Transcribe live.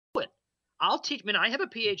I'll teach. I mean, I have a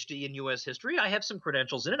PhD in U.S. history. I have some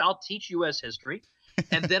credentials in it. I'll teach U.S. history.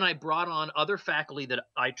 And then I brought on other faculty that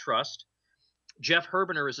I trust. Jeff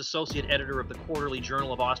Herbener is associate editor of the Quarterly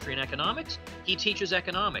Journal of Austrian Economics. He teaches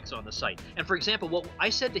economics on the site. And for example, what I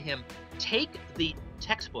said to him, take the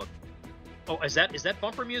textbook. Oh, is that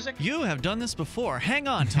bumper music? You have done this before. Hang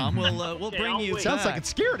on, Tom. We'll bring you back. Sounds like it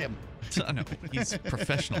scared him. No, he's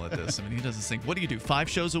professional at this. I mean, he does this thing. What do you do? 5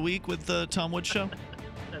 shows a week with the Tom Woods Show?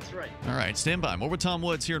 That's right. All right, stand by. More with Tom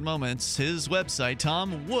Woods here in moments. His website,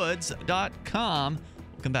 tomwoods.com.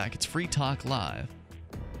 We'll come back. It's Free Talk Live.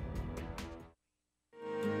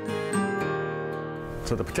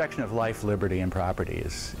 So the protection of life, liberty, and property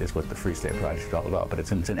is what the Free State Project is all about. But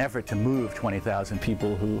it's an effort to move 20,000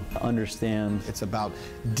 people who understand. It's about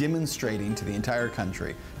demonstrating to the entire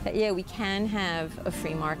country that, yeah, we can have a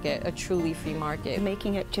free market, a truly free market.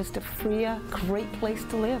 Making it just a freer, great place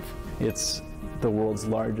to live. It's the world's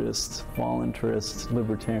largest voluntarist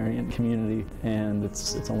libertarian community, and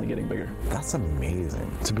it's only getting bigger. That's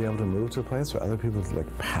amazing, to be able to move to a place where other people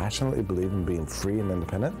passionately believe in being free and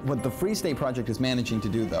independent. What the Free State Project is managing to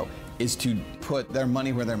do, though, is to put their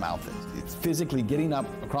money where their mouth is. It's physically getting up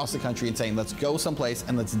across the country and saying, let's go someplace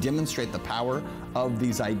and let's demonstrate the power of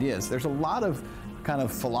these ideas. There's a lot of kind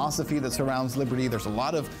of philosophy that surrounds liberty. There's a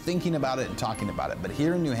lot of thinking about it and talking about it. But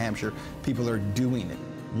here in New Hampshire, people are doing it.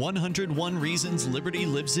 101 Reasons Liberty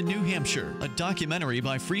Lives in New Hampshire, a documentary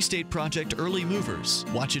by Free State Project Early Movers.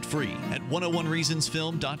 Watch it free at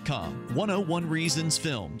 101reasonsfilm.com.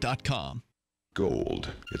 101reasonsfilm.com.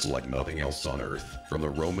 Gold. It's like nothing else on Earth. From the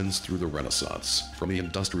Romans through the Renaissance, from the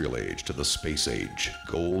Industrial Age to the Space Age,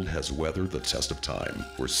 gold has weathered the test of time.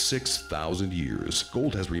 For 6,000 years,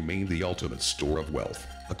 gold has remained the ultimate store of wealth.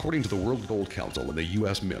 According to the World Gold Council and the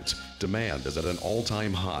U.S. Mint, demand is at an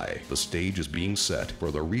all-time high. The stage is being set for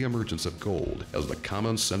the reemergence of gold as the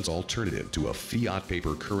common-sense alternative to a fiat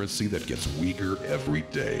paper currency that gets weaker every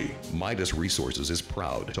day. Midas Resources is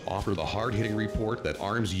proud to offer the hard-hitting report that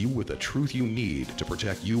arms you with the truth you need to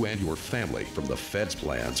protect you and your family from the Fed's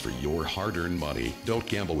plans for your hard-earned money. Don't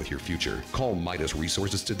gamble with your future. Call Midas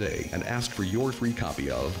Resources today and ask for your free copy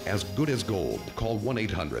of As Good as Gold. Call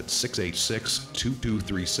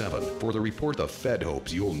 1-800-686-2237 for the report the Fed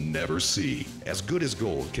hopes you'll never see. As Good as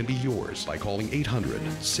Gold can be yours by calling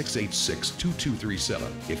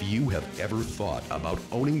 800-686-2237. If you have ever thought about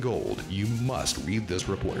owning gold, you must read this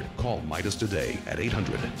report. Call Midas today at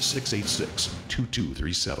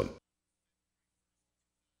 800-686-2237.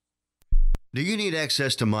 Do you need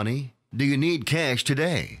access to money? Do you need cash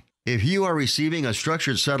today? If you are receiving a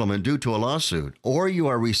structured settlement due to a lawsuit, or you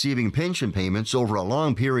are receiving pension payments over a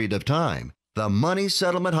long period of time, the Money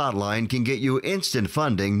Settlement Hotline can get you instant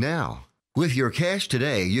funding now. With your cash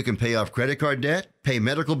today, you can pay off credit card debt, pay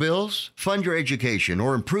medical bills, fund your education,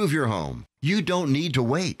 or improve your home. You don't need to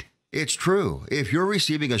wait. It's true. If you're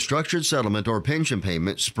receiving a structured settlement or pension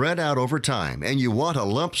payment spread out over time and you want a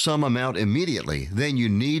lump sum amount immediately, then you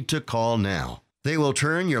need to call now. They will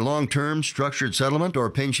turn your long-term structured settlement or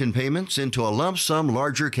pension payments into a lump sum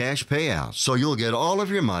larger cash payout, so you'll get all of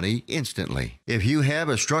your money instantly. If you have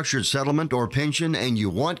a structured settlement or pension and you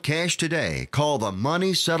want cash today, call the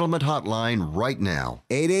Money Settlement Hotline right now.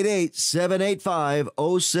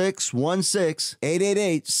 888-785-0616.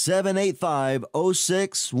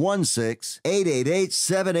 888-785-0616.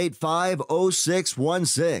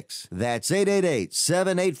 888-785-0616. That's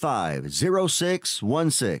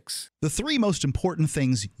 888-785-0616. The 3 most important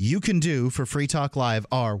things you can do for Free Talk Live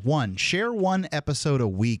are: 1, share 1 episode a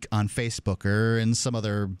week on Facebook or in some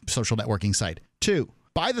other social networking site. 2,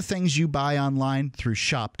 buy the things you buy online through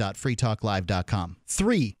shop.freetalklive.com.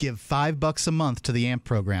 3, give $5 a month to the AMP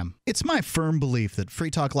program. It's my firm belief that Free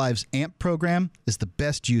Talk Live's AMP program is the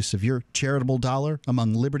best use of your charitable dollar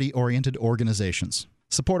among liberty-oriented organizations.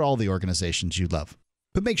 Support all the organizations you love,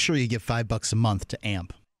 but make sure you give $5 a month to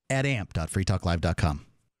AMP at amp.freetalklive.com.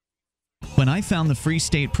 When I found the Free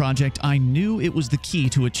State Project, I knew it was the key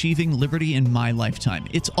to achieving liberty in my lifetime.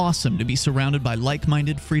 It's awesome to be surrounded by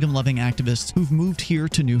like-minded, freedom-loving activists who've moved here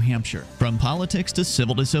to New Hampshire. From politics to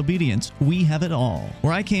civil disobedience, we have it all.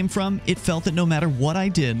 Where I came from, it felt that no matter what I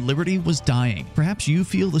did, liberty was dying. Perhaps you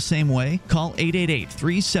feel the same way? Call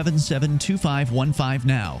 888-377-2515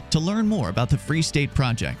 now to learn more about the Free State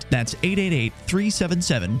Project. That's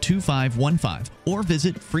 888-377-2515 or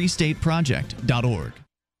visit freestateproject.org.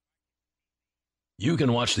 You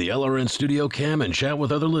can watch the LRN Studio Cam and chat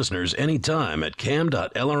with other listeners anytime at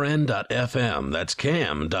cam.lrn.fm. That's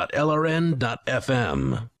cam.lrn.fm.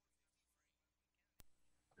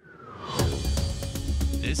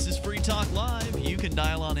 This is Free Talk Live. You can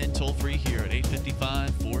dial on in toll-free here at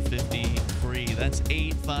 855-450-FREE. That's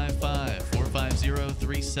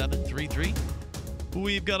 855-450-3733.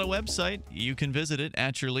 We've got a website. You can visit it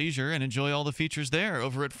at your leisure and enjoy all the features there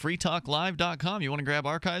over at freetalklive.com. You want to grab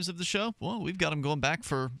archives of the show? Well, we've got them going back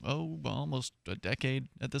for, almost a decade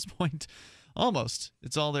at this point. Almost.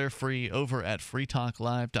 It's all there free over at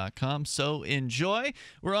freetalklive.com. So enjoy.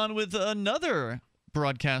 We're on with another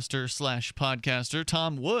broadcaster/podcaster.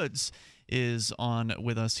 Tom Woods is on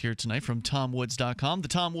with us here tonight from TomWoods.com. The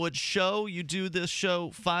Tom Woods Show. You do this show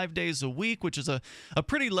 5 days a week, which is a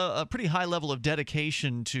pretty high level of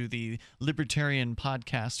dedication to the libertarian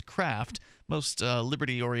podcast craft. Most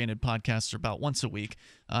liberty-oriented podcasts are about once a week.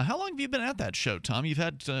 How long have you been at that show, Tom? You've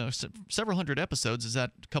had several hundred episodes. Is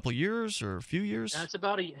that a couple of years or a few years? It's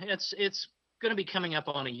about it's going to be coming up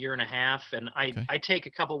on a year and a half, and I take a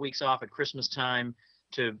couple of weeks off at Christmas time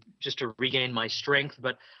to regain my strength,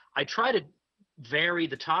 but I try to vary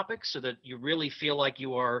the topics so that you really feel like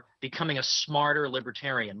you are becoming a smarter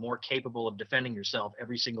libertarian, more capable of defending yourself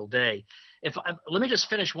every single day. Let me just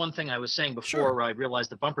finish one thing I was saying before I realized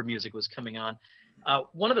the bumper music was coming on.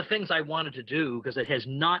 One of the things I wanted to do, because it has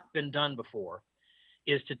not been done before,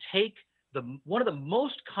 is to take one of the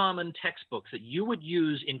most common textbooks that you would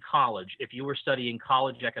use in college if you were studying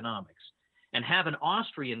college economics, and have an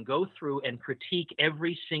Austrian go through and critique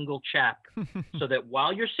every single chapter so that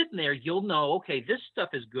while you're sitting there, you'll know, okay, this stuff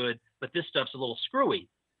is good, but this stuff's a little screwy.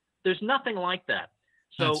 There's nothing like that.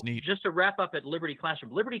 So just to wrap up at Liberty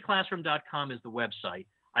Classroom, libertyclassroom.com is the website.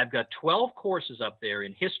 I've got 12 courses up there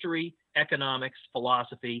in history, economics,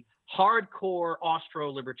 philosophy, hardcore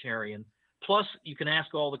Austro-libertarian. Plus, you can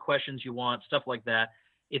ask all the questions you want, stuff like that.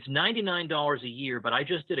 It's $99 a year, but I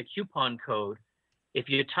just did a coupon code. If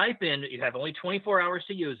you type in, you have only 24 hours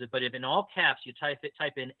to use it, but if in all caps you type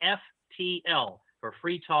in FTL for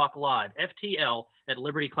Free Talk Live, FTL at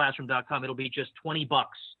libertyclassroom.com, it'll be just $20.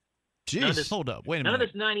 Jeez, hold up, wait a minute. None of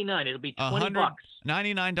it's $99. It'll be $20.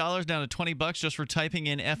 $99 down to $20 just for typing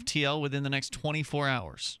in FTL within the next 24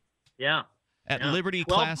 hours. Yeah. At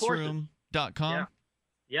libertyclassroom.com. Yeah.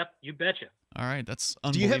 Yep, you betcha. All right, that's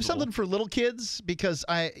unbelievable. Do you have something for little kids? Because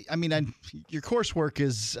your coursework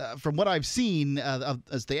is, from what I've seen,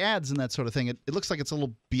 as the ads and that sort of thing, it looks like it's a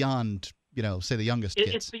little beyond, say the youngest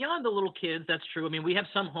kids. It's beyond the little kids. That's true. I mean, we have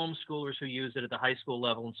some homeschoolers who use it at the high school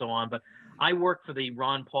level and so on. But I work for the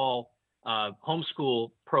Ron Paul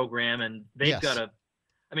homeschool program, and they've got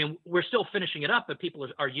we're still finishing it up, but people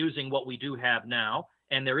are using what we do have now,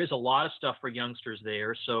 and there is a lot of stuff for youngsters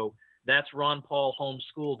there. So that's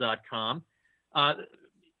ronpaulhomeschool.com.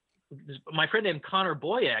 My friend named Connor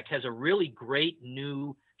Boyack has a really great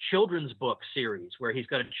new children's book series where he's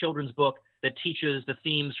got a children's book that teaches the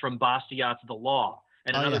themes from Bastiat's The Law,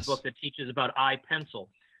 and another book that teaches about iPencil.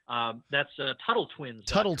 That's Tuttle Twins.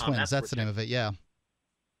 Tuttle Twins, that's the name of it, yeah.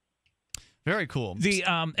 Very cool.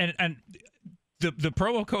 The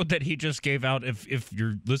promo code that he just gave out, if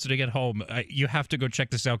you're listening at home, you have to go check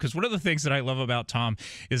this out, because one of the things that I love about Tom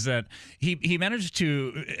is that he managed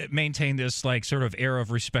to maintain this sort of air of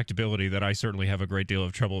respectability that I certainly have a great deal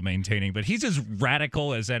of trouble maintaining. But he's as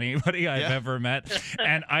radical as anybody I've ever met,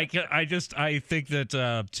 and I think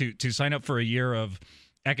that to sign up for a year of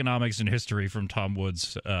economics and history from Tom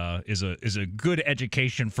Woods is a good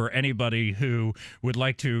education for anybody who would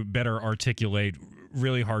like to better articulate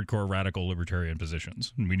really hardcore radical libertarian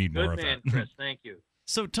positions. We need more of that. Chris, thank you.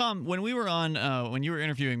 So, Tom, when we were on, when you were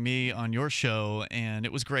interviewing me on your show, and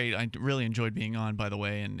it was great, I really enjoyed being on, by the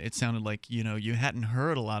way, and it sounded like, you hadn't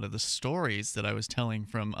heard a lot of the stories that I was telling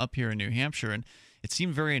from up here in New Hampshire, and it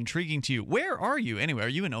seemed very intriguing to you. Where are you anyway? Are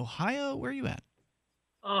you in Ohio? Where are you at?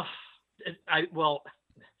 I'll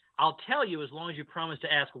tell you as long as you promise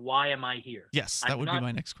to ask, why am I here? Yes, that would be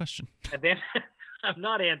my next question. I'm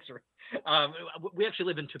not answering. We actually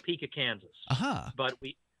live in Topeka, Kansas. But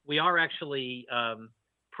we are actually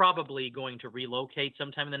probably going to relocate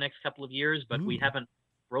sometime in the next couple of years, but we haven't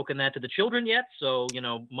broken that to the children yet. So,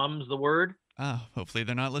 mum's the word. Hopefully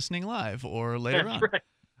they're not listening live or later on. Right.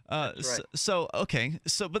 That's right.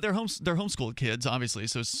 But they're homeschooled kids, obviously.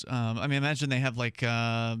 So it's, imagine they have like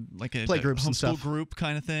a playgroups and stuff, group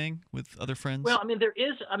kind of thing with other friends. Well, I'm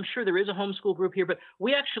sure there is a homeschool group here, but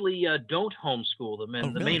we actually don't homeschool them.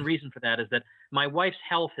 And the main reason for that is that my wife's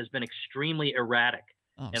health has been extremely erratic.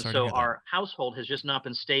 And so our household has just not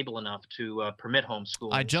been stable enough to permit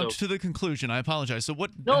homeschooling. I jumped to the conclusion. I apologize. So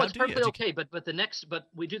what? No, it's perfectly okay. But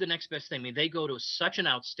we do the next best thing. I mean, they go to such an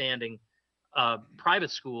outstanding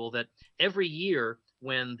private school that every year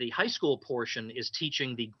when the high school portion is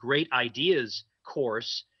teaching the Great Ideas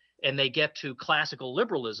course, and they get to classical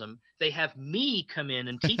liberalism, they have me come in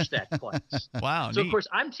and teach that class. Wow. So, neat. of course,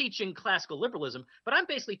 I'm teaching classical liberalism, but I'm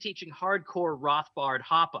basically teaching hardcore Rothbard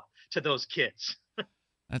Hoppe to those kids.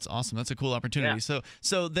 That's awesome. That's a cool opportunity. So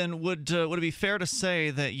then would it be fair to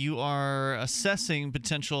say that you are assessing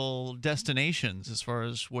potential destinations as far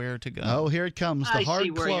as where to go? Oh, here it comes. The I hard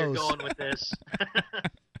see where close. you're going with this.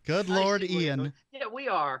 Good Lord, Ian. Yeah, we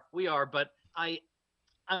are, but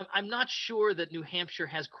I'm not sure that New Hampshire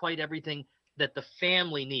has quite everything that the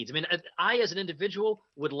family needs. I mean, I as an individual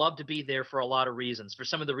would love to be there for a lot of reasons. For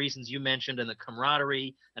some of the reasons you mentioned, and the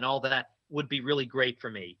camaraderie and all that would be really great for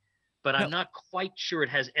me. But I'm not quite sure it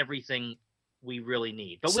has everything we really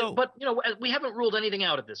need. But we haven't ruled anything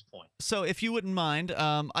out at this point. So if you wouldn't mind,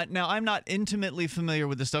 now I'm not intimately familiar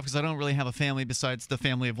with this stuff because I don't really have a family besides the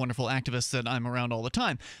family of wonderful activists that I'm around all the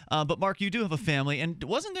time. But Mark, you do have a family, and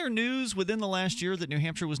wasn't there news within the last year that New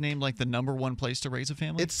Hampshire was named like the #1 place to raise a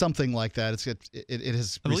family? It's something like that. It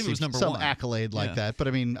has I believe it was received number some one. accolade like that. But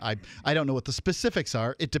I mean, I don't know what the specifics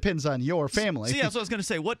are. It depends on your family. So yeah, that's what I was going to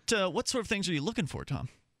say. What sort of things are you looking for, Tom?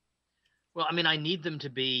 Well, I mean, I need them to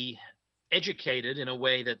be educated in a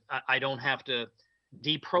way that I don't have to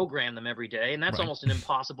deprogram them every day, and that's almost an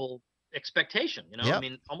impossible expectation. I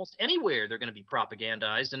mean, almost anywhere they're going to be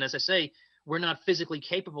propagandized, and as I say, we're not physically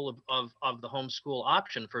capable of the homeschool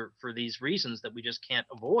option for these reasons that we just can't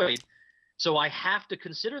avoid. So I have to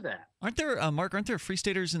consider that. Aren't there, Mark? Aren't there Free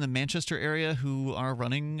Staters in the Manchester area who are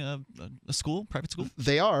running a school, private school?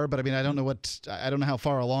 They are, but I mean, I don't know how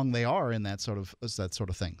far along they are in that sort of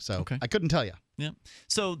thing. So I couldn't tell you. Yeah.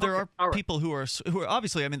 So there are people who are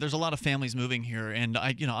obviously. I mean, there's a lot of families moving here, and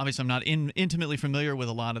obviously I'm not intimately familiar with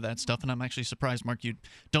a lot of that stuff, and I'm actually surprised, Mark, you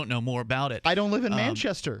don't know more about it. I don't live in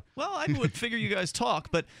Manchester. Well, I would figure you guys talk,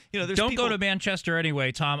 but there's don't people... go to Manchester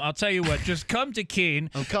anyway, Tom. I'll tell you what. Just come to Keene.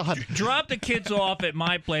 Oh God. Drop the kids off at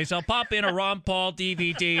my place. I'll pop in a Ron Paul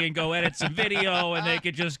DVD and go edit some video, and they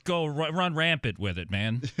could just go run rampant with it,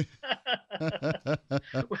 man.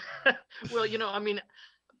 Well, I mean,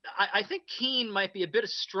 I think Keene might be a bit of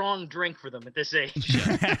strong drink for them at this age.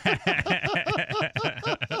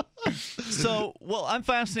 So, well, I'm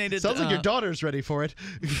fascinated. Sounds like your daughter's ready for it.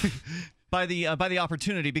 By the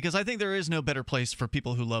opportunity, because I think there is no better place for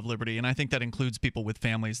people who love liberty, and I think that includes people with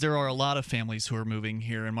families. There are a lot of families who are moving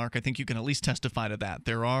here, and Mark, I think you can at least testify to that.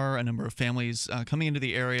 There are a number of families coming into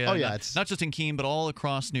the area. Oh yeah, not just in Keene, but all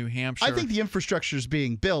across New Hampshire. I think the infrastructure is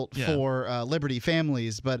being built for liberty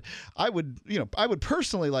families, but I would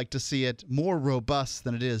personally like to see it more robust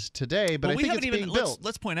than it is today. But I think it's being built.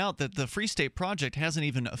 Let's point out that the Free State Project hasn't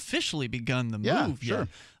even officially begun the move yet.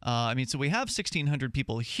 I mean, so we have 1,600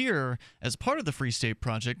 people here as part of the Free State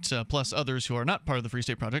Project, plus others who are not part of the Free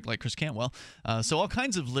State Project, like Chris Cantwell. So all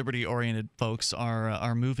kinds of liberty-oriented folks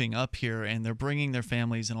are moving up here, and they're bringing their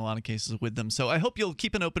families in a lot of cases with them. So I hope you'll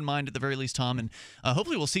keep an open mind at the very least, Tom, and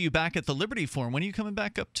hopefully we'll see you back at the Liberty Forum. When are you coming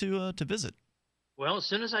back up to visit? Well, as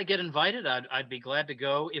soon as I get invited, I'd be glad to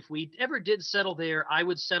go. If we ever did settle there, I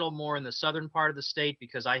would settle more in the southern part of the state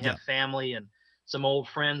because I have family and some old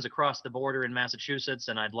friends across the border in Massachusetts,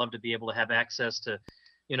 and I'd love to be able to have access to,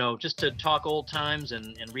 just to talk old times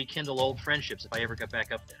and rekindle old friendships if I ever got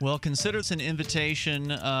back up there. Well, consider it's an invitation.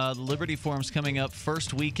 The Liberty Forum's coming up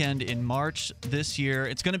first weekend in March this year.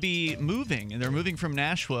 It's going to be moving, and they're moving from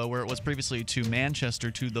Nashua, where it was previously, to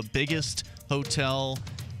Manchester, to the biggest hotel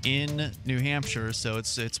in New Hampshire. So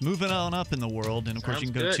it's moving on up in the world. And of course,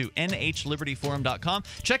 you can go to nhlibertyforum.com.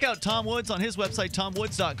 Check out Tom Woods on his website,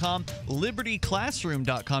 tomwoods.com,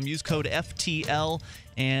 libertyclassroom.com. Use code FTL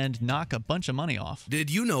and knock a bunch of money off. Did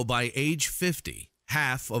you know by age 50,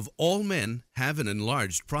 half of all men have an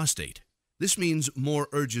enlarged prostate? This means more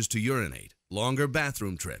urges to urinate, longer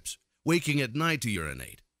bathroom trips, waking at night to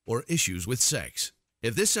urinate, or issues with sex.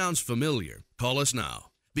 If this sounds familiar, call us now,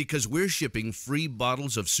 because we're shipping free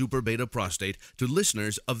bottles of Super Beta Prostate to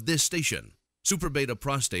listeners of this station. Super Beta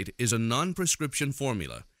Prostate is a non-prescription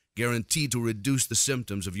formula guaranteed to reduce the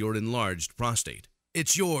symptoms of your enlarged prostate.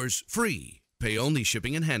 It's yours free. Pay only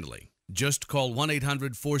shipping and handling. Just call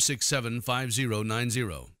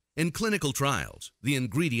 1-800-467-5090. In clinical trials, the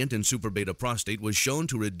ingredient in Super Beta Prostate was shown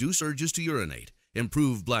to reduce urges to urinate,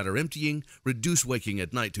 improve bladder emptying, reduce waking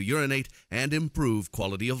at night to urinate, and improve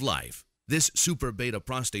quality of life. This Super Beta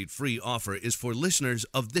Prostate free offer is for listeners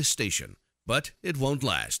of this station, but it won't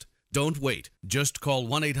last. Don't wait. Just call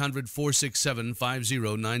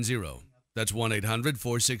 1-800-467-5090. That's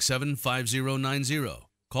 1-800-467-5090.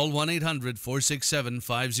 Call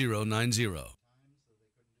 1-800-467-5090.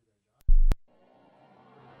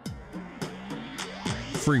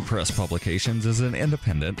 Free Press Publications is an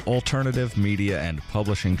independent, alternative media and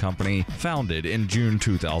publishing company founded in June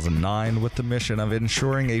 2009 with the mission of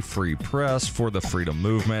ensuring a free press for the freedom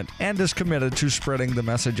movement and is committed to spreading the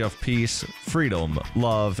message of peace, freedom,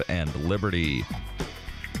 love, and liberty.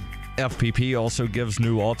 FPP also gives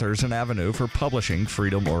new authors an avenue for publishing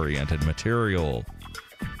freedom-oriented material.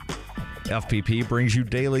 FPP brings you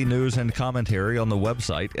daily news and commentary on the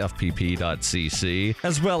website fpp.cc,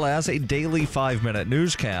 as well as a daily 5-minute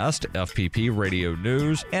newscast, FPP Radio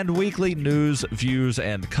News, and weekly news, views,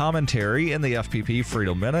 and commentary in the FPP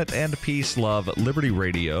Freedom Minute and Peace, Love, Liberty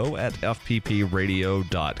Radio at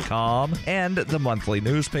fppradio.com, and the monthly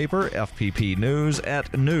newspaper FPP News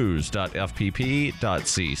at news.fpp.cc.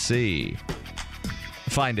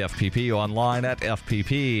 Find FPP online at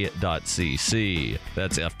fpp.cc.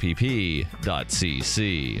 That's fpp.cc,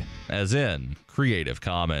 as in Creative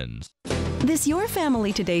Commons. This Your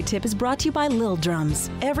Family Today tip is brought to you by Lil Drums.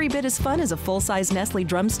 Every bit as fun as a full-size Nestle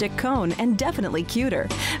drumstick cone, and definitely cuter.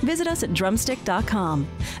 Visit us at drumstick.com.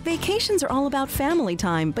 Vacations are all about family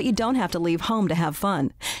time, but you don't have to leave home to have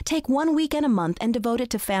fun. Take 1 weekend a month and devote it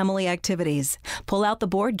to family activities. Pull out the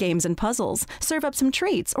board games and puzzles, serve up some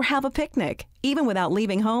treats, or have a picnic. Even without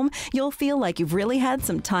leaving home, you'll feel like you've really had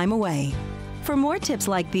some time away. For more tips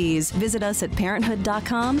like these, visit us at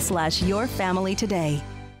parenthood.com/yourfamilytoday.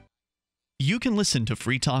 You can listen to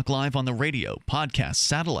Free Talk Live on the radio, podcast,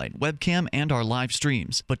 satellite, webcam, and our live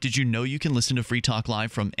streams. But did you know you can listen to Free Talk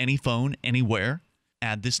Live from any phone, anywhere?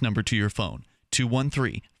 Add this number to your phone,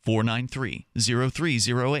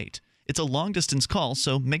 213-493-0308. It's a long-distance call,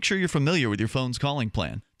 so make sure you're familiar with your phone's calling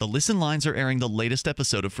plan. The listen lines are airing the latest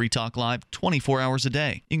episode of Free Talk Live 24 hours a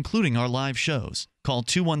day, including our live shows. Call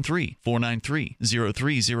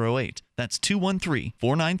 213-493-0308. That's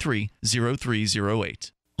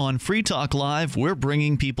 213-493-0308. On Free Talk Live, we're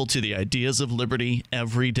bringing people to the ideas of liberty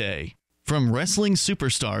every day. From wrestling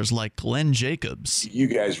superstars like Glenn Jacobs. You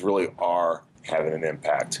guys really are having an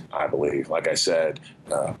impact, I believe. Like I said,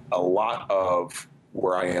 a lot of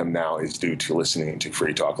where I am now is due to listening to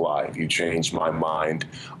Free Talk Live. You changed my mind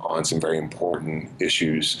on some very important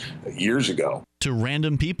issues years ago. To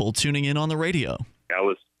random people tuning in on the radio. I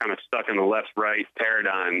was kind of stuck in the left-right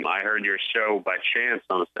paradigm. I heard your show by chance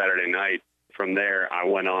on a Saturday night. From there, I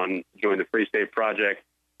went on, joined the Free State Project,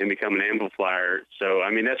 and become an amplifier. So,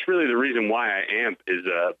 I mean, that's really the reason why I amp is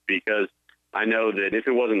because I know that if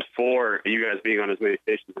it wasn't for you guys being on as many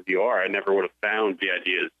stations as you are, I never would have found the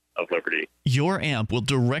ideas of liberty. Your amp will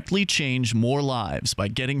directly change more lives by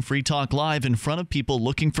getting Free Talk Live in front of people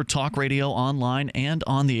looking for talk radio online and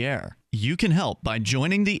on the air. You can help by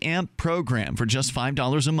joining the AMP program for just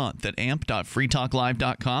 $5 a month at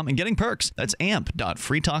amp.freetalklive.com and getting perks. That's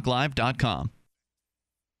amp.freetalklive.com.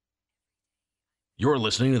 You're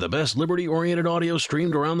listening to the best liberty-oriented audio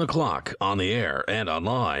streamed around the clock, on the air, and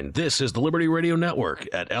online. This is the Liberty Radio Network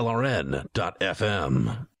at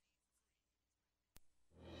LRN.FM.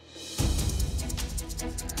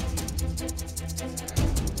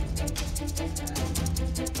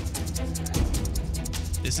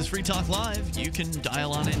 This is Free Talk Live. You can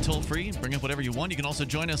dial on in toll-free and bring up whatever you want. You can also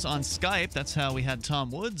join us on Skype. That's how we had Tom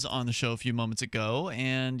Woods on the show a few moments ago,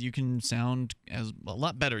 and you can sound as a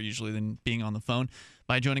lot better usually than being on the phone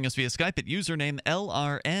by joining us via Skype at username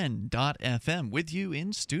LRN.FM. With you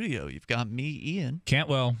in studio, you've got me, Ian.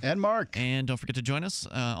 Cantwell. And Mark. And don't forget to join us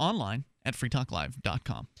online at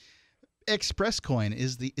freetalklive.com.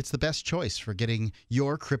 ExpressCoin it's the best choice for getting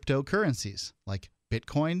your cryptocurrencies like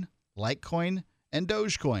Bitcoin, Litecoin, and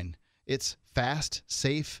Dogecoin. It's fast,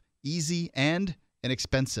 safe, easy, and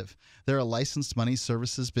inexpensive. They're a licensed money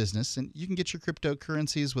services business, and you can get your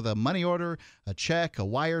cryptocurrencies with a money order, a check, a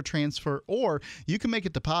wire transfer, or you can make a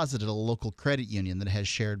deposit at a local credit union that has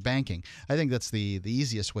shared banking. I think that's the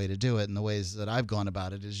easiest way to do it, and the ways that I've gone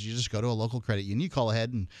about it is you just go to a local credit union, you call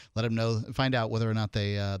ahead and let them know, find out whether or not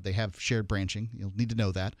they have shared branching. You'll need to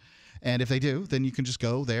know that. And if they do, then you can just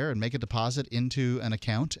go there and make a deposit into an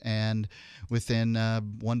account, and within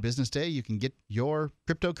one business day, you can get your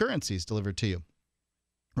cryptocurrencies delivered to you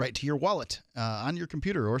right to your wallet on your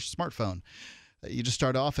computer or smartphone. You just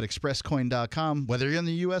start off at expresscoin.com. Whether you're in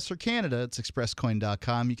the U.S. or Canada, it's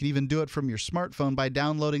expresscoin.com. You can even do it from your smartphone by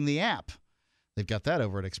downloading the app. They've got that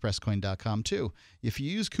over at expresscoin.com, too. If you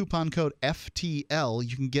use coupon code FTL,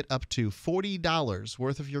 you can get up to $40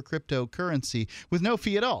 worth of your cryptocurrency with no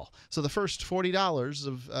fee at all. So the first $40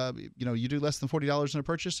 of, you do less than $40 in a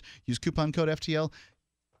purchase, use coupon code FTL,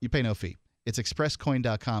 you pay no fee. It's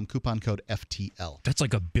expresscoin.com, coupon code FTL. That's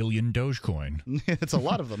like 1 billion Dogecoin. It's a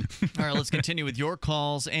lot of them. All right, let's continue with your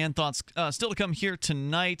calls and thoughts. Still to come here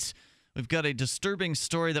tonight. We've got a disturbing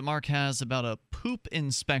story that Mark has about a poop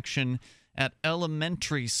inspection at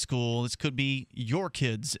elementary school. This could be your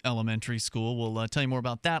kid's elementary school. We'll tell you more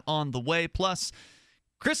about that on the way. Plus,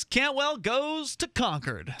 Chris Cantwell goes to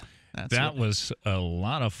Concord. That was a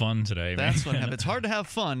lot of fun today, man. That's what happened. It's hard to have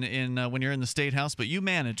fun when you're in the State House, but you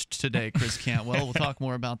managed today, Chris Cantwell. We'll talk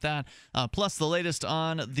more about that. Plus, the latest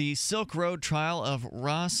on the Silk Road trial of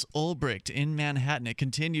Ross Ulbricht in Manhattan. It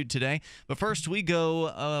continued today. But first, we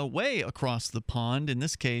go way across the pond, in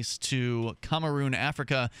this case to Cameroon,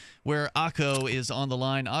 Africa, where Akko is on the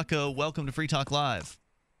line. Akko, welcome to Free Talk Live.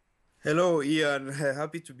 Hello, Ian.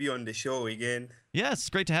 Happy to be on the show again. Yes, it's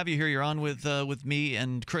great to have you here. You're on with me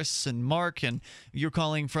and Chris and Mark, and you're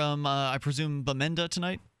calling from, I presume, Bamenda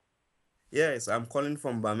tonight? Yes, I'm calling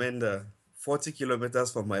from Bamenda, 40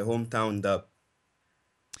 kilometers from my hometown, Dub.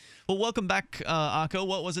 Well, welcome back, Akko.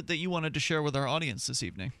 What was it that you wanted to share with our audience this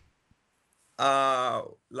evening?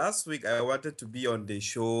 Last week, I wanted to be on the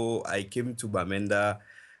show. I came to Bamenda.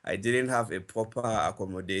 I didn't have a proper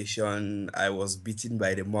accommodation. I was bitten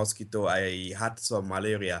by the mosquito. I had some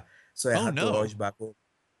malaria, so I had to rush back home.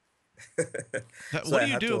 What do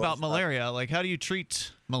you do about malaria? Like, how do you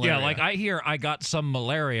treat malaria? Yeah, like I hear I got some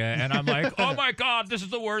malaria, and I'm like, oh my God, this is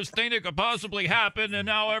the worst thing that could possibly happen, and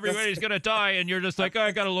now everybody's going to die, and you're just like, oh,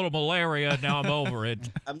 I got a little malaria, now I'm over it.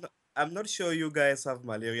 I'm not sure you guys have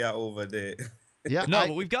malaria over there. Yeah, no,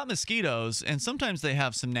 but we've got mosquitoes, and sometimes they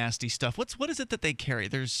have some nasty stuff. What is it that they carry?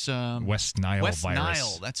 There's West Nile virus.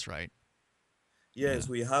 Nile, that's right. Yes,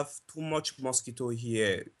 we have too much mosquito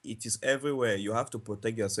here. It is everywhere. You have to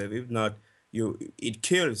protect yourself. If not, it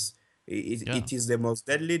kills. It is the most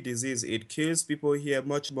deadly disease. It kills people here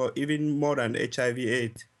much more, even more than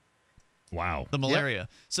HIV/AIDS. Wow. The malaria. Yep.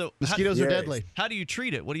 So mosquitoes are deadly. How do you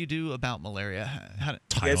treat it? What do you do about malaria?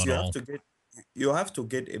 Yes, you have to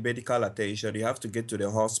get a medical attention. You have to get to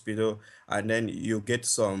the hospital, and then you get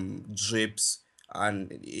some drips,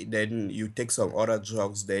 and then you take some other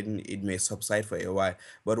drugs. Then it may subside for a while.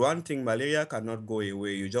 But one thing, malaria cannot go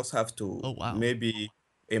away. You just have to maybe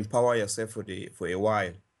empower yourself for a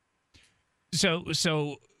while.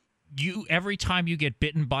 So you every time you get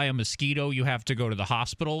bitten by a mosquito, you have to go to the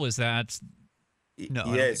hospital. Is that?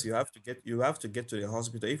 No. Yes, you have to get to the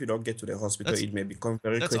hospital. If you don't get to the hospital, it may become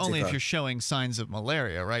very critical. That's only if you're showing signs of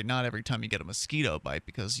malaria, right? Not every time you get a mosquito bite,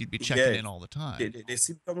 because you'd be checking in all the time. The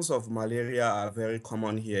symptoms of malaria are very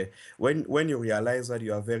common here. When you realize that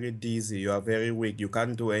you are very dizzy, you are very weak, you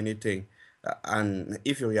can't do anything, and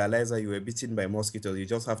if you realize that you were bitten by mosquitoes, you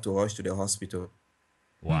just have to rush to the hospital.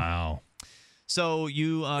 Wow. So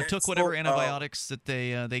you took whatever antibiotics that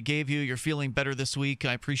they gave you. You're feeling better this week.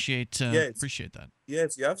 I appreciate that.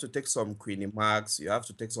 Yes, you have to take some Quinimax. You have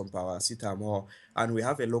to take some paracetamol, and we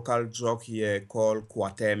have a local drug here called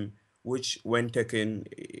Quatem, which, when taken,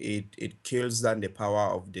 it kills down the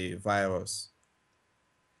power of the virus.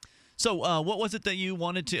 So what was it that you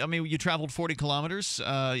wanted to? I mean, you traveled 40 kilometers.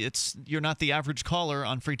 You're not the average caller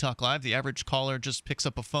on Free Talk Live. The average caller just picks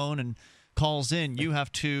up a phone and calls in. You have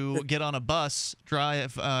to get on a bus,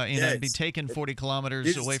 drive, and be taken 40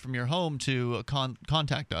 kilometers away from your home to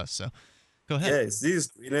contact us. So go ahead. Yes, this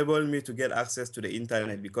enabled me to get access to the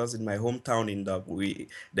internet, because in my hometown in Dub,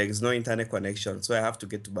 there is no internet connection. So I have to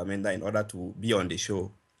get to Bamenda in order to be on the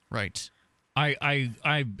show. Right. I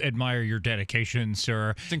admire your dedication,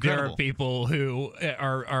 sir. It's incredible. There are people who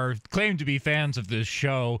are claim to be fans of this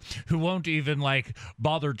show who won't even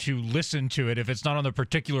bother to listen to it if it's not on the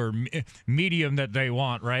particular medium that they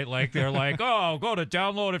want, right? Like they're like, oh, go to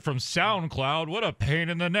download it from SoundCloud. What a pain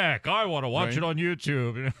in the neck. I want to watch it on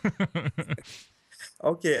YouTube.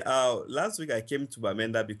 Okay, last week I came to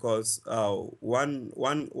Bamenda because one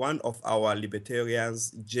of our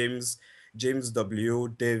libertarians, James W.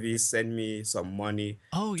 Davis, sent me some money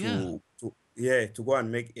to go and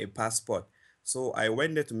make a passport. So I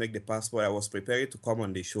went there to make the passport. I was prepared to come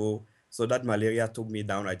on the show. So that malaria took me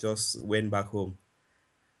down. I just went back home.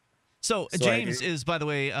 So James is, by the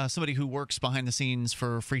way, somebody who works behind the scenes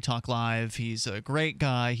for Free Talk Live. He's a great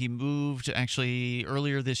guy. He moved actually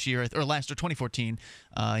earlier this year, or 2014.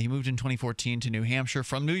 He moved in 2014 to New Hampshire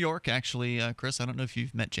from New York, actually. Chris, I don't know if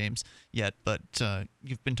you've met James yet, but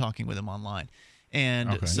you've been talking with him online.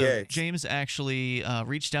 And James actually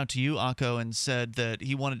reached out to you, Akko, and said that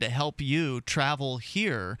he wanted to help you travel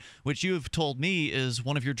here, which you have told me is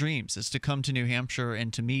one of your dreams, is to come to New Hampshire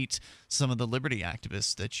and to meet some of the liberty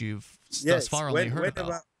activists that you've thus far only heard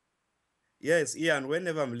about. Yes, Ian,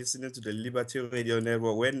 whenever I'm listening to the Liberty Radio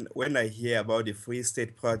Network, when I hear about the Free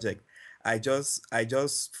State Project, I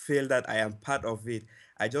just feel that I am part of it.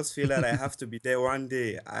 I just feel that I have to be there one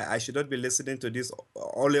day. I should not be listening to this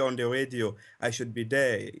only on the radio. I should be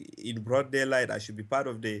there in broad daylight. I should be part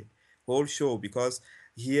of the whole show, because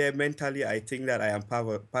here mentally I think that I am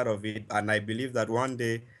part of it, and I believe that one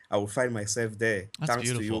day I will find myself there. That's thanks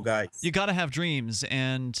beautiful. to you guys. You got to have dreams,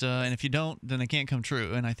 and if you don't, then they can't come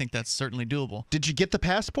true. And I think that's certainly doable. Did you get the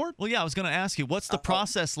passport? Well, yeah, I was going to ask you, what's the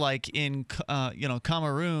process like in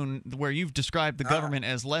Cameroon, where you've described the government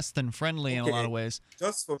as less than friendly in a lot of ways?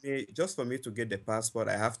 Just for me to get the passport,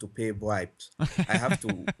 I have to pay bribes. I have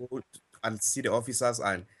to go and see the officers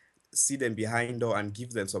and see them behind door and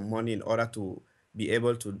give them some money in order to be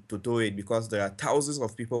able to do it, because there are thousands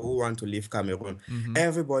of people who want to leave Cameroon.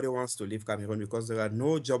 Everybody wants to leave Cameroon because there are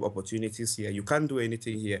no job opportunities here. You can't do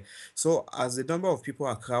anything here. So as the number of people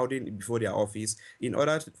are crowding before their office, in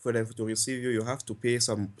order for them to receive you, you have to pay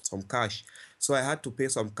some cash. So I had to pay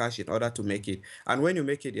some cash in order to make it. And when you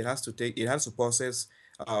make it, it has to process.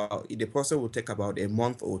 The process will take about a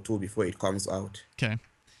month or two before it comes out. Okay.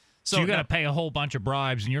 So you got to pay a whole bunch of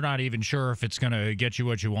bribes, and you're not even sure if it's going to get you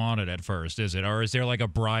what you wanted at first, is it? Or is there like a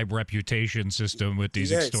bribe reputation system with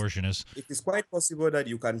these extortionists? It is quite possible that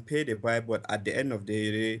you can pay the bribe, but at the end of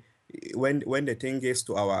the day, when the thing gets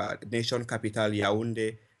to our nation capital,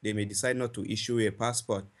 Yaoundé, they may decide not to issue a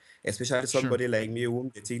passport. Especially somebody like me,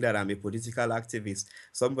 whom they think that I'm a political activist,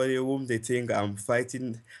 somebody whom they think I'm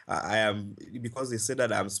fighting, I am, because they say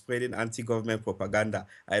that I'm spreading anti-government propaganda.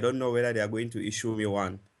 I don't know whether they are going to issue me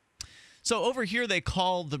one. So over here they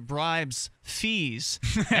call the bribes fees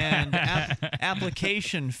and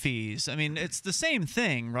application fees. I mean, it's the same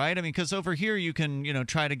thing, right? I mean, because over here you can,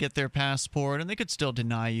 try to get their passport and they could still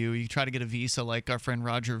deny you. You try to get a visa like our friend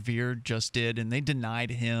Roger Veer just did, and they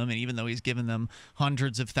denied him, and even though he's given them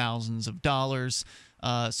hundreds of thousands of dollars.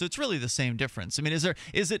 So it's really the same difference. I mean, is it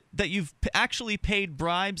that you've actually paid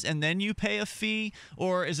bribes and then you pay a fee,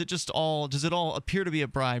 or is it does it all appear to be a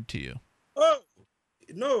bribe to you? Oh,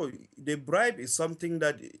 no, the bribe is something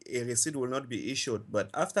that a receipt will not be issued. But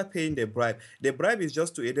after paying the bribe is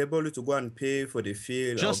just to enable you to go and pay for the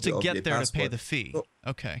fee. Just to get there to pay the fee.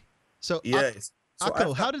 Okay. So yes.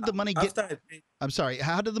 Akko, how did the money get? I'm sorry.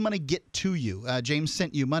 How did the money get to you? James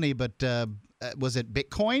sent you money, but was it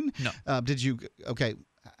Bitcoin? No. Did you? Okay.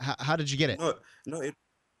 How did you get it? No.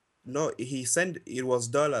 It was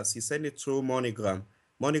dollars. He sent it through MoneyGram.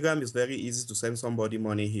 MoneyGram is very easy to send somebody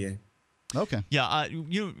money here. Okay. Yeah,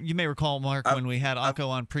 you may recall, Mark, when we had Akko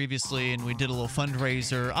on previously and we did a little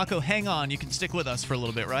fundraiser. Akko, hang on. You can stick with us for a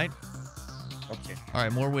little bit, right? Okay. All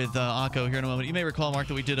right, more with Akko here in a moment. You may recall, Mark,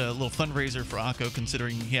 that we did a little fundraiser for Akko,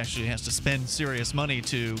 considering he actually has to spend serious money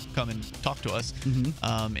to come and talk to us.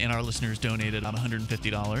 And our listeners donated about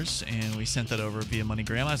 $150, and we sent that over via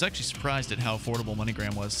MoneyGram. I was actually surprised at how affordable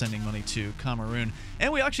MoneyGram was sending money to Cameroon.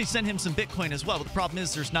 And we actually sent him some Bitcoin as well. But the problem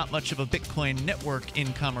is there's not much of a Bitcoin network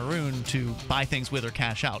in Cameroon to buy things with or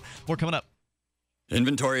cash out. More coming up.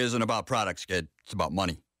 Inventory isn't about products, kid. It's about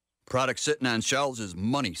money. Products sitting on shelves is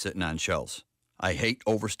money sitting on shelves. I hate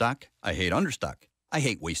overstock. I hate understock. I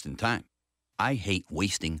hate wasting time. I hate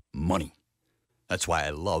wasting money. That's why I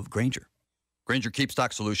love Grainger. Grainger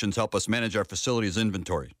KeepStock Solutions help us manage our facility's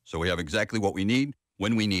inventory, so we have exactly what we need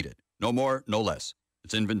when we need it. No more, no less.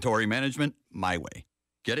 It's inventory management my way.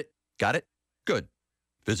 Get it? Got it? Good.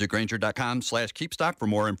 Visit Grainger.com/keepstock for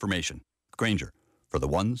more information. Grainger, for the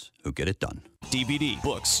ones who get it done. DVD,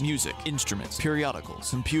 books, music, instruments,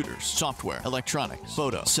 periodicals, computers, software, electronics,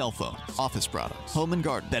 photo, cell phone, office products, home and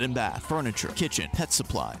garden, bed and bath, furniture, kitchen, pet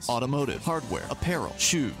supplies, automotive, hardware, apparel,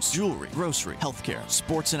 shoes, jewelry, grocery, healthcare,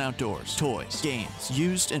 sports and outdoors, toys, games,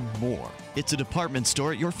 used, and more. It's a department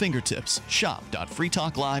store at your fingertips.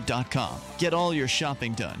 Shop.freetalklive.com. Get all your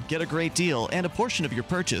shopping done, get a great deal, and a portion of your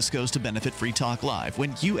purchase goes to benefit Free Talk Live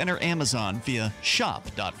when you enter Amazon via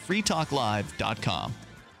shop.freetalklive.com.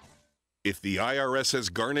 If the IRS has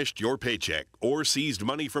garnished your paycheck or seized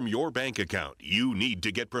money from your bank account, you need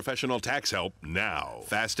to get professional tax help now.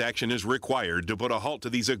 Fast action is required to put a halt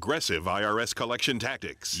to these aggressive IRS collection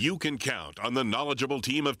tactics. You can count on the knowledgeable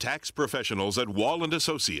team of tax professionals at Wall &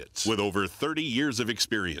 Associates. With over 30 years of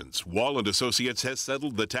experience, Wall & Associates has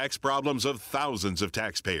settled the tax problems of thousands of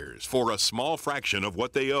taxpayers for a small fraction of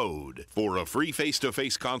what they owed. For a free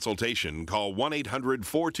face-to-face consultation, call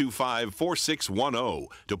 1-800-425-4610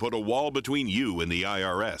 to put a wall between you and the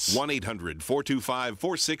IRS. 1-800-425-4610.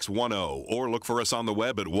 1-800-425-4610 or look for us on the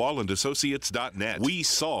web at wallandassociates.net. We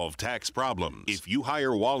solve tax problems. If you hire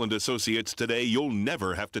Walland Associates today, you'll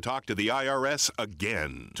never have to talk to the IRS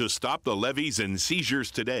again. To stop the levies and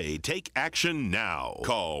seizures today, take action now.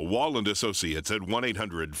 Call Walland Associates at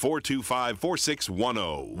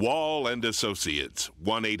 1-800-425-4610. Wall and Associates,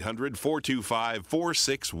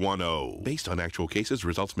 1-800-425-4610. Based on actual cases,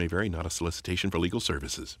 results may vary, not a solicitation for legal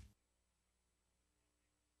services.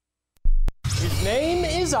 His name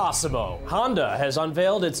is Osimo. Honda has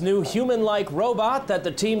unveiled its new human-like robot that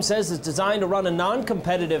the team says is designed to run a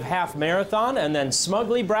non-competitive half marathon and then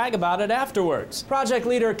smugly brag about it afterwards. Project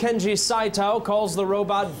leader Kenji Saito calls the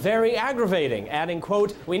robot very aggravating, adding,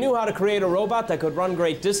 quote, "We knew how to create a robot that could run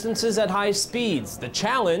great distances at high speeds. The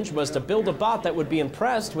challenge was to build a bot that would be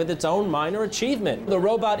impressed with its own minor achievement. The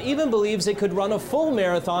robot even believes it could run a full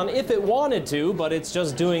marathon if it wanted to, but it's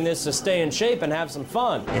just doing this to stay in shape and have some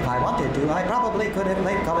fun. If I wanted to, I probably could have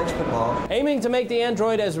played college football." Aiming to make the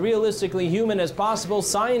android as realistically human as possible,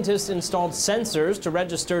 scientists installed sensors to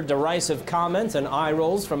register derisive comments and eye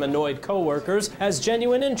rolls from annoyed coworkers as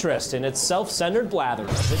genuine interest in its self-centered blathering.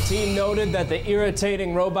 The team noted that the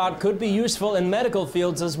irritating robot could be useful in medical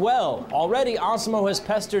fields as well. Already, Osimo has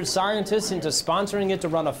pestered scientists into sponsoring it to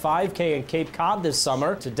run a 5K in Cape Cod this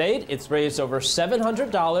summer. To date, it's raised over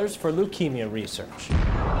 $700 for leukemia research.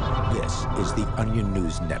 This is the Onion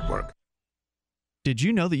News Network. Did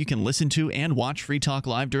you know that you can listen to and watch Free Talk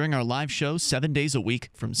Live during our live show 7 days a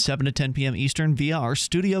week from 7 to 10 p.m. Eastern via our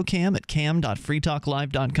studio cam at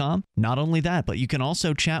cam.freetalklive.com? Not only that, but you can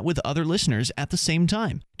also chat with other listeners at the same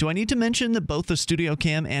time. Do I need to mention that both the studio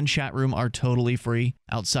cam and chat room are totally free?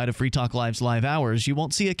 Outside of Free Talk Live's live hours, you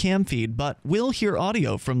won't see a cam feed, but will hear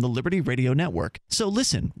audio from the Liberty Radio Network. So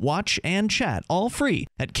listen, watch, and chat all free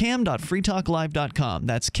at cam.freetalklive.com.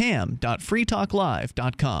 That's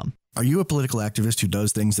cam.freetalklive.com. Are you a political activist who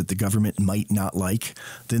does things that the government might not like?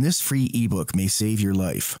 Then this free ebook may save your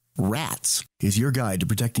life. Rats is your guide to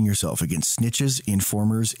protecting yourself against snitches,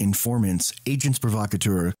 informers, informants, agents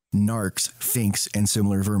provocateur, narcs, finks, and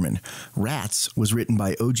similar vermin. Rats was written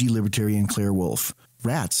by OG libertarian Claire Wolfe.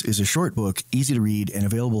 Rats is a short book, easy to read, and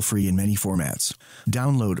available free in many formats.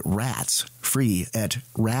 Download Rats free at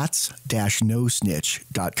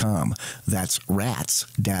rats-nosnitch.com. That's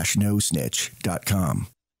rats-nosnitch.com.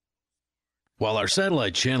 While our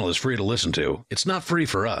satellite channel is free to listen to, it's not free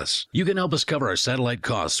for us. You can help us cover our satellite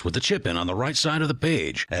costs with the chip-in on the right side of the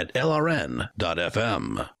page at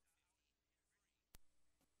lrn.fm.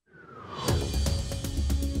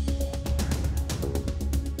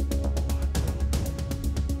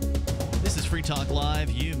 This is Free Talk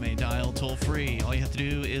Live. You may dial toll-free. All you have to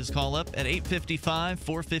do is call up at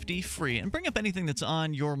 855-450-FREE and bring up anything that's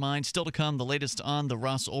on your mind. Still to come, the latest on the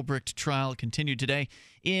Ross Ulbricht trial continued today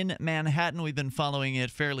in Manhattan. We've been following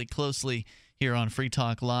it fairly closely here on Free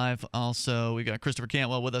Talk Live. Also, we've got Christopher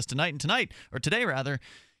Cantwell with us tonight. And today,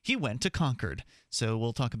 he went to Concord. So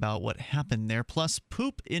we'll talk about what happened there. Plus,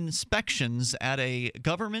 poop inspections at a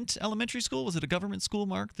government elementary school. Was it a government school,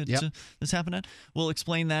 Mark, that this happened at? We'll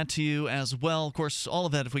explain that to you as well. Of course, all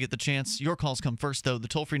of that if we get the chance. Your calls come first, though. The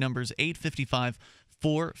toll-free number is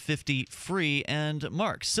 855-450-FREE. And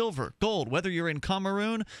Mark, silver, gold, whether you're in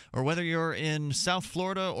Cameroon or whether you're in South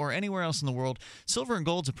Florida or anywhere else in the world, silver and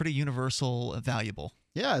gold's a pretty universal valuable.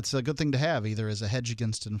 Yeah, it's a good thing to have, either as a hedge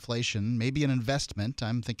against inflation, maybe an investment.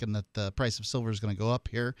 I'm thinking that the price of silver is going to go up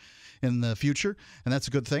here in the future, and that's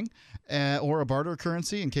a good thing. Or a barter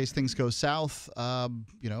currency in case things go south,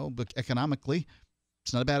 but economically.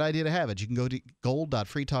 It's not a bad idea to have it. You can go to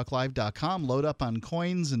gold.freetalklive.com, load up on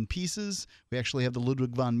coins and pieces. We actually have the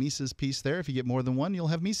Ludwig von Mises piece there. If you get more than one, you'll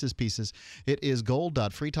have Mises pieces. It is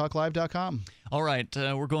gold.freetalklive.com. All right,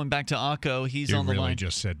 we're going back to Akko. He's on the line. You really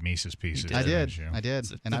just said Mises pieces. I did,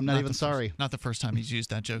 and I'm not even sorry. Not the first time he's used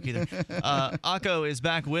that joke either. Akko is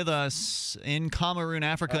back with us in Cameroon,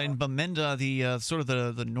 Africa, in Bamenda, the sort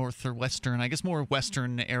of the north or western, I guess more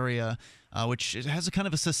western area, which has a kind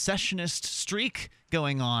of a secessionist streak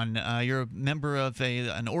going on. You're a member of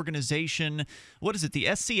an organization. What is it, the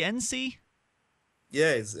SCNC?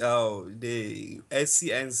 Yes, the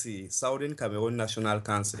SCNC, Southern Cameroon National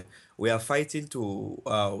Council. We are fighting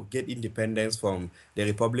to get independence from the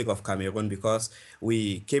Republic of Cameroon because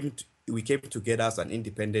we came together as an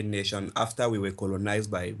independent nation after we were colonized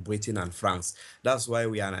by Britain and France. That's why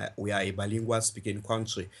we are a bilingual speaking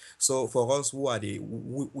country. So for us, we are the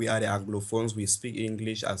Anglophones. We speak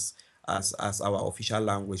English as our official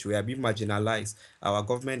language. We are being marginalized. Our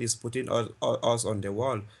government is putting us on the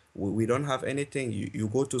wall. We don't have anything. You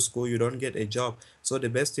go to school, you don't get a job. So the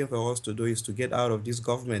best thing for us to do is to get out of this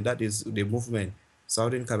government. That is the movement.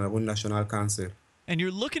 Southern Cameroon National Council. And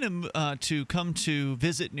you're looking to come to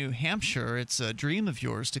visit New Hampshire. It's a dream of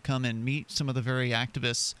yours to come and meet some of the very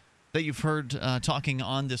activists that you've heard talking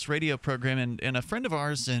on this radio program. And a friend of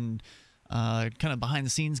ours and kind of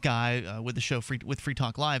behind-the-scenes guy with the show with Free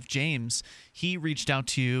Talk Live, James, he reached out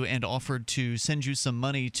to you and offered to send you some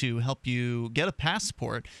money to help you get a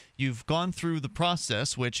passport. You've gone through the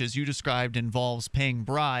process, which, as you described, involves paying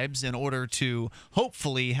bribes in order to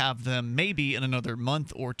hopefully have them maybe in another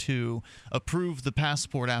month or two approve the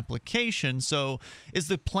passport application. So is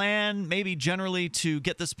the plan maybe generally to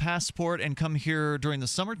get this passport and come here during the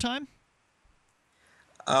summertime?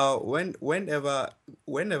 Whenever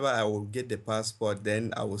I will get the passport,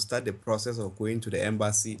 then I will start the process of going to the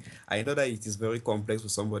embassy. I know that it is very complex for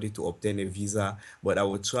somebody to obtain a visa, but I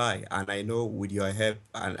will try, and I know with your help,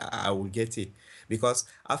 and I will get it. Because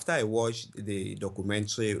after I watched the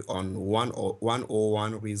documentary on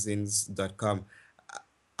 101reasons.com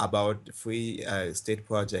about Free State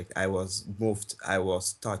Project, I was moved, I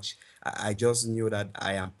was touched. I just knew that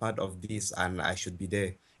I am part of this and I should be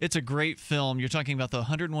there. It's a great film. You're talking about the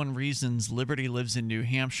 101 Reasons Liberty Lives in New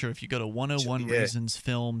Hampshire. If you go to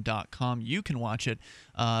 101reasonsfilm.com, you can watch it.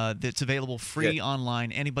 It's available free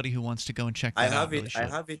online. Anybody who wants to go and check that out.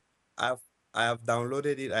 I have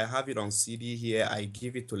downloaded it. I have it on CD here. I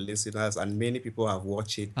give it to listeners, and many people have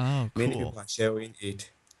watched it. Oh, cool. Many people are sharing it.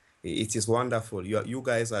 It is wonderful. You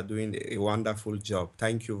guys are doing a wonderful job.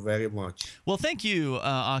 Thank you very much. Well, thank you,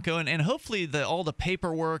 Akko, and hopefully all the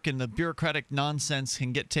paperwork and the bureaucratic nonsense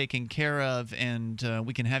can get taken care of, and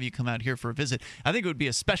we can have you come out here for a visit. I think it would be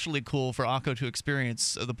especially cool for Akko to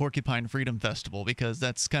experience the Porcupine Freedom Festival, because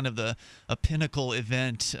that's kind of a pinnacle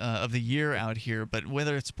event of the year out here. But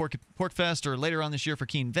whether it's Porkfest or later on this year for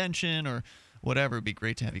Keenvention or whatever, it'd be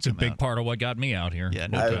great to have you come out. It's a big part of what got me out here. Yeah,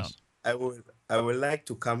 no doubt. I would like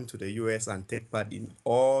to come to the U.S. and take part in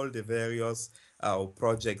all the various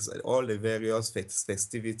projects, all the various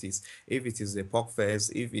festivities. If it is the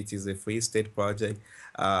Porkfest, if it is the Free State Project,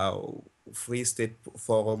 Free State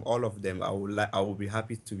Forum, all of them, I will be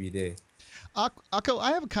happy to be there. Akko,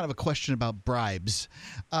 I have a question about bribes.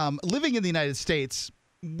 Living in the United States,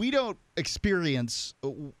 we don't experience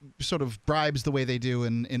sort of bribes the way they do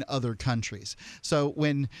in other countries. So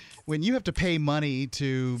when you have to pay money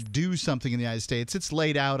to do something in the United States, it's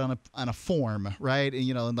laid out on a form, right? And,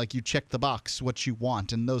 and like you check the box what you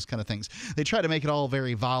want and those kind of things. They try to make it all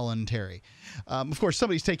very voluntary. Of course,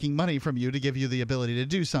 somebody's taking money from you to give you the ability to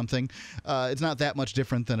do something. It's not that much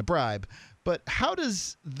different than a bribe. But how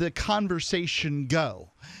does the conversation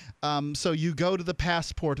go? So you go to the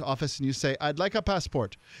passport office and you say, I'd like a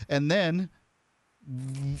passport. And then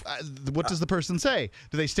what does the person say?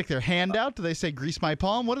 Do they stick their hand out? Do they say, grease my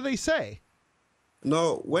palm? What do they say?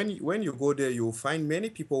 No, when you go there, you'll find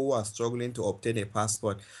many people who are struggling to obtain a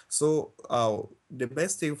passport. So the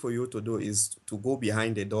best thing for you to do is to go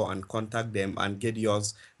behind the door and contact them and get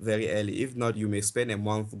yours very early. If not, you may spend a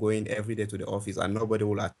month going every day to the office and nobody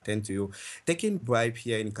will attend to you. Taking bribe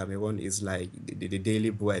here in Cameroon is like the daily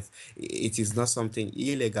bread. It is not something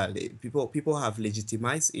illegal. People have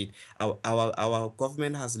legitimized it. Our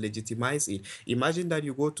government has legitimized it. Imagine that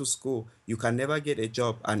you go to school, you can never get a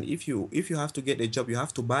job, and if you have to get a job, you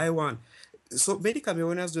have to buy one. So many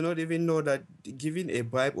Cameroonians do not even know that giving a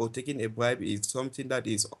bribe or taking a bribe is something that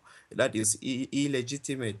is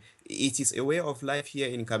illegitimate. It is a way of life here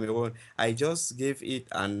in Cameroon. I just gave it,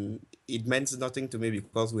 and it meant nothing to me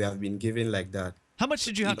because we have been given like that. How much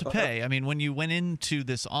did you have to pay? I mean, when you went into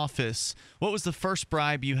this office, what was the first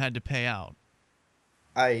bribe you had to pay out?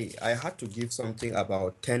 I had to give something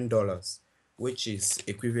about $10, which is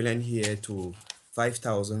equivalent here to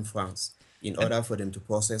 5,000 francs. In order for them to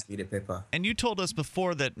process me the paper. And you told us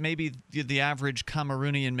before that maybe the average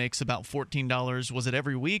Cameroonian makes about $14. Was it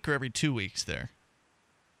every week or every 2 weeks there?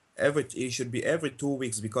 It should be every 2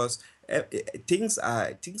 weeks, because things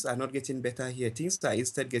are not getting better here. Things are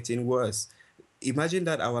instead getting worse. Imagine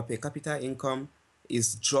that our per capita income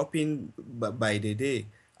is dropping by the day.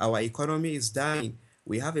 Our economy is dying.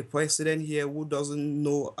 We have a president here who doesn't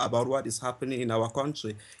know about what is happening in our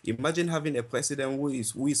country. Imagine having a president who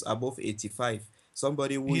is above 85.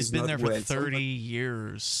 Somebody who He's is been not there for well. 30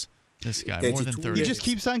 years. This guy, more than 30 He years. just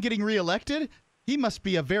keeps on getting reelected? He must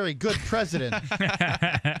be a very good president.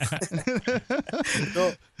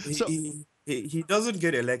 No, he doesn't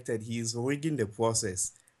get elected. He's rigging the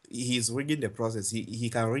process. He's rigging the process. He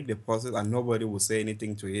can rig the process and nobody will say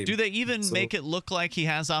anything to him. Do they even make it look like he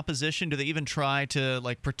has opposition? Do they even try to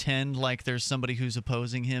pretend like there's somebody who's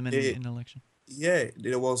opposing him in an election? Yeah,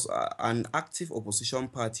 there was an active opposition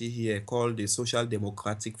party here called the Social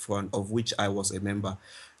Democratic Front, of which I was a member.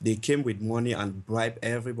 They came with money and bribed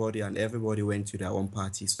everybody, and everybody went to their own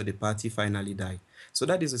party. So the party finally died. So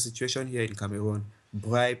that is the situation here in Cameroon.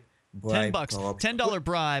 Bribe, $10, corruption. $10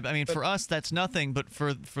 bribe. I mean, for us, that's nothing, but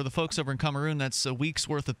for the folks over in Cameroon, that's a week's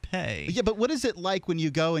worth of pay. Yeah, but what is it like when you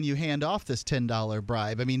go and you hand off this $10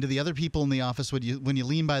 bribe? I mean, do the other people in the office, when you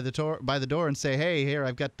lean by the door and say, "Hey, here,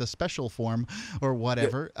 I've got the special form," or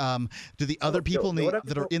whatever, do the other people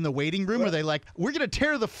that are in the waiting room, are they like, "We're going to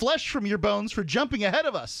tear the flesh from your bones for jumping ahead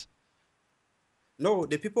of us"? No,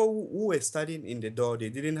 the people who were standing in the door, they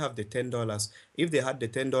didn't have the $10. If they had the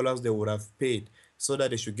 $10, they would have paid so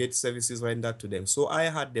that they should get services rendered to them. So I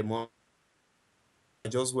had the money. I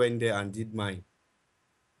just went there and did mine.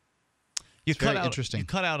 You cut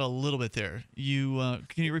out a little bit there.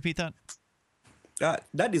 Can you repeat that?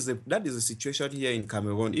 That is the situation here in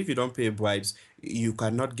Cameroon. If you don't pay bribes, you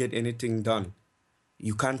cannot get anything done.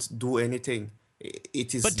 You can't do anything.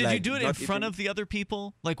 But did you do it in front of the other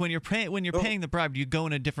people? Like when you're paying the bribe, do you go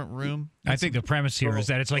in a different room? I think the premise here is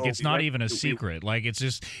that it's not even a secret. Like it's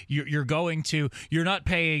just you're you're not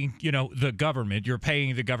paying the government. You're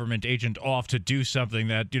paying the government agent off to do something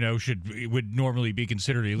that would normally be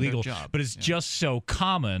considered illegal. But it's just so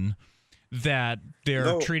common that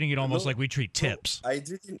they're treating it almost like we treat tips. I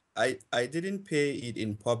didn't pay it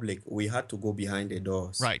in public. We had to go behind the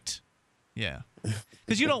doors. Right. Yeah,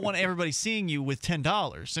 because you don't want everybody seeing you with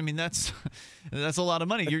 $10. I mean, that's a lot of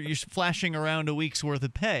money. You're flashing around a week's worth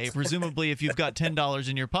of pay. Presumably, if you've got $10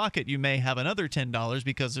 in your pocket, you may have another $10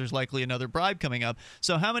 because there's likely another bribe coming up.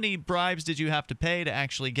 So, how many bribes did you have to pay to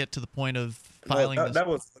actually get to the point of filing this? That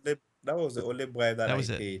was the only bribe that I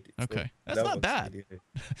paid. Okay, so that's not bad.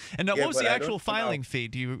 And now, what was the actual filing fee?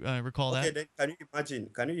 Do you recall that? Then can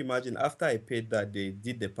you imagine? After I paid that, they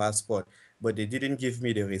did the passport, but they didn't give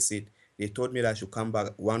me the receipt. They told me that I should come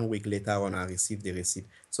back 1 week later on and receive the receipt.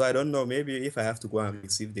 So I don't know. Maybe if I have to go and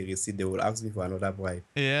receive the receipt, they will ask me for another bribe.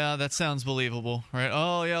 Yeah, that sounds believable, right?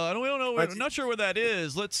 Oh, yeah. We don't know. We're not sure where that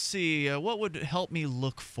is. Let's see. What would help me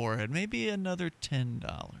look for it? Maybe another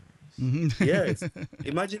 $10. Yes.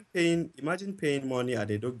 Imagine paying money and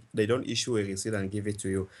they don't issue a receipt and give it to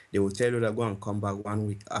you. They will tell you that go and come back 1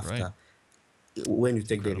 week after. Right. When you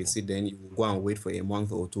take the receipt, then you go and wait for a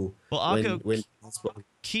month or two. Well, Akko,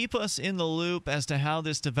 keep us in the loop as to how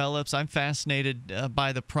this develops. I'm fascinated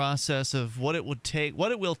by the process of what it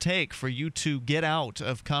will take for you to get out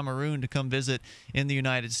of Cameroon to come visit in the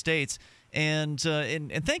United States. And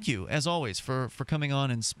thank you, as always, for coming on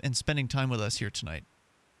and spending time with us here tonight.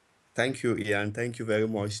 Thank you, Ian. Thank you very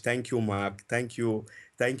much. Thank you, Mark. Thank you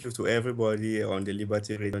to everybody on the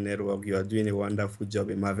Liberty Radio Network. You are doing a wonderful job,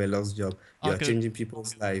 a marvelous job. You are changing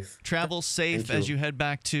people's life. Travel safe as you head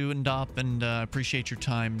back to Ndop, and appreciate your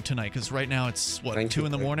time tonight. Because right now it's 2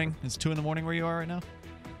 in the morning. It's 2 in the morning where you are right now.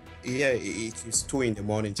 Yeah, it is 2 in the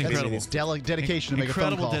morning. It's incredible. Dedication to make a phone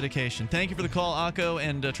call. Incredible dedication. Thank you for the call, Akko,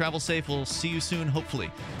 and travel safe. We'll see you soon, hopefully.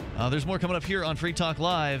 There's more coming up here on Free Talk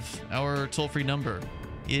Live. Our toll-free number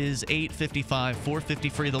is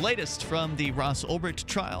 855-450-FREE. The latest from the Ross Ulbricht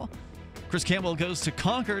trial. Chris Cantwell goes to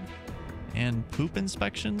Concord, and poop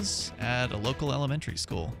inspections at a local elementary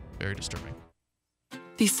school. Very disturbing.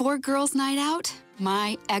 Before girls' night out,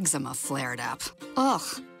 my eczema flared up.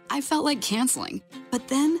 Ugh, I felt like canceling. But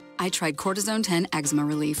then I tried Cortisone 10 Eczema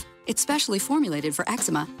Relief. It's specially formulated for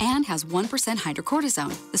eczema and has 1%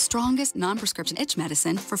 hydrocortisone, the strongest non-prescription itch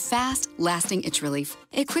medicine for fast, lasting itch relief.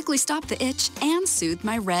 It quickly stopped the itch and soothed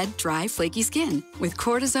my red, dry, flaky skin. With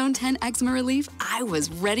Cortisone 10 Eczema Relief, I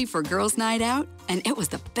was ready for girls' night out, and it was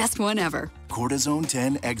the best one ever. Cortisone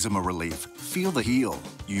 10 Eczema Relief. Feel the heal.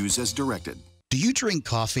 Use as directed. Do you drink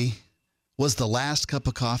coffee? Was the last cup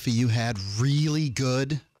of coffee you had really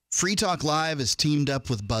good? Free Talk Live is teamed up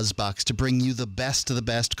with BuzzBox to bring you the best of the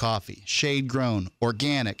best coffee, shade-grown,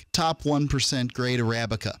 organic, top 1% grade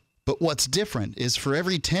Arabica. But what's different is for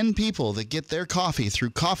every 10 people that get their coffee through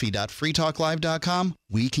coffee.freetalklive.com,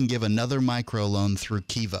 we can give another microloan through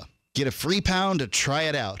Kiva. Get a free pound to try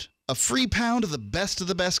it out. A free pound of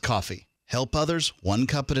the best coffee. Help others 1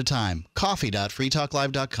 cup at a time.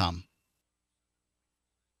 Coffee.freetalklive.com.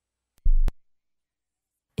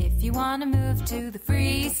 If you want to move to the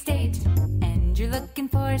Free State and you're looking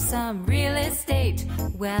for some real estate,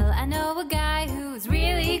 well, I know a guy who's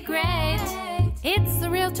really great. It's the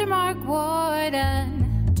realtor Mark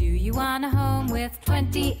Warden. Do you want a home with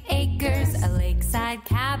 20 acres, a lakeside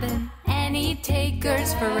cabin, any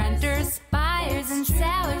takers for renters, buyers, and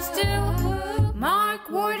sellers too?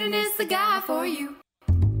 Mark Warden is the guy for you.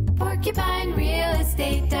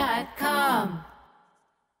 PorcupineRealEstate.com.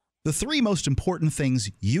 The three most important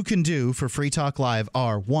things you can do for Free Talk Live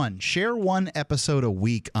are 1. Share one episode a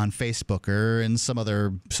week on Facebook or in some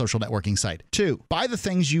other social networking site. 2. Buy the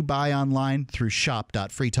things you buy online through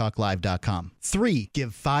shop.freetalklive.com. 3.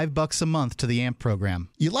 Give $5 a month to the AMP program.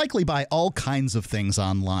 You likely buy all kinds of things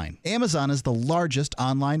online. Amazon is the largest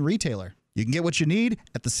online retailer. You can get what you need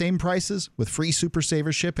at the same prices with free Super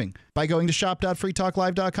Saver shipping by going to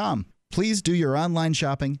shop.freetalklive.com. Please do your online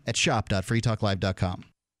shopping at shop.freetalklive.com.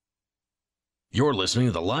 You're listening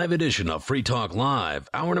to the live edition of Free Talk Live.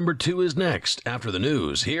 Hour number 2 is next after the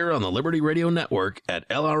news here on the Liberty Radio Network at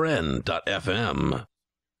LRN.FM.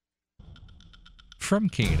 From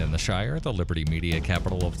Keene in the Shire, the Liberty Media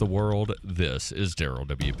capital of the world, this is Daryl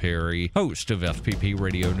W. Perry, host of FPP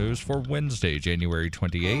Radio News for Wednesday, January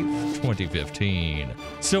 28, 2015.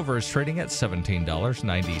 Silver is trading at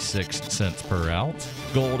 $17.96 per ounce.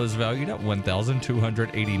 Gold is valued at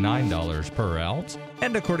 $1,289 per ounce.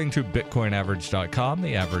 And according to BitcoinAverage.com,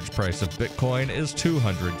 the average price of Bitcoin is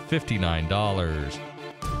 $259.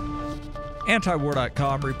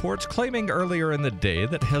 Antiwar.com reports claiming earlier in the day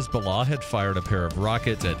that Hezbollah had fired a pair of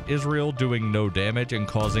rockets at Israel, doing no damage and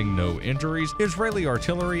causing no injuries. Israeli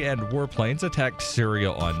artillery and warplanes attacked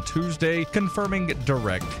Syria on Tuesday, confirming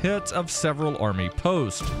direct hits of several army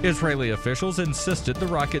posts. Israeli officials insisted the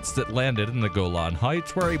rockets that landed in the Golan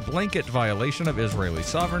Heights were a blanket violation of Israeli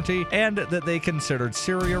sovereignty and that they considered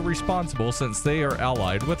Syria responsible since they are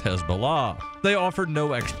allied with Hezbollah. They offered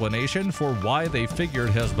no explanation for why they figured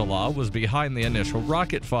Hezbollah was behind the initial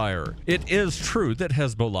rocket fire. It is true that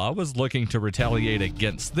Hezbollah was looking to retaliate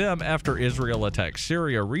against them after Israel attacked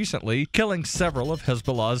Syria recently, killing several of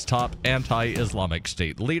Hezbollah's top anti-Islamic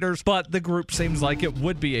State leaders, but the group seems like it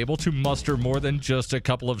would be able to muster more than just a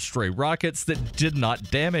couple of stray rockets that did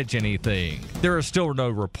not damage anything. There are still no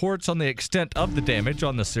reports on the extent of the damage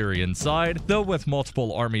on the Syrian side, though with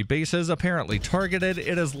multiple army bases apparently targeted,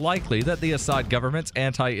 it is likely that the Assad government's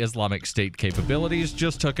anti-Islamic State capabilities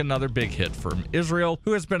just took another big hit from Israel,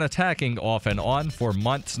 who has been attacking off and on for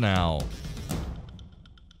months now.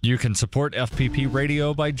 You can support FPP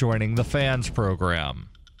Radio by joining the Fans program.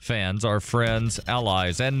 Fans are friends,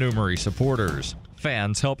 allies, and Numery supporters.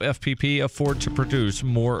 Fans help FPP afford to produce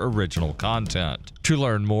more original content. To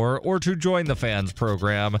learn more or to join the Fans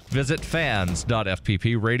program, visit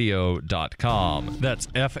fans.fppradio.com. That's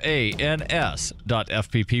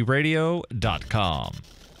fans.fppradio.com.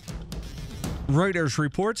 Reuters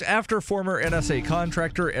reports after former NSA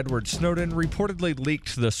contractor Edward Snowden reportedly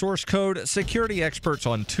leaked the source code, security experts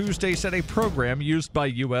on Tuesday said a program used by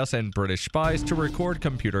U.S. and British spies to record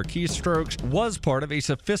computer keystrokes was part of a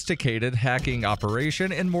sophisticated hacking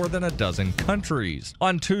operation in more than a dozen countries.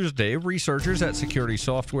 On Tuesday, researchers at security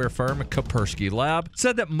software firm Kaspersky Lab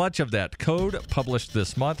said that much of that code, published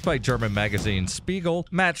this month by German magazine Spiegel,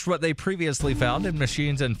 matched what they previously found in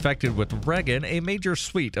machines infected with Regan, a major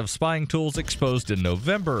suite of spying tools exposed in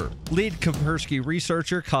November. Lead Kaspersky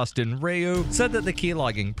researcher Kostin Reu said that the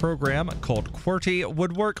keylogging program, called QWERTY,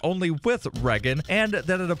 would work only with Regan, and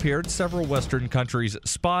that it appeared several Western countries'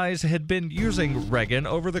 spies had been using Regan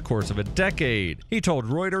over the course of a decade. He told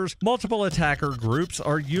Reuters, multiple attacker groups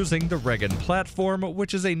are using the Regan platform,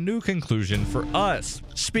 which is a new conclusion for us.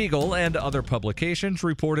 Spiegel and other publications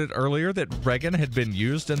reported earlier that Regan had been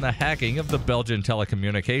used in the hacking of the Belgian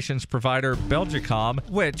telecommunications provider Belgacom,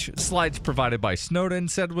 which slides provided by Snowden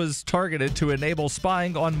said was targeted to enable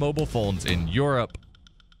spying on mobile phones in Europe.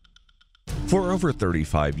 For over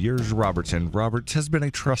 35 years, Robertson Roberts has been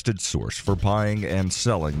a trusted source for buying and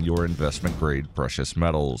selling your investment-grade precious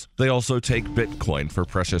metals. They also take Bitcoin for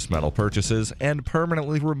precious metal purchases and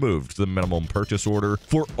permanently removed the minimum purchase order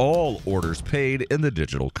for all orders paid in the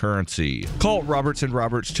digital currency. Call Robertson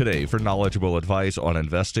Roberts today for knowledgeable advice on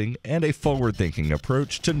investing and a forward-thinking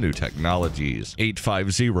approach to new technologies.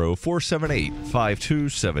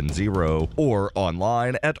 850-478-5270 or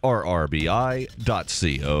online at rrbi.co.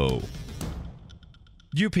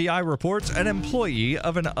 UPI reports an employee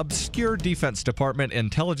of an obscure Defense Department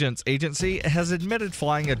intelligence agency has admitted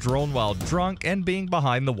flying a drone while drunk and being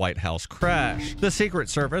behind the White House crash. The Secret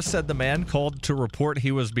Service said the man called to report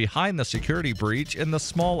he was behind the security breach in the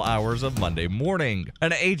small hours of Monday morning.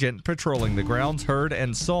 An agent patrolling the grounds heard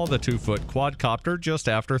and saw the 2-foot quadcopter just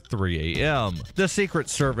after 3 a.m. The Secret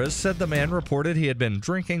Service said the man reported he had been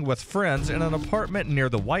drinking with friends in an apartment near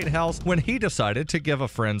the White House when he decided to give a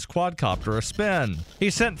friend's quadcopter a spin. He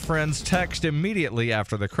sent friends text immediately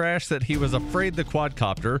after the crash that he was afraid the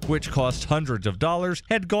quadcopter, which cost hundreds of dollars,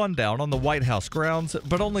 had gone down on the White House grounds,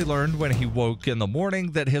 but only learned when he woke in the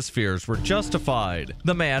morning that his fears were justified.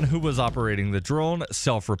 The man who was operating the drone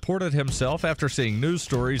self-reported himself after seeing news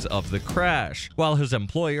stories of the crash. While his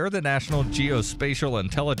employer, the National Geospatial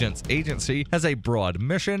Intelligence Agency, has a broad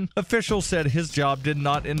mission, officials said his job did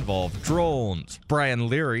not involve drones. Brian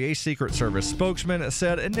Leary, a Secret Service spokesman,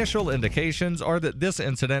 said initial indications are that this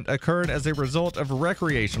incident occurred as a result of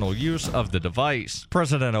recreational use of the device.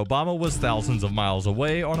 President Obama was thousands of miles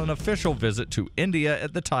away on an official visit to India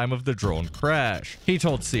at the time of the drone crash. He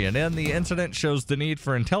told CNN the incident shows the need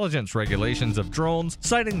for intelligence regulations of drones,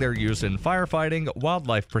 citing their use in firefighting,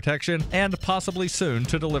 wildlife protection, and possibly soon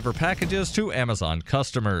to deliver packages to Amazon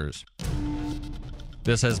customers.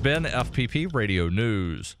 This has been FPP Radio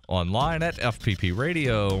News, online at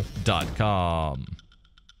fppradio.com.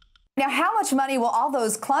 Now, how much money will all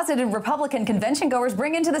those closeted Republican convention goers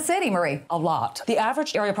bring into the city, Marie? A lot. The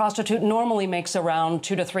average area prostitute normally makes around $200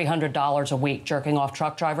 to $300 a week jerking off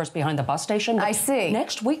truck drivers behind the bus station. I see.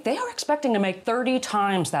 Next week, they are expecting to make 30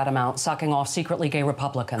 times that amount sucking off secretly gay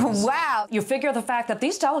Republicans. Wow. You figure the fact that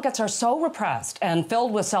these delegates are so repressed and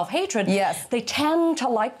filled with self-hatred, yes, they tend to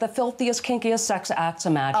like the filthiest, kinkiest sex acts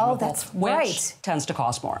imaginable. Oh, that's which right. tends to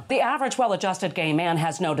cost more. The average well-adjusted gay man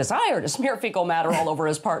has no desire to smear fecal matter all over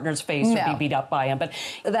his partner's face or be beat up by him. But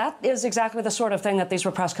that is exactly the sort of thing that these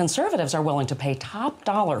repressed conservatives are willing to pay top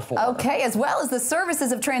dollar for. Okay, as well as the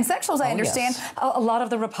services of transsexuals, I understand. Yes. A lot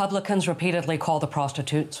of the Republicans repeatedly call the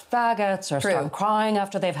prostitutes faggots or start crying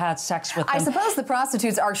after they've had sex with them. I suppose the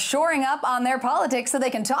prostitutes are shoring up on their politics so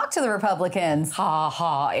they can talk to the Republicans. Ha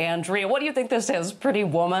ha, Andrea, what do you think this is, Pretty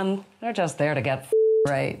Woman? They're just there to get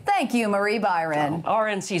right. Thank you, Marie Byron.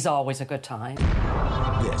 RNC's always a good time.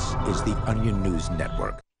 This is the Onion News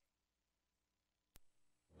Network.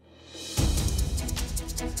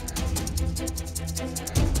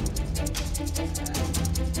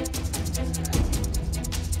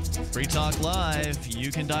 Free Talk Live.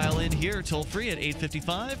 You can dial in here toll free at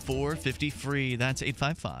 855-450-FREE. That's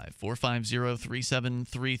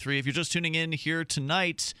 855-450-3733. If you're just tuning in here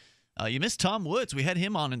tonight, you missed Tom Woods. We had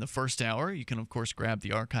him on in the first hour. You can, of course, grab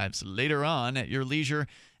the archives later on at your leisure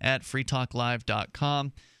at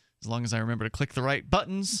freetalklive.com. As long as I remember to click the right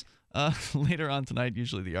buttons later on tonight.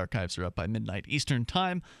 Usually the archives are up by midnight Eastern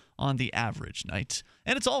Time on the average night.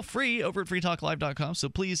 And it's all free over at freetalklive.com, so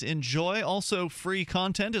please enjoy. Also, free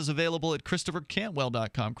content is available at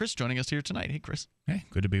ChristopherCantwell.com. Chris joining us here tonight. Hey, Chris. Hey,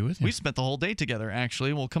 good to be with you. We spent the whole day together,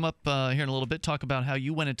 actually. We'll come up here in a little bit, talk about how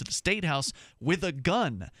you went into the State House with a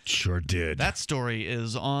gun. Sure did. That story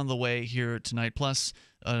is on the way here tonight. Plus,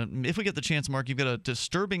 if we get the chance, Mark, you've got a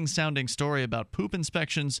disturbing-sounding story about poop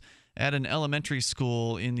inspections at an elementary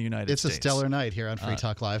school in the United States. It's a stellar night here on Free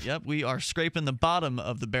Talk Live. Yep, we are scraping the bottom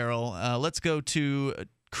of the barrel. Let's go to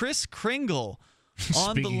Chris Kringle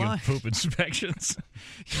on the line. Speaking of poop inspections.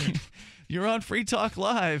 You're on Free Talk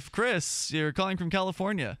Live. Chris, you're calling from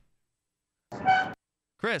California.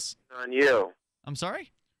 Chris. On you. I'm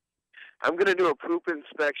sorry? I'm going to do a poop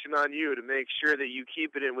inspection on you to make sure that you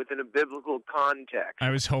keep it within a biblical context.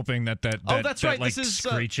 I was hoping that that's right. Like, this is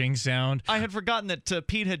screeching sound. I had forgotten that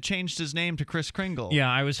Pete had changed his name to Chris Kringle.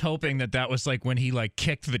 Yeah, I was hoping that was like when he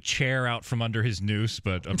kicked the chair out from under his noose,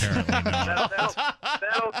 but apparently not.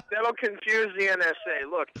 That'll confuse the NSA.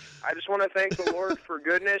 Look, I just want to thank the Lord for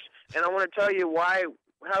goodness, and I want to tell you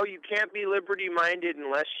how you can't be liberty-minded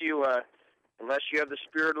unless you have the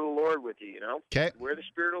Spirit of the Lord with you, you know? Okay. Where the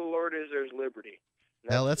Spirit of the Lord is, there's liberty.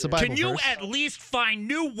 Well, that's a Bible Can you verse. at least find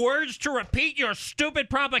new words to repeat your stupid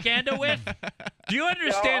propaganda with? Do you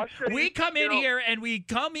understand? We come in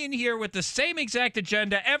here with the same exact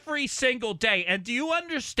agenda every single day. And do you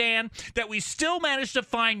understand that we still manage to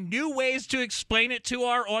find new ways to explain it to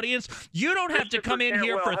our audience? You don't have to come in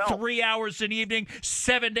here for 3 hours an evening,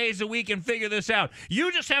 7 days a week and figure this out.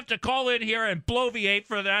 You just have to call in here and bloviate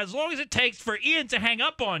for that as long as it takes for Ian to hang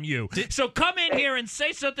up on you. So come in here and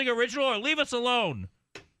say something original or leave us alone.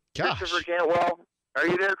 Gosh. Christopher Cantwell, are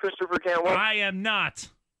you there, Christopher Cantwell? I am not.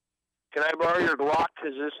 Can I borrow your Glock?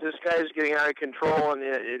 Because this guy's getting out of control, and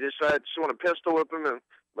I just want to pistol whip him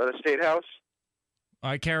by the State House.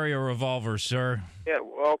 I carry a revolver, sir. Yeah,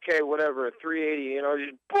 okay, whatever. A 380,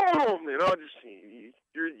 just boom,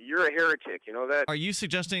 you're a heretic, you know that. Are you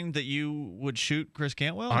suggesting that you would shoot Chris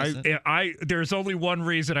Cantwell? There's only one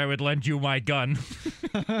reason I would lend you my gun.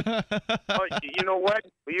 Oh, you know what?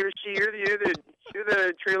 You're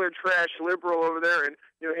the trailer trash liberal over there in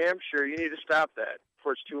New Hampshire. You need to stop that.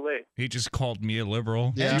 before it's too late. He just called me a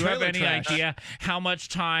liberal. Yeah. Do you have Trailer any trash. idea how much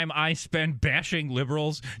time I spend bashing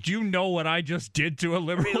liberals? Do you know what I just did to a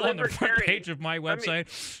liberal on the front page of my website?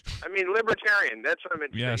 I mean libertarian. That's what I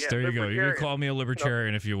meant to Yes, say. Yeah, there you go. You can libertarian. call me a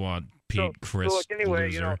libertarian if you want, Pete, Chris, So look, anyway,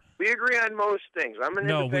 loser. we agree on most things. I'm an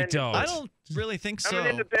No, we independent. don't. I don't really think so. I'm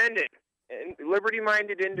an independent, and liberty-minded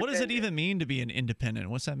independent. What does it even mean to be an independent?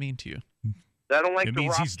 What's that mean to you? I don't like It the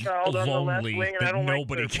means he's Rothschild on the left lonely, wing, and that I don't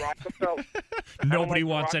nobody like the can- Rockefeller. Nobody like the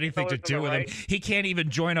wants anything to Rockefellers do on the with him. right. He can't even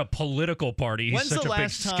join a political party. He's When's such the a big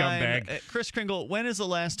last time, scumbag. Chris Kringle, when is the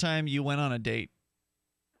last time you went on a date?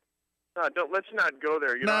 No, let's not go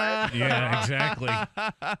there. You know. Yeah, exactly.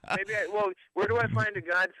 Maybe. Where do I find a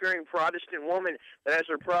God-fearing Protestant woman that has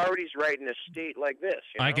her priorities right in a state like this?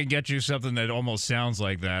 You know? I can get you something that almost sounds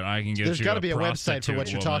like that. I can get There's you gotta be a website for prostitute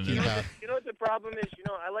what you're woman. talking about. You know what the problem is?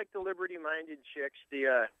 I like the liberty-minded chicks.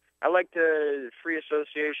 I like the free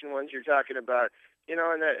association ones you're talking about.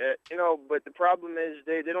 But the problem is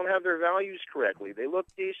they don't have their values correctly. They look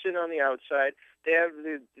decent on the outside. They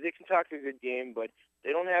can talk a good game, but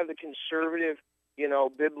they don't have the conservative,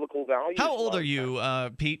 biblical values. How old are you,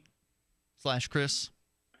 Pete / Chris?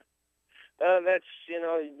 Let's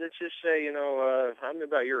just say, I'm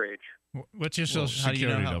about your age. What's your social How do you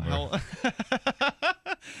know security number?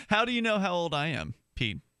 How do you know how old I am,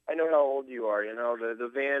 Pete? I know how old you are. The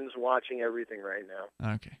van's watching everything right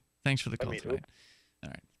now. Okay. Thanks for the call tonight. All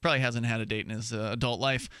right. Probably hasn't had a date in his adult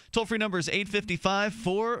life. Toll-free number is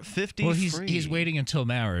 855-450-FREE. Well, he's waiting until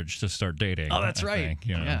marriage to start dating. Oh, that's I right. think,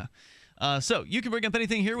 you know. Yeah. So you can bring up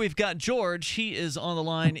anything here. We've got George. He is on the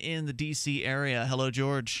line in the D.C. area. Hello,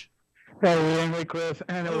 George. Hey, Chris.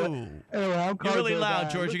 Anyway, I'm you're really loud,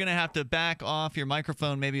 George. You're going to have to back off your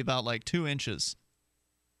microphone maybe about 2 inches.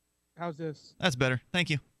 How's this? That's better. Thank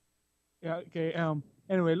you. Yeah, okay.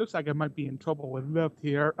 Anyway, it looks like I might be in trouble with Lyft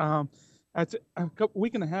here. That's a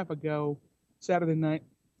week and a half ago, Saturday night,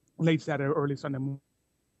 late Saturday, early Sunday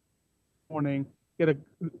morning, get a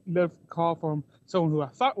Lyft call from someone who I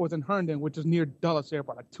thought was in Herndon, which is near Dulles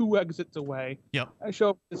Airport, 2 exits away. Yep. I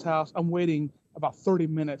show up at this house. I'm waiting about 30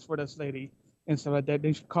 minutes for this lady and stuff like that.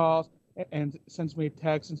 Then she calls and sends me a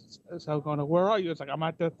text and so I'm going, where are you? It's like, I'm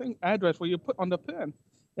at the address where you put on the pin.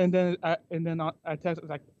 And then I text, it's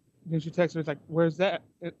like, then she texts me, it's like, where's that?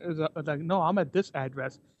 It's like, no, I'm at this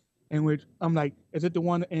address. In which I'm like, is it the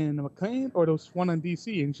one in McLean or the one in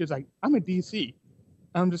D.C.? And she's like, I'm in D.C.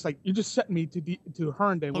 And I'm just like, you just sent me to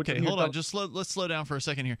Herndon. Okay, hold on. Let's slow down for a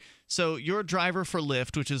second here. So you're a driver for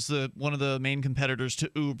Lyft, which is one of the main competitors to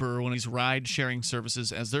Uber, one of these ride-sharing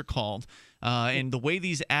services, as they're called. And the way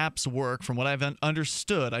these apps work, from what I've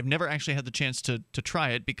understood, I've never actually had the chance to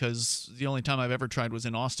try it because the only time I've ever tried was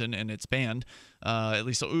in Austin, and it's banned. At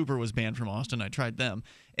least Uber was banned from Austin. I tried them.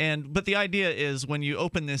 But the idea is when you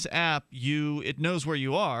open this app, it knows where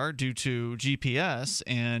you are due to GPS,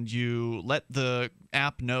 and you let the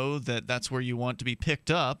app know that that's where you want to be picked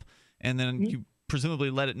up, and then you presumably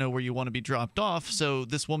let it know where you want to be dropped off. So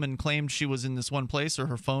this woman claimed she was in this one place, or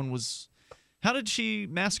her phone was... How did she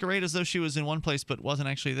masquerade as though she was in one place but wasn't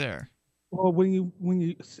actually there? Well, when you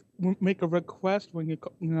make a request,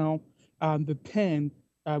 the pin,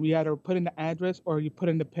 you either put in the address or you put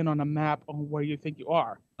in the pin on a map on where you think you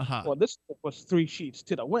are. Uh-huh. Well, this was 3 sheets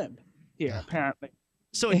to the wind here, apparently.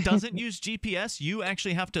 So it doesn't use GPS? You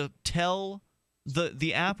actually have to tell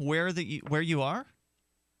the app where you are?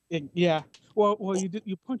 Yeah. Well,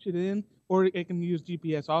 you punch it in, or it can use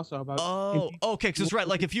GPS also. Okay, because it's right.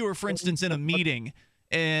 Like if you were, for instance, in a meeting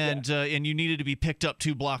and you needed to be picked up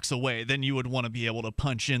 2 blocks away, then you would want to be able to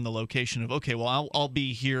punch in the location of, okay, well, I'll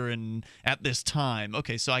be here at this time.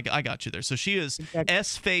 Okay, so I got you there. So she is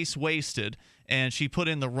S-face wasted, and she put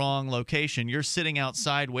in the wrong location. You're sitting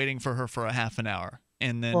outside waiting for her for a half an hour.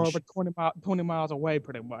 And then over 20 miles away,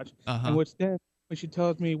 pretty much. Uh-huh. And which then, when she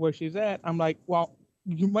tells me where she's at, I'm like, well,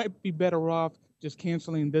 you might be better off just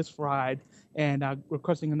canceling this ride and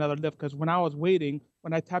requesting another Lyft. Because when I was waiting,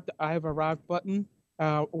 when I tapped the I have arrived button,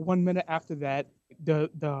 1 minute after that,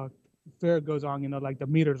 the fare goes on, like the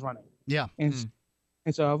meter's running. Yeah. And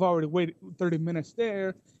so I've already waited 30 minutes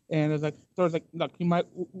there. And it's like, look, you might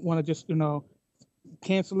want to just,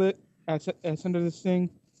 cancel it, send her this thing.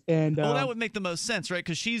 And well, that would make the most sense, right?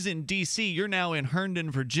 Because she's in D.C., you're now in Herndon,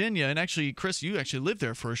 Virginia, and actually, Chris, you actually lived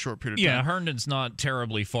there for a short period of time. Yeah, Herndon's not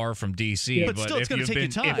terribly far from D.C., but still, it's going to take you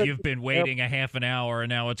time. If you've been waiting a half an hour and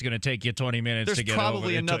now it's going to take you 20 minutes to get over. There's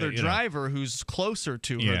probably another driver who's closer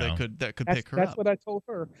to her that could pick her up. That's what I told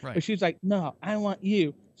her. Right. But she's like, no, I want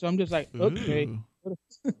you. So I'm just like, okay.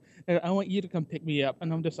 I want you to come pick me up.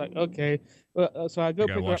 And I'm just like, okay. So I go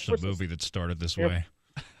pick her up. Watch the movie that started this way.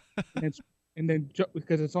 and then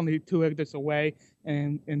because it's only 2 exits away,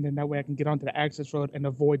 and then that way I can get onto the access road and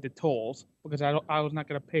avoid the tolls, because I was not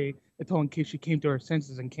going to pay the toll in case she came to her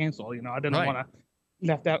senses and cancel. I didn't want to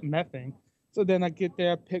left out in that thing. So then I get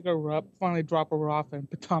there, pick her up, finally drop her off in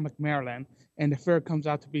Potomac, Maryland, and the fare comes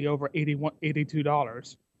out to be over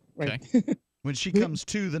 $82. Right. Okay. When she comes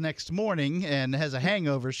to the next morning and has a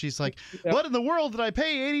hangover, she's like, "What in the world did I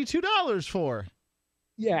pay $82 for?"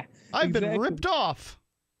 Yeah, I've been ripped off.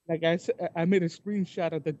 Like I said, I made a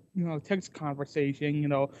screenshot of the text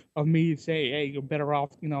conversation, of me saying, "Hey, you're better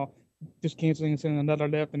off, just canceling and sending another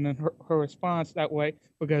Lyft," and then her response that way,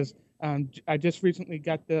 because I just recently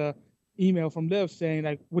got the email from Lyft saying,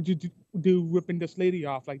 like, "Would you do ripping this lady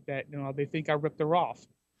off like that? They think I ripped her off."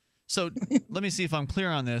 So let me see if I'm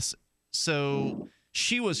clear on this. So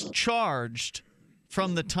she was charged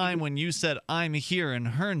from the time when you said, "I'm here in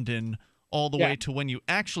Herndon," all the way to when you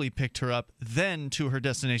actually picked her up, then to her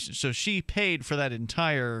destination. So she paid for that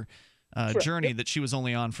entire journey that she was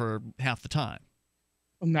only on for half the time.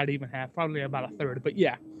 Not even half, probably about a third, but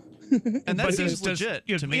yeah. And that seems legit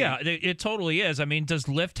to me. Yeah, it totally is. I mean, does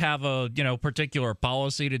Lyft have a particular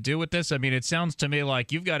policy to do with this? I mean, it sounds to me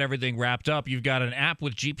like you've got everything wrapped up. You've got an app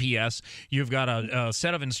with GPS. You've got a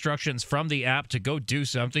set of instructions from the app to go do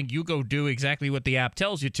something. You go do exactly what the app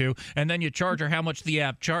tells you to, and then you charge her how much the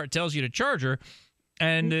app tells you to charge her.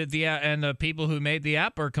 And the people who made the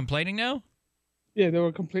app are complaining now? Yeah, they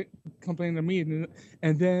were complaining to me,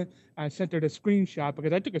 and then I sent her the screenshot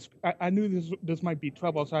because I knew this might be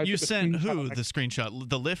trouble. So you sent who the screenshot?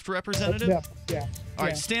 The Lyft representative? Yeah. All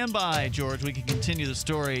right, stand by, George. We can continue the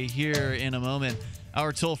story here in a moment.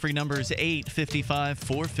 Our toll-free number is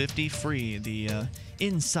 855-450-FREE. The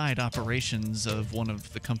inside operations of one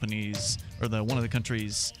of the companies, or one of the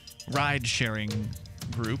country's ride-sharing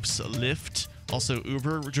groups, Lyft. Also,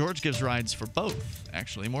 Uber. George gives rides for both,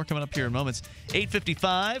 actually. More coming up here in moments.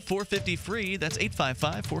 855-450-FREE. That's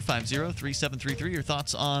 855-450-3733. Your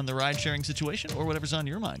thoughts on the ride-sharing situation or whatever's on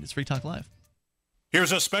your mind. It's Free Talk Live.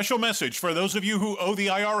 Here's a special message for those of you who owe the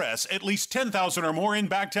IRS at least $10,000 or more in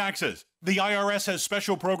back taxes. The IRS has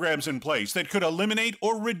special programs in place that could eliminate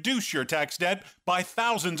or reduce your tax debt by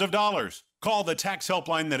thousands of dollars. Call the tax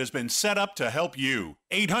helpline that has been set up to help you.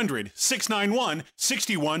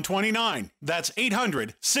 800-691-6129. That's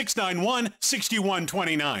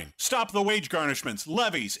 800-691-6129. Stop the wage garnishments,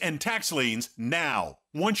 levies, and tax liens now.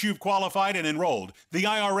 Once you've qualified and enrolled, the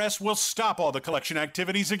IRS will stop all the collection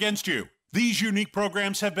activities against you. These unique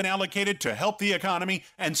programs have been allocated to help the economy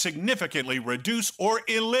and significantly reduce or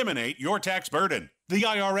eliminate your tax burden. The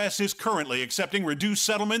IRS is currently accepting reduced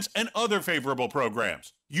settlements and other favorable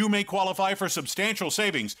programs. You may qualify for substantial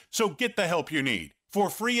savings, so get the help you need. For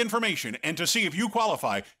free information and to see if you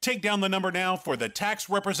qualify, take down the number now for the Tax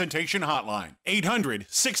Representation Hotline.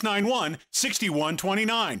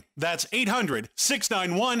 800-691-6129. That's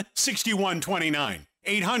 800-691-6129.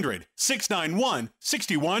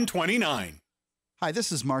 800-691-6129. Hi,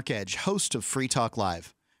 this is Mark Edge, host of Free Talk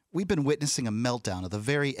Live. We've been witnessing a meltdown of the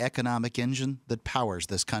very economic engine that powers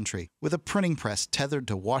this country. With a printing press tethered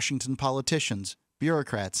to Washington politicians,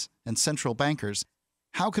 bureaucrats, and central bankers,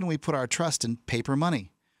 how can we put our trust in paper money?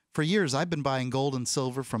 For years, I've been buying gold and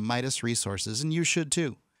silver from Midas Resources, and you should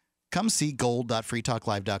too. Come see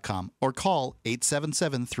gold.freetalklive.com or call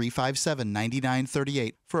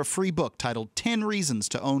 877-357-9938 for a free book titled 10 Reasons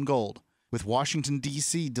to Own Gold. With Washington,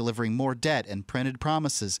 D.C. delivering more debt and printed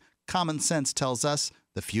promises, common sense tells us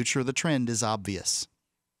the future of the trend is obvious.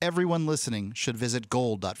 Everyone listening should visit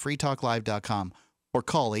gold.freetalklive.com or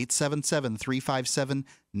call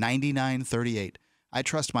 877-357-9938. I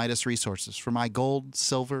trust Midas Resources for my gold,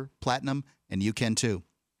 silver, platinum, and you can too.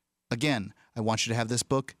 Again, I want you to have this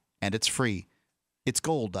book, and it's free. It's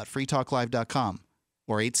gold.freetalklive.com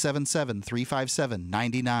or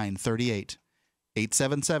 877-357-9938.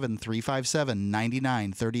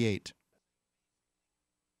 877-357-9938.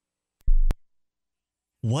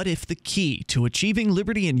 What if the key to achieving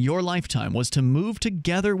liberty in your lifetime was to move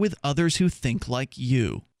together with others who think like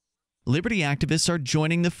you? Liberty activists are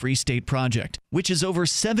joining the Free State Project, which is over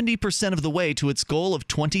 70% of the way to its goal of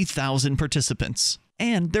 20,000 participants.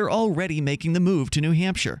 And they're already making the move to New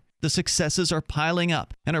Hampshire. The successes are piling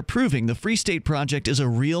up and are proving the Free State Project is a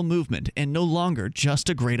real movement and no longer just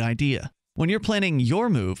a great idea. When you're planning your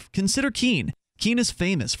move, consider Keene. Keene is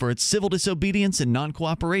famous for its civil disobedience and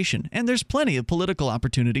non-cooperation, and there's plenty of political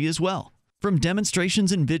opportunity as well. From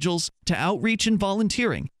demonstrations and vigils to outreach and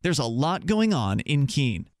volunteering, there's a lot going on in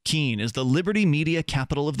Keene. Keene is the liberty media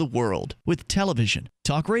capital of the world, with television,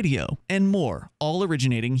 talk radio, and more, all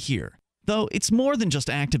originating here. Though it's more than just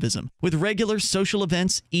activism, with regular social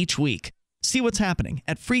events each week. See what's happening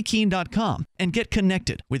at freekeen.com and get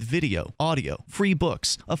connected with video, audio, free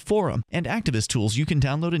books, a forum, and activist tools you can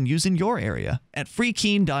download and use in your area at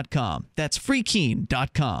freekeen.com. That's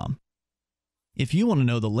freekeen.com. If you want to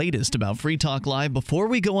know the latest about Free Talk Live before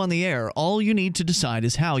we go on the air, all you need to decide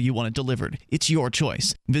is how you want it delivered. It's your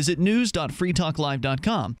choice. Visit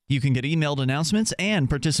news.freetalklive.com. You can get emailed announcements and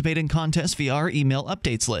participate in contests via our email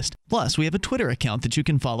updates list. Plus, we have a Twitter account that you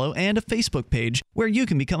can follow and a Facebook page where you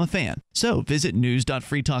can become a fan. So visit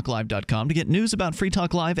news.freetalklive.com to get news about Free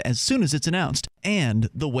Talk Live as soon as it's announced and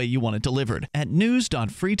the way you want it delivered at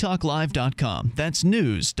news.freetalklive.com. That's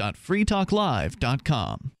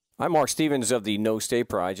news.freetalklive.com. I'm Mark Stevens of the No State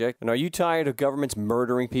Project, and are you tired of governments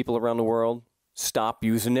murdering people around the world? Stop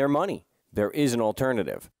using their money. There is an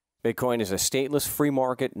alternative. Bitcoin is a stateless, free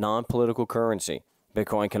market, non-political currency.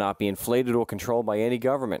 Bitcoin cannot be inflated or controlled by any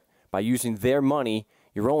government. By using their money,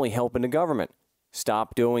 you're only helping the government.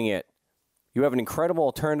 Stop doing it. You have an incredible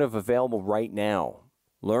alternative available right now.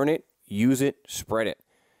 Learn it, use it, spread it.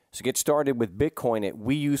 So get started with Bitcoin at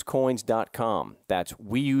weusecoins.com. That's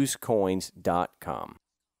weusecoins.com.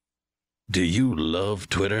 Do you love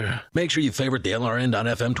Twitter? Make sure you favorite the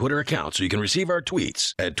LRN.FM Twitter account so you can receive our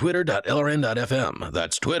tweets at twitter.lrn.fm.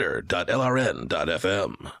 That's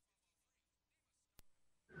twitter.lrn.fm.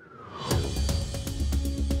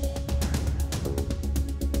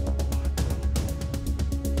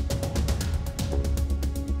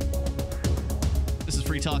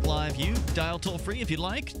 Free Talk Live. You dial toll free if you'd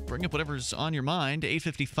like. Bring up whatever's on your mind.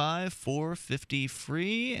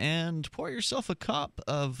 855-450-FREE and pour yourself a cup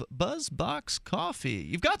of BuzzBox coffee.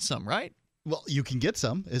 You've got some, right? Well, you can get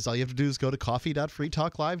some. All you have to do is go to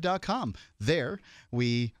coffee.freetalklive.com. There,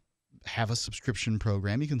 we have a subscription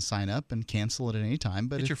program. You can sign up and cancel it at any time.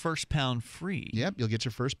 But get your first pound free. Yep, you'll get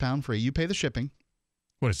your first pound free. You pay the shipping.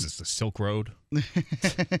 What is this, the Silk Road?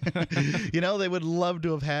 You know, they would love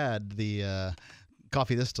to have had the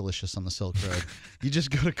coffee this delicious on the Silk Road. You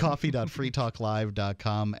just go to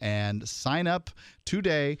coffee.freetalklive.com and sign up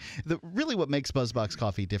today. Really what makes BuzzBox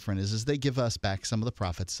Coffee different is they give us back some of the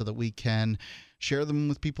profits so that we can share them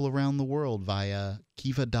with people around the world via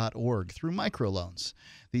kiva.org through microloans.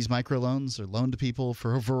 These microloans are loaned to people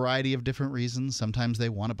for a variety of different reasons. Sometimes they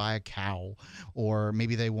want to buy a cow, or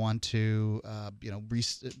maybe they want to,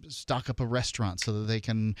 stock up a restaurant so that they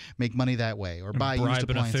can make money that way, or buy used appliances.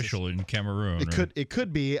 Bribe an official in Cameroon. It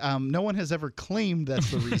could be. No one has ever claimed that's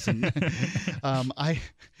the reason.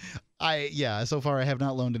 So far I have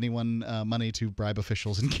not loaned anyone money to bribe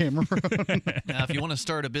officials in Cameroon. Now, if you want to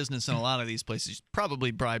start a business in a lot of these places,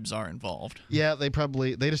 probably bribes are involved. Yeah, they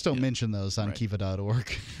just don't mention those on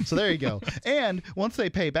kiva.org. So there you go. And once they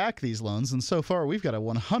pay back these loans, and so far we've got a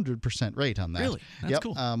 100% rate on that. Really? That's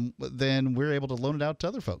cool. Then we're able to loan it out to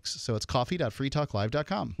other folks. So it's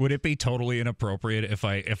coffee.freetalklive.com. Would it be totally inappropriate if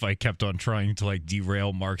I kept on trying to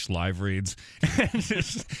derail Mark's live reads and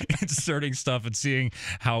just inserting stuff and seeing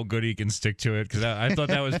how good he can stick to it? Because I thought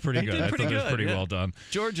that was pretty good. I thought that was pretty well done.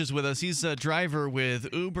 George is with us. He's a driver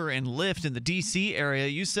with Uber and Lyft in the D.C. area.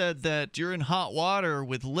 You said that you're in hot water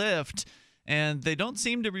with Lyft, and they don't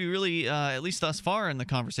seem to be really, at least thus far in the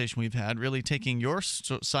conversation we've had, really taking your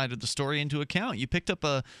side of the story into account. You picked up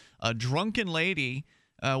a drunken lady.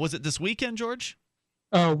 Was it this weekend, George?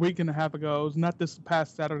 A week and a half ago. It was not this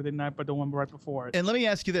past Saturday night, but the one right before it. And let me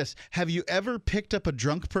ask you this. Have you ever picked up a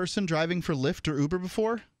drunk person driving for Lyft or Uber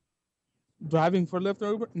before? Driving for Lyft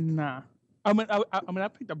or Uber? Nah. I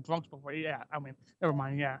picked up drunks before. Yeah. Never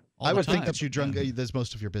mind. Yeah. I would think that you drunk. That's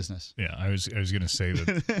most of your business. Yeah, I was going to say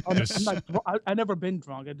that. I've never been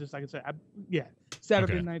drunk. I just, like I said,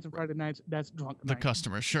 Saturday nights and Friday nights, that's drunk night. The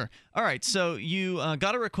customer, sure. All right, so you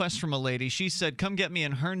got a request from a lady. She said, come get me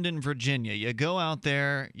in Herndon, Virginia. You go out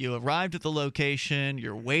there, you arrived at the location,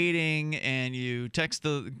 you're waiting, and you text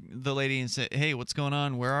the lady and say, hey, what's going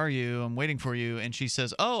on? Where are you? I'm waiting for you. And she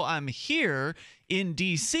says, oh, I'm here in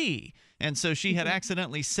D.C., and so she had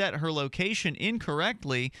accidentally set her location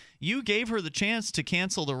incorrectly. You gave her the chance to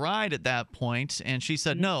cancel the ride at that point, and she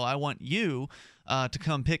said, no, I want you to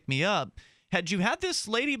come pick me up. Had you had this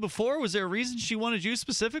lady before? Was there a reason she wanted you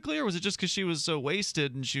specifically, or was it just because she was so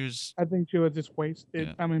wasted and she was... I think she was just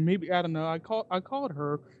wasted. Yeah. Maybe, I don't know. I called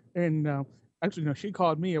her, and actually, no, she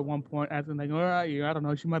called me at one point asking, like, where are you? I don't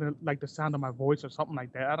know. She might have liked the sound of my voice or something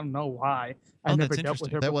like that. I don't know why. I never dealt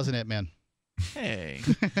with her. That wasn't it, man. Hey.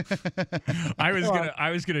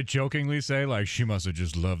 I was gonna jokingly say, like, she must have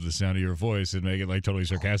just loved the sound of your voice and make it like totally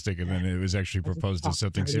sarcastic, and then it was actually proposed as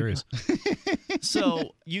something serious.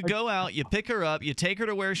 So you go out, you pick her up, you take her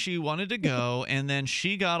to where she wanted to go, and then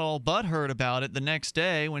she got all butthurt about it the next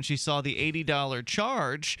day when she saw the $80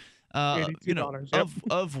 charge, $82,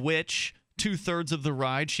 of which 2/3 of the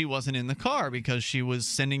ride she wasn't in the car because she was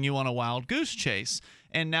sending you on a wild goose chase.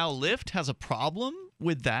 And now Lyft has a problem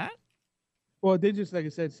with that? Well, they just, like I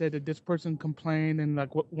said that this person complained and like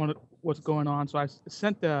what's going on. So I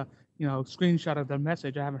sent the screenshot of the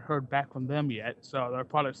message. I haven't heard back from them yet, so they're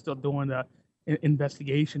probably still doing the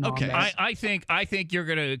investigation. Okay, on that. I think you're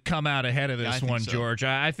gonna come out ahead of this one, so. George.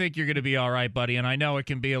 I think you're gonna be all right, buddy. And I know it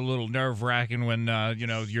can be a little nerve-wracking when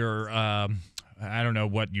you're. I don't know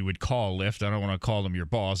what you would call Lyft. I don't want to call them your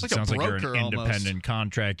boss. Like it sounds like you're an independent almost.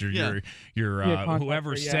 Contractor. Yeah. You're contractor,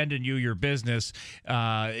 whoever's sending you your business,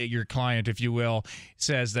 your client, if you will,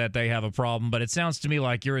 says that they have a problem. But it sounds to me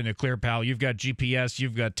like you're in the clear, pal. You've got GPS,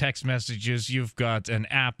 you've got text messages, you've got an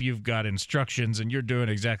app, you've got instructions, and you're doing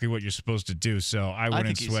exactly what you're supposed to do. So I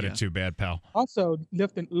wouldn't sweat it too bad, pal. Also,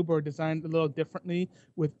 Lyft and Uber are designed a little differently.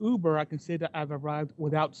 With Uber, I can say that I've arrived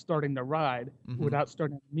without starting the ride, without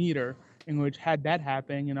starting the meter. In which, had that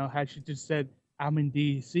happened, had she just said, I'm in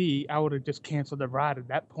D.C., I would have just canceled the ride at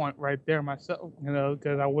that point right there myself,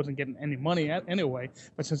 because I wasn't getting any money anyway.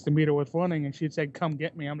 But since the meter was running and she said, come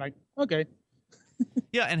get me, I'm like, okay.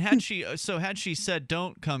 Yeah, and had she said,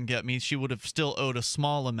 don't come get me, she would have still owed a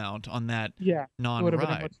small amount on that non-ride. It would have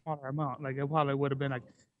been a much smaller amount. Like, it probably would have been like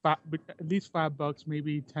at least $5,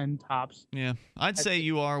 maybe 10 tops. Yeah, I'd say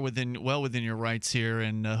you are well within your rights here,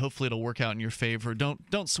 and hopefully it'll work out in your favor.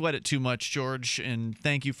 Don't sweat it too much, George, and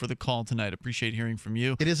thank you for the call tonight. Appreciate hearing from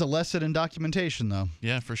you. It is a lesson in documentation, though.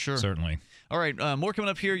 Yeah, for sure. Certainly. All right, more coming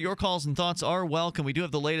up here. Your calls and thoughts are welcome. We do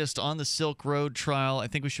have the latest on the Silk Road trial. I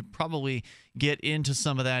think we should probably get into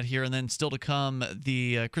some of that here, and then still to come,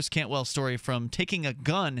 the Chris Cantwell story from taking a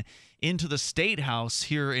gun into the State House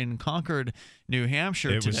here in Concord, New Hampshire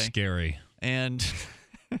today. It was scary. And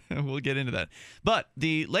we'll get into that. But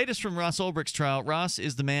the latest from Ross Ulbricht's trial, Ross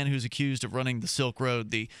is the man who's accused of running the Silk Road,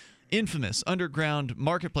 the infamous underground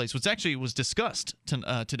marketplace, which actually was discussed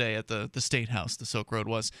today at the State House. The Silk Road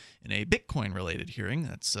was in a Bitcoin-related hearing.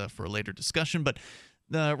 That's for a later discussion. But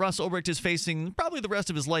Ross Ulbricht is facing probably the rest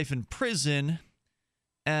of his life in prison,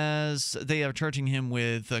 as they are charging him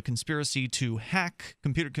with conspiracy to hack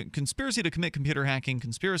conspiracy to commit computer hacking,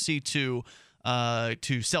 conspiracy to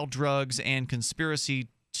sell drugs, and conspiracy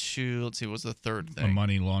to, let's see, what was the third thing?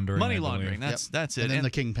 Money laundering. Money laundering. That's it. And then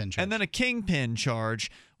the kingpin charge. And then a kingpin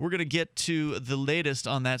charge. We're going to get to the latest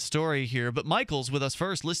on that story here. But Michael's with us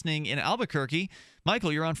first, listening in Albuquerque.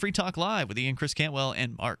 Michael, you're on Free Talk Live with Ian, Chris Cantwell,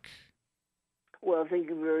 and Mark. Well, thank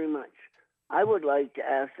you very much. I would like to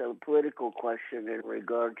ask a political question in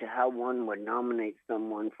regard to how one would nominate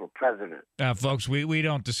someone for president. Folks, we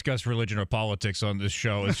don't discuss religion or politics on this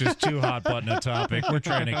show. It's just too hot button a topic. We're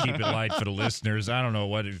trying to keep it light for the listeners. I don't know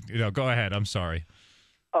what, go ahead. I'm sorry.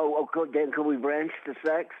 Oh, then could we branch to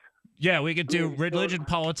sex? Yeah, we could do religion,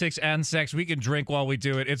 politics, and sex. We can drink while we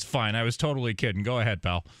do it. It's fine. I was totally kidding. Go ahead,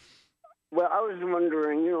 pal. Well, I was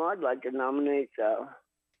wondering, I'd like to nominate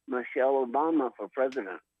Michelle Obama for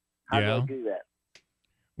president. How do I do that?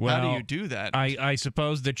 Well, how do you do that? I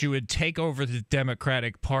suppose that you would take over the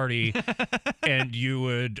Democratic Party and you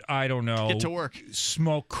would, I don't know, get to work,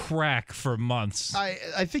 smoke crack for months.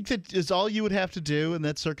 I think that is all you would have to do in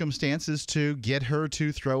that circumstance is to get her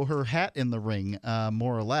to throw her hat in the ring,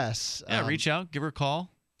 more or less. Yeah, reach out, give her a call.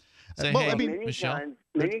 Say, well, hey, I mean, Michelle.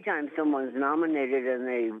 Many times someone's nominated and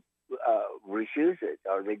they refuse it,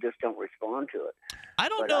 or they just don't respond to it. I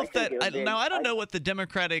don't know if that. I don't know what the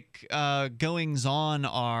Democratic goings on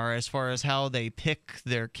are as far as how they pick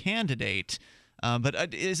their candidate.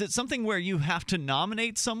 But is it something where you have to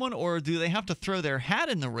nominate someone, or do they have to throw their hat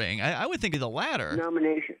in the ring? I would think of the latter.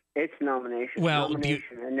 Nomination. It's nomination. Well,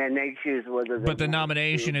 nomination, and then they choose whether. But the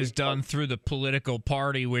nomination is done through the political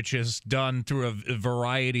party, which is done through a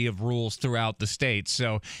variety of rules throughout the state.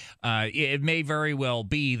 So it may very well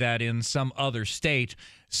be that in some other state,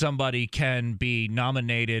 somebody can be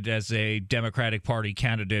nominated as a Democratic Party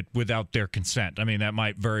candidate without their consent. I mean, that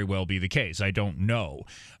might very well be the case. I don't know.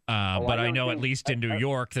 But I know, at least in New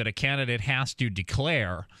York, that a candidate has to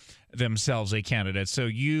declare themselves a candidate. So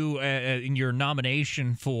you, in your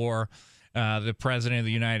nomination for the President of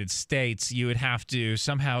the United States, you would have to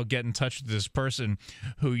somehow get in touch with this person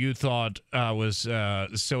who you thought was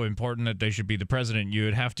so important that they should be the president. You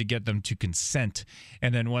would have to get them to consent.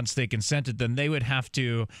 And then once they consented, then they would have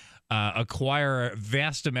to acquire a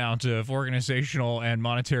vast amount of organizational and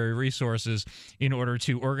monetary resources in order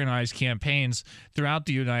to organize campaigns throughout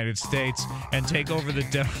the United States and take over the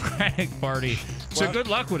Democratic Party. So good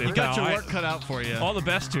luck with it, You got your work cut out for you. All the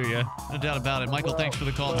best to you. No doubt about it. Michael, thanks for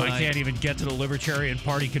the call tonight. I can't even get to the Libertarian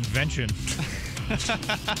Party convention.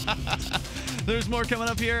 There's more coming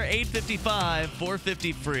up here.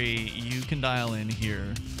 855-450-FREE. You can dial in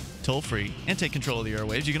here. toll-free, and take control of the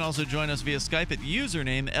airwaves. You can also join us via Skype at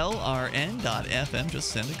username LRN.FM. Just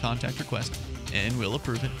send a contact request, and we'll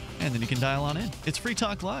approve it, and then you can dial on in. It's Free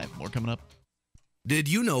Talk Live. More coming up. Did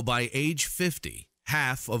you know by age 50,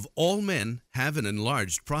 half of all men have an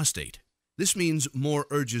enlarged prostate? This means more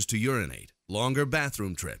urges to urinate, longer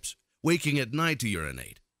bathroom trips, waking at night to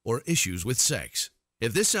urinate, or issues with sex.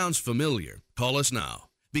 If this sounds familiar, call us now,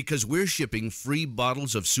 because we're shipping free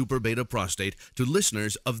bottles of Super Beta Prostate to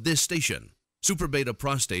listeners of this station. Super Beta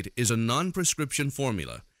Prostate is a non-prescription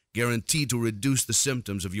formula guaranteed to reduce the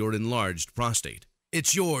symptoms of your enlarged prostate.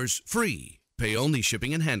 It's yours free. Pay only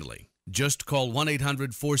shipping and handling. Just call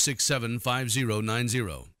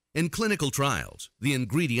 1-800-467-5090. In clinical trials, the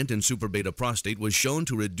ingredient in Super Beta Prostate was shown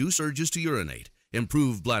to reduce urges to urinate,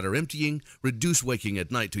 improve bladder emptying, reduce waking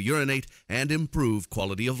at night to urinate, and improve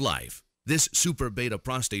quality of life. This Super Beta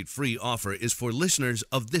Prostate free offer is for listeners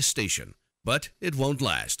of this station, but it won't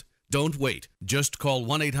last. Don't wait. Just call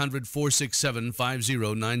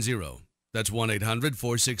 1-800-467-5090. That's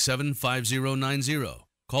 1-800-467-5090.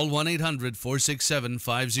 Call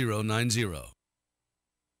 1-800-467-5090.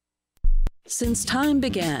 Since time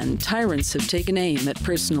began, tyrants have taken aim at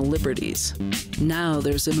personal liberties. Now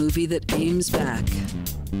there's a movie that aims back.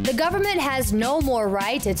 The government has no more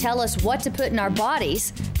right to tell us what to put in our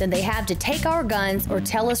bodies than they have to take our guns or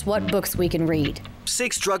tell us what books we can read.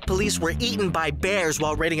 6 drug police were eaten by bears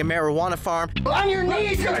while raiding a marijuana farm. On your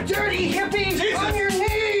knees, you dirty hippies! Jesus. On your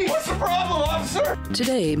knees! What's the problem, officer?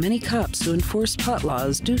 Today, many cops who enforce pot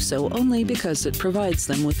laws do so only because it provides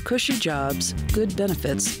them with cushy jobs, good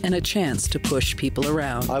benefits, and a chance to push people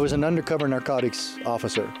around. I was an undercover narcotics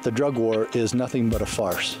officer. The drug war is nothing but a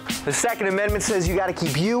farce. The Second Amendment says you gotta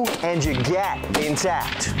keep you and your get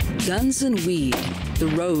intact. Guns and Weed, The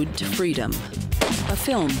Road to Freedom. A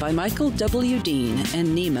film by Michael W. Dean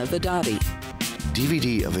and Nima Vadadi.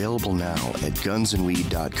 DVD available now at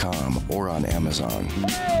gunsandweed.com or on Amazon.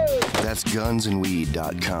 That's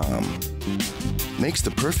gunsandweed.com. Makes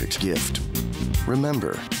the perfect gift.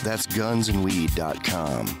 Remember, that's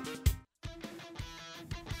gunsandweed.com.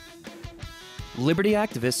 Liberty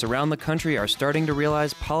activists around the country are starting to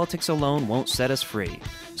realize politics alone won't set us free.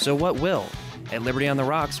 So what will? At Liberty on the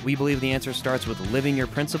Rocks, we believe the answer starts with living your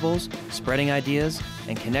principles, spreading ideas,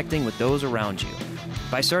 and connecting with those around you.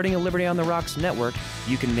 By starting a Liberty on the Rocks network,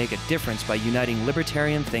 you can make a difference by uniting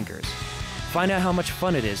libertarian thinkers. Find out how much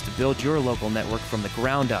fun it is to build your local network from the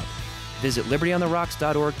ground up. Visit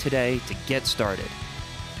libertyontherocks.org today to get started.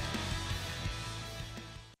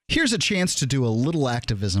 Here's a chance to do a little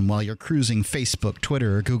activism while you're cruising Facebook,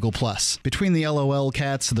 Twitter, or Google+. Between the LOL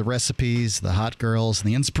cats, the recipes, the hot girls, and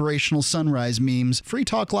the inspirational sunrise memes, Free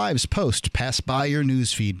Talk Live's posts pass by your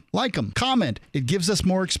newsfeed. Like them, comment. It gives us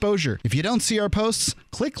more exposure. If you don't see our posts,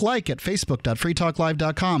 click like at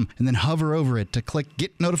facebook.freetalklive.com and then hover over it to click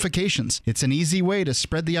Get Notifications. It's an easy way to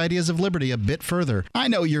spread the ideas of liberty a bit further. I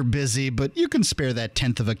know you're busy, but you can spare that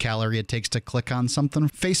 1/10 of a calorie it takes to click on something.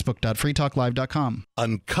 Facebook.freetalklive.com.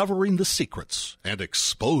 Uncovering the secrets and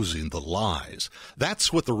exposing the lies.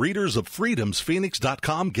 That's what the readers of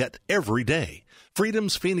freedomsphoenix.com get every day.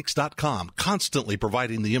 freedomsphoenix.com, constantly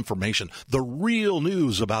providing the information, the real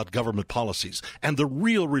news about government policies, and the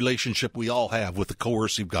real relationship we all have with the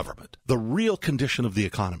coercive government. The real condition of the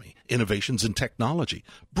economy, innovations in technology,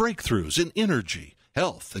 breakthroughs in energy,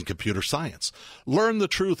 health, and computer science. Learn the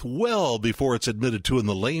truth well before it's admitted to in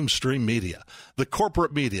the lamestream media. The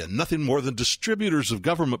corporate media, nothing more than distributors of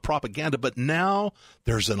government propaganda, but now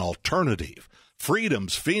there's an alternative.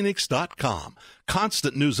 freedomsphoenix.com.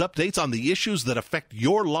 Constant news updates on the issues that affect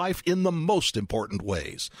your life in the most important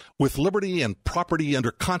ways. With liberty and property under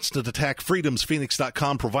constant attack,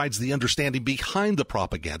 freedomsphoenix.com provides the understanding behind the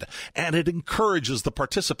propaganda, and it encourages the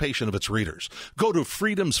participation of its readers. Go to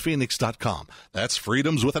freedomsphoenix.com. That's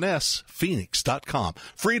freedoms with an S, phoenix.com.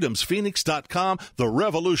 freedomsphoenix.com. The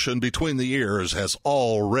revolution between the ears has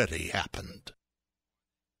already happened.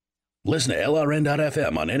 Listen to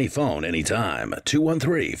LRN.FM on any phone, anytime.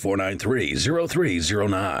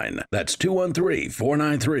 213-493-0309. That's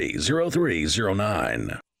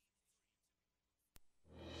 213-493-0309.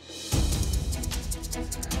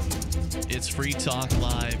 It's Free Talk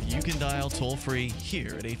Live. You can dial toll-free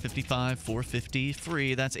here at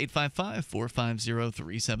 855-450-FREE. That's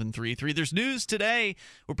 855-450-3733. There's news today.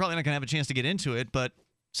 We're probably not going to have a chance to get into it, but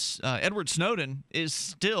Edward Snowden is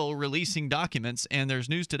still releasing documents, and there's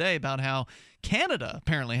news today about how Canada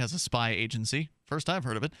apparently has a spy agency. First I've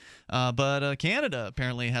heard of it. But Canada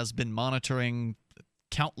apparently has been monitoring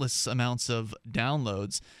countless amounts of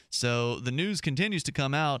downloads. So the news continues to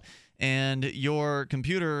come out, and your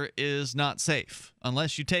computer is not safe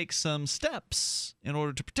unless you take some steps in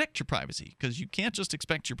order to protect your privacy, because you can't just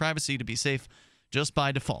expect your privacy to be safe just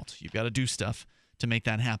by default. You've got to do stuff to make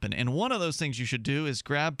that happen. And one of those things you should do is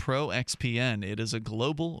grab ProXPN. It is a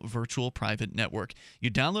global virtual private network.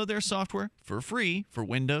 You download their software for free for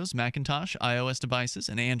Windows, Macintosh, iOS devices,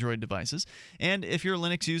 and Android devices. And if you're a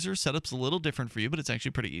Linux user, setup's a little different for you, but it's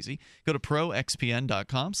actually pretty easy. Go to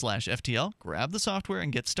proxpn.com/FTL, grab the software,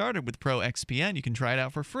 and get started with ProXPN. You can try it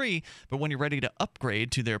out for free, but when you're ready to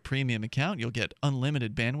upgrade to their premium account, you'll get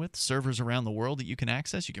unlimited bandwidth, servers around the world that you can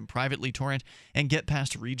access. You can privately torrent and get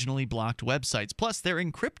past regionally blocked websites. Plus, they're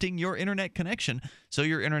encrypting your internet connection, so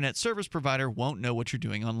your internet service provider won't know what you're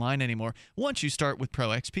doing online anymore once you start with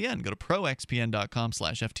ProXPN. Go to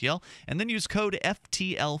proxpn.com/FTL and then use code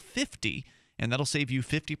FTL50, and that'll save you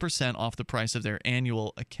 50% off the price of their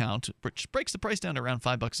annual account, which breaks the price down to around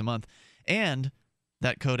 $5 a month. And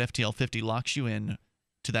that code FTL50 locks you in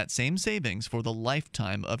to that same savings for the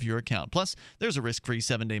lifetime of your account. Plus, there's a risk-free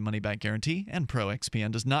 7-day money-back guarantee, and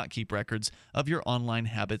ProXPN does not keep records of your online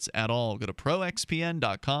habits at all. Go to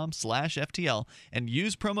proxpn.com/FTL and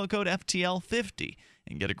use promo code FTL50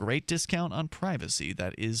 and get a great discount on privacy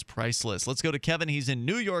that is priceless. Let's go to Kevin. He's in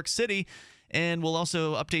New York City, and we'll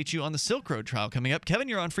also update you on the Silk Road trial coming up. Kevin,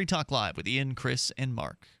 you're on Free Talk Live with Ian, Chris, and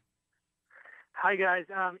Mark. Hi, guys.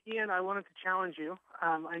 Ian, I wanted to challenge you.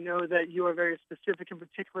 I know that you are very specific and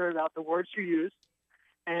particular about the words you use.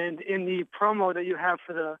 And in the promo that you have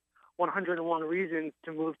for the 101 Reasons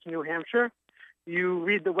to Move to New Hampshire, you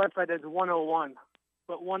read the website as 101.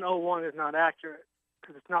 But 101 is not accurate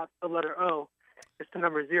because it's not the letter O. It's the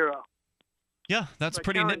number 0. Yeah, that's So I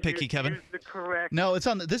pretty challenge you nitpicky, to Kevin. use the correct. No, it's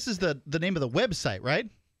on. This is the name of the website, right?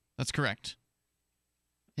 That's correct.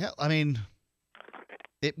 Yeah, I mean,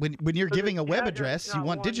 when you're giving a web address, you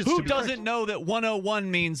want digits. Who to be doesn't know that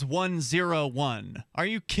 101 means 101? Are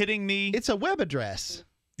you kidding me? It's a web address.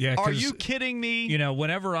 Yeah, Are you kidding me? You know,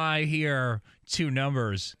 whenever I hear two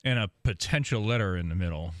numbers and a potential letter in the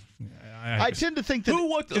middle, I tend to think that who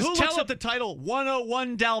looks at the title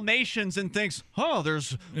 101 Dalmatians and thinks, oh,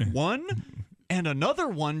 there's one and another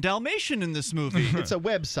one Dalmatian in this movie. It's a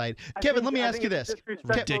website. Kevin, let me ask you this.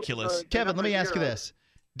 Ridiculous. Kevin, let me ask you this.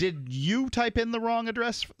 Did you type in the wrong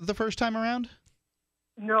address the first time around?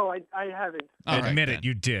 No, I haven't. Admit it,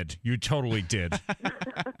 you did. You totally did.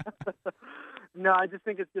 No, I just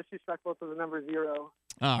think it's disrespectful to the number 0.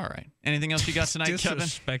 All right. Anything else you got tonight, Kevin?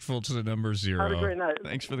 Disrespectful to the number 0. Have a great night.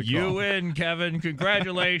 Thanks for the call. You win, Kevin.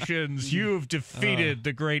 Congratulations. You've defeated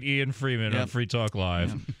the great Ian Freeman on Free Talk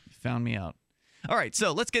Live. Yep. Found me out. All right,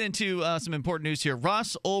 so let's get into some important news here.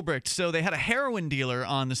 Ross Ulbricht. So they had a heroin dealer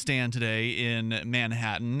on the stand today in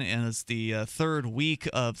Manhattan, and it's the third week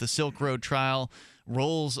of the Silk Road trial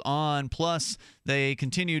rolls on. Plus, they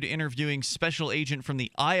continued interviewing special agent from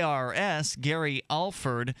the IRS, Gary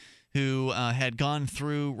Alford, who had gone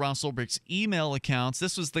through Ross Ulbricht's email accounts.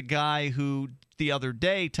 This was the guy who the other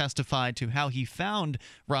day testified to how he found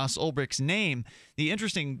Ross Ulbricht's name. The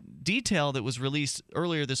interesting detail that was released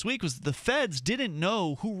earlier this week was that the feds didn't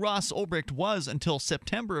know who Ross Ulbricht was until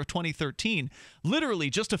September of 2013, literally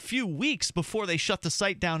just a few weeks before they shut the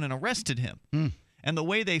site down and arrested him. And the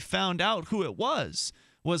way they found out who it was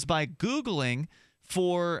by Googling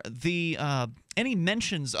for the any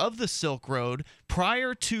mentions of the Silk Road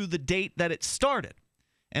prior to the date that it started.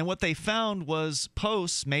 And what they found was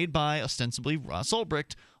posts made by ostensibly Ross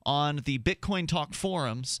Ulbricht on the Bitcoin Talk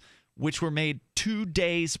forums, which were made 2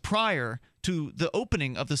 days prior to the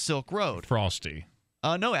opening of the Silk Road. Frosty.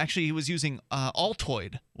 No, actually, he was using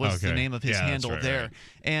Altoid was the name of his handle there. Right.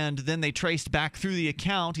 And then they traced back through the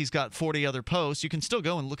account. He's got 40 other posts. You can still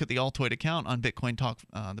go and look at the Altoid account on Bitcoin Talk,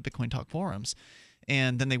 the Bitcoin Talk forums.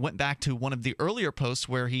 And then they went back to one of the earlier posts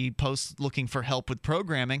where he posts looking for help with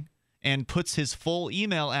programming and puts his full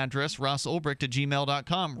email address,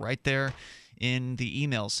 rossulbricht@gmail.com, right there in the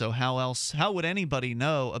email. So how would anybody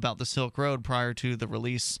know about the Silk Road prior to the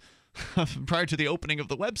release, prior to the opening of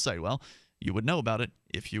the website? Well, you would know about it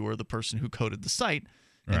if you were the person who coded the site.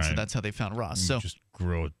 And so that's how they found Ross. So just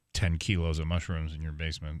grow 10 kilos of mushrooms in your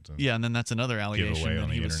basement. Yeah, and then that's another allegation. Give away on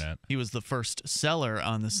the internet. He was the first seller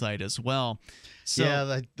on the site as well. So,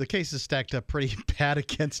 yeah, the case is stacked up pretty bad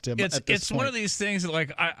against him. It's one of these things that,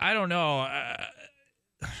 like, I don't know.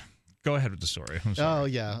 Go ahead with the story. I'm sorry. Oh,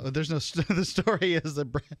 yeah. There's no. The story is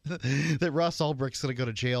that Ross Ulbricht's going to go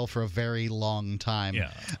to jail for a very long time.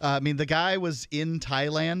 Yeah. I mean, the guy was in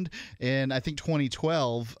Thailand in, I think,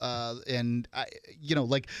 2012, and,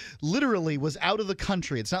 like, literally was out of the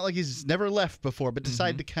country. It's not like he's never left before, but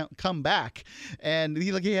decided to come back. And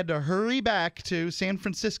he had to hurry back to San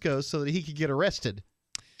Francisco so that he could get arrested.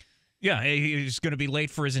 Yeah, he's going to be late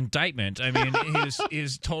for his indictment. I mean,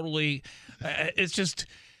 he's totally. It's just.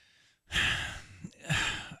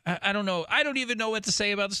 I don't know. I don't even know what to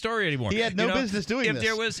say about the story anymore. He had no business doing if this.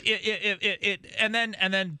 There was and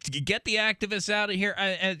then get the activists out of here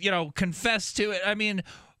and confess to it. I mean,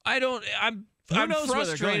 Who knows frustrated. where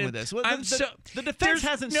they're going with this? Well, the defense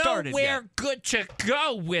hasn't started nowhere yet. good to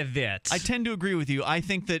go with it. I tend to agree with you. I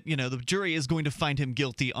think that, the jury is going to find him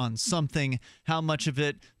guilty on something. How much of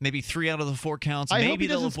it? Maybe 3 out of the 4 counts. I Maybe hope he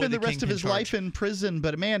they'll doesn't avoid spend the rest of his charge. life in prison,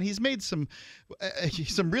 but man, he's made some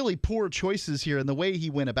really poor choices here in the way he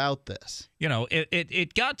went about this.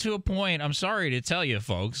 It got to a point, I'm sorry to tell you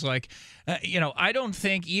folks, I don't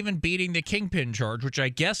think even beating the Kingpin charge, which I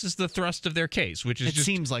guess is the thrust of their case, which is It just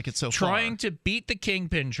seems like it so trying far. to beat the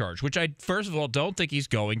Kingpin charge, which I, first of all, don't think he's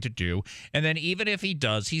going to do. And then even if he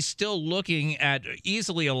does, he's still looking at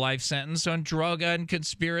easily a life sentence on drug and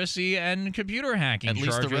conspiracy and computer hacking At least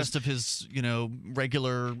charges. the rest of his,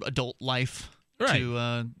 regular adult life. Right.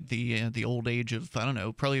 To the old age of, I don't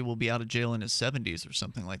know, probably will be out of jail in his 70s or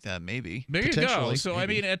something like that, maybe. There you go. So, I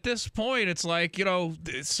mean, at this point, it's like,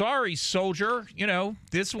 sorry, soldier,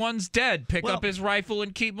 this one's dead. Pick up his rifle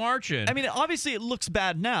and keep marching. I mean, obviously it looks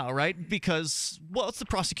bad now, right? Because, it's the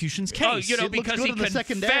prosecution's case. Oh, because he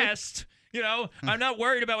confessed. I'm not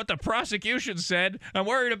worried about what the prosecution said. I'm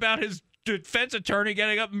worried about his defense attorney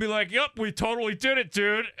getting up and be like, yep, we totally did it,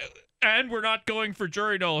 dude. And we're not going for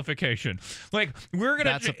jury nullification.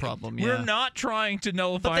 That's a problem, yeah. We're not trying to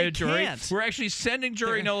nullify a jury. Can't. We're actually sending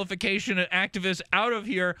jury nullification activists out of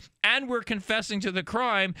here, and we're confessing to the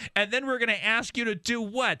crime, and then we're going to ask you to do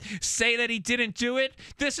what? Say that he didn't do it?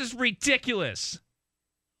 This is ridiculous.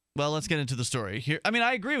 Well, let's get into the story here. I mean,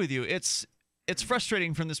 I agree with you. It's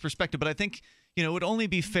frustrating from this perspective, but I think it would only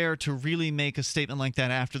be fair to really make a statement like that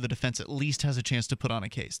after the defense at least has a chance to put on a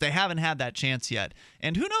case. They haven't had that chance yet.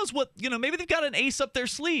 And who knows what, maybe they've got an ace up their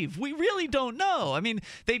sleeve. We really don't know. I mean,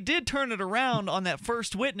 they did turn it around on that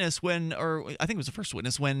first witness I think it was the first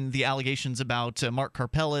witness when the allegations about Mark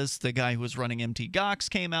Karpeles, the guy who was running MT Gox,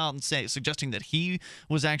 came out and suggesting that he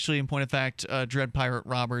was actually, in point of fact, Dread Pirate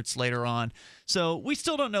Roberts later on. So we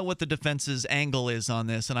still don't know what the defense's angle is on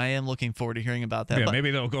this, and I am looking forward to hearing about that. Yeah, maybe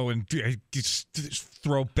they'll go and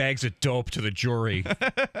throw bags of dope to the jury.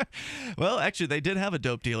 Well, actually, they did have a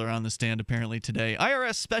dope dealer on the stand apparently today.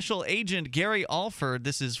 IRS Special Agent Gary Alford,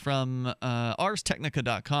 this is from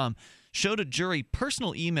ArsTechnica.com, showed a jury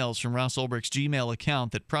personal emails from Ross Ulbricht's Gmail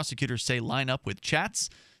account that prosecutors say line up with chats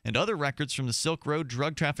and other records from the Silk Road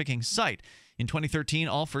drug trafficking site. In 2013,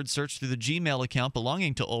 Alford searched through the Gmail account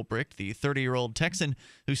belonging to Ulbricht, the 30-year-old Texan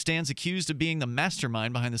who stands accused of being the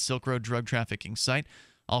mastermind behind the Silk Road drug trafficking site.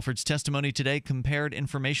 Alford's testimony today compared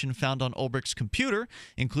information found on Ulbricht's computer,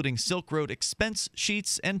 including Silk Road expense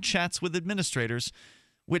sheets and chats with administrators,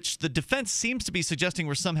 which the defense seems to be suggesting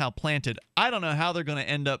were somehow planted. I don't know how they're going to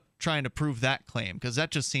end up trying to prove that claim, because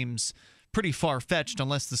that just seems pretty far-fetched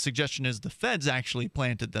unless the suggestion is the feds actually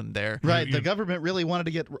planted them there. Right. The government really wanted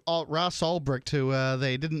to get Ross Ulbricht, who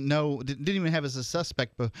they didn't even have as a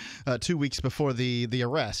suspect 2 weeks before the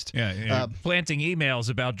arrest. Yeah. Planting emails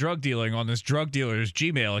about drug dealing on this drug dealer's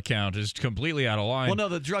Gmail account is completely out of line. Well, no,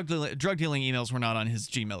 the drug dealing emails were not on his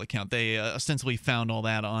Gmail account. They ostensibly found all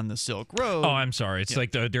that on the Silk Road. Oh, I'm sorry. It's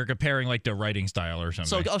like they're comparing like the writing style or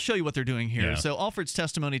something. So I'll show you what they're doing here. Yeah. So Alford's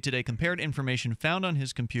testimony today compared information found on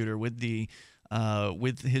his computer with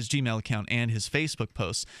his Gmail account and his Facebook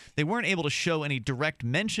posts. They weren't able to show any direct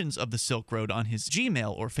mentions of the Silk Road on his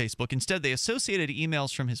Gmail or Facebook. Instead, they associated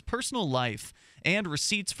emails from his personal life and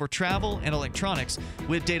receipts for travel and electronics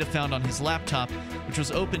with data found on his laptop, which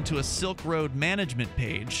was open to a Silk Road management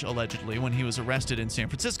page, allegedly, when he was arrested in San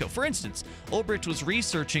Francisco. For instance, Ulbricht was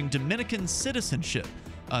researching Dominican citizenship.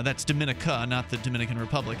 That's Dominica, not the Dominican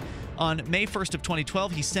Republic. On May 1st of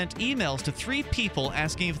 2012, he sent emails to 3 people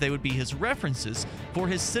asking if they would be his references for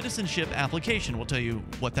his citizenship application. We'll tell you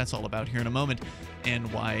what that's all about here in a moment and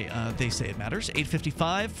why they say it matters.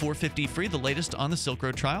 855 450 free. The latest on the Silk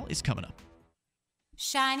Road trial is coming up.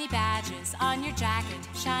 Shiny badges on your jacket,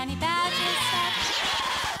 shiny badges.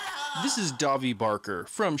 This is Davi Barker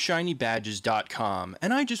from ShinyBadges.com,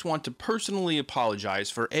 and I just want to personally apologize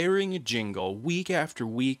for airing a jingle week after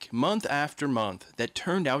week, month after month, that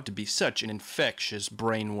turned out to be such an infectious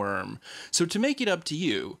brainworm. So to make it up to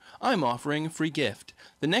you, I'm offering a free gift.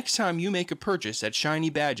 The next time you make a purchase at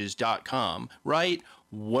ShinyBadges.com, write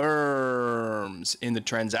worms in the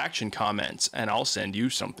transaction comments, and I'll send you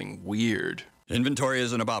something weird. Inventory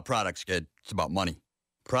isn't about products, kid. It's about money.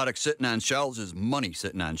 Product sitting on shelves is money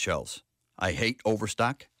sitting on shelves. I hate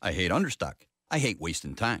overstock. I hate understock. I hate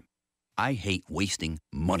wasting time. I hate wasting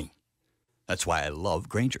money. That's why I love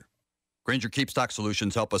Grainger. Grainger KeepStock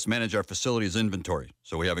Solutions help us manage our facility's inventory,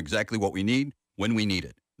 so we have exactly what we need when we need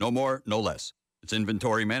it. No more, no less. It's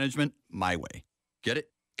inventory management my way. Get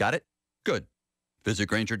it? Got it? Good. Visit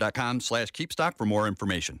Grainger.com/keepstock for more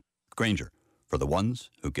information. Grainger, for the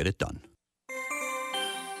ones who get it done.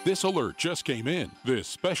 This alert just came in. This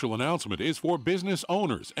special announcement is for business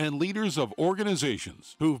owners and leaders of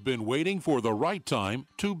organizations who've been waiting for the right time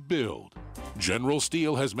to build. General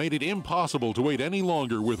Steel has made it impossible to wait any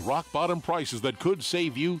longer with rock-bottom prices that could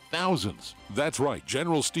save you thousands. That's right,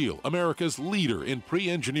 General Steel, America's leader in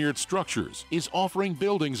pre-engineered structures, is offering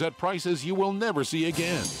buildings at prices you will never see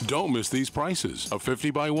again. Don't miss these prices. A 50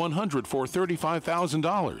 by 100 for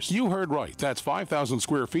 $35,000. You heard right, that's 5,000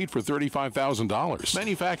 square feet for $35,000.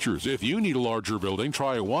 Manufacturers, if you need a larger building,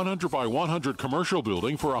 try a 100 by 100 commercial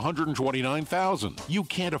building for $129,000. You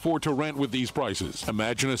can't afford to rent with these prices.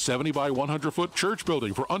 Imagine a 70 by 100-foot church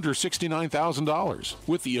building for under $69,000.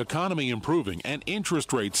 With the economy improving and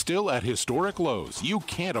interest rates still at historic lows, you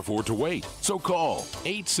can't afford to wait. So call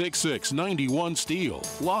 866-91-STEEL.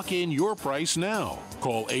 Lock in your price now.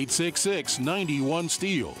 Call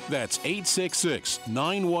 866-91-STEEL. That's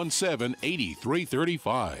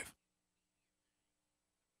 866-917-8335.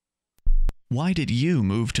 Why did you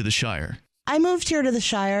move to the Shire? I moved here to the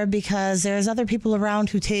Shire because there's other people around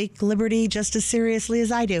who take liberty just as seriously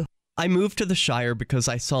as I do. I moved to the Shire because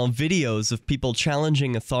I saw videos of people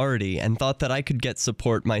challenging authority and thought that I could get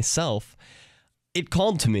support myself. It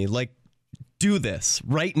called to me, like, do this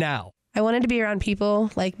right now. I wanted to be around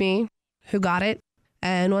people like me who got it.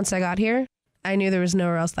 And once I got here, I knew there was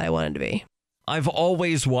nowhere else that I wanted to be. I've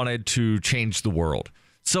always wanted to change the world.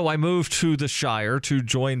 So I moved to the Shire to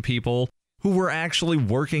join people who were actually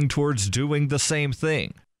working towards doing the same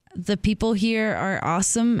thing. The people here are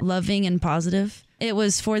awesome, loving, and positive. It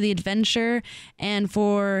was for the adventure and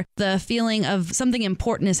for the feeling of something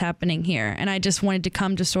important is happening here. And I just wanted to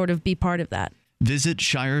come to sort of be part of that. Visit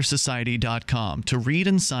ShireSociety.com to read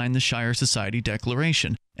and sign the Shire Society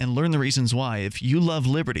Declaration and learn the reasons why, if you love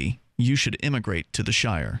liberty, you should immigrate to the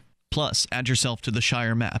Shire. Plus, add yourself to the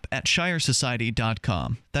Shire map at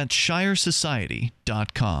ShireSociety.com. That's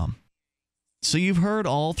ShireSociety.com. So you've heard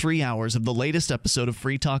all 3 hours of the latest episode of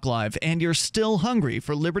Free Talk Live, and you're still hungry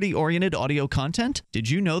for liberty-oriented audio content?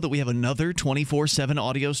 Did you know that we have another 24/7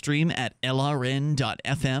 audio stream at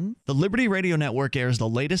LRN.FM? The Liberty Radio Network airs the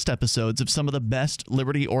latest episodes of some of the best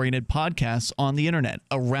liberty-oriented podcasts on the internet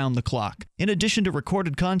around the clock. In addition to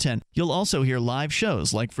recorded content, you'll also hear live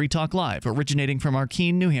shows like Free Talk Live, originating from our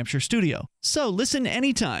Keene, New Hampshire studio. So listen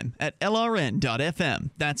anytime at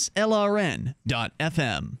LRN.FM. That's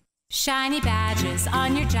LRN.FM. Shiny badges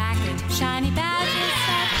on your jacket, shiny badges.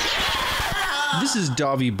 This is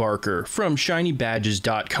Davi Barker from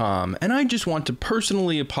ShinyBadges.com, and I just want to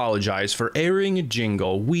personally apologize for airing a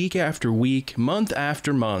jingle week after week, month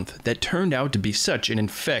after month, that turned out to be such an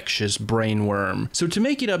infectious brainworm. So to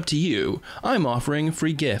make it up to you, I'm offering a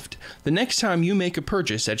free gift. The next time you make a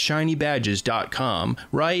purchase at ShinyBadges.com,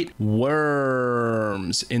 write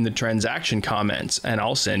worms in the transaction comments, and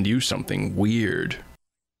I'll send you something weird.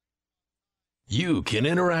 You can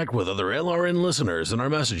interact with other LRN listeners in our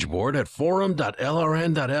message board at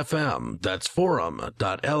forum.lrn.fm. That's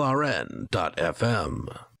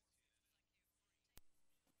forum.lrn.fm.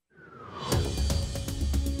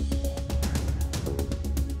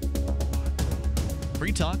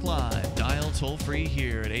 Free Talk Live. Dial toll free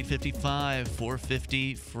here at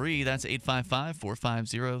 855-450-FREE. That's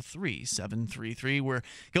 855-450-3733. We're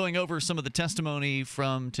going over some of the testimony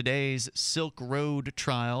from today's Silk Road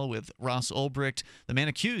trial with Ross Ulbricht, the man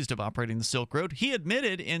accused of operating the Silk Road. He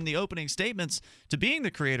admitted in the opening statements to being the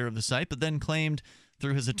creator of the site, but then claimed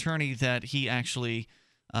through his attorney that he actually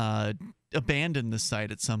abandoned the site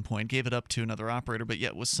at some point, gave it up to another operator, but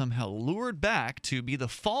yet was somehow lured back to be the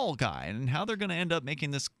fall guy. And how they're going to end up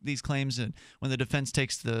making these claims and when the defense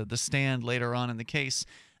takes the stand later on in the case,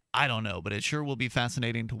 I don't know. But it sure will be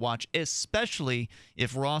fascinating to watch, especially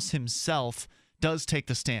if Ross himself does take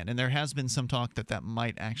the stand. And there has been some talk that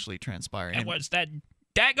might actually transpire. And was that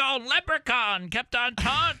daggone leprechaun kept on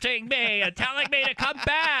taunting me and telling me to come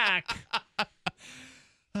back.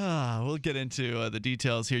 We'll get into the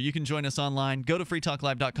details here. You can join us online. Go to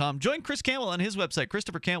freetalklive.com. Join Chris Cantwell on his website,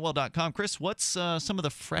 christophercantwell.com. Chris, what's some of the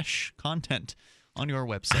fresh content on your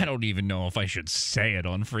website? I don't even know if I should say it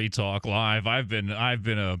on Free Talk Live. I've been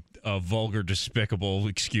a vulgar, despicable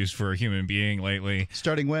excuse for a human being lately.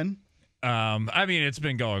 Starting when? I mean, it's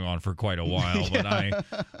been going on for quite a while, but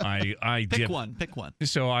I pick one.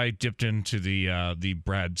 So I dipped into the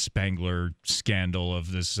Brad Spangler scandal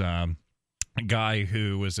of this guy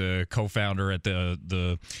who was a co-founder at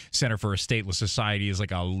the Center for a Stateless Society, is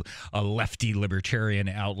like a lefty libertarian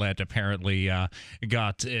outlet. Apparently,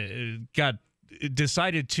 got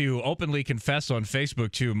decided to openly confess on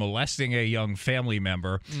Facebook to molesting a young family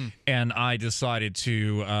member, and I decided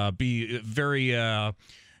to be very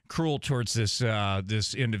cruel towards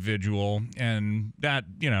this individual, and that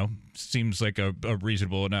seems like a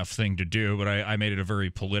reasonable enough thing to do, but I made it a very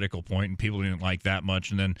political point, and people didn't like that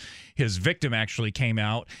much. And then his victim actually came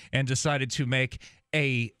out and decided to make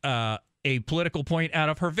a political point out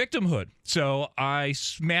of her victimhood. So I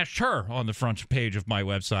smashed her on the front page of my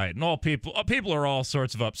website, and all people are all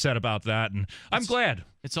sorts of upset about that, and I'm glad.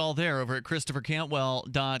 It's all there over at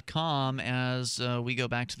ChristopherCantwell.com as we go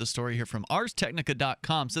back to the story here from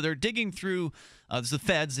ArsTechnica.com. So they're digging through, this is the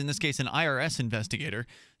feds, in this case an IRS investigator,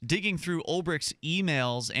 digging through Ulbricht's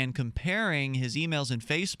emails and comparing his emails and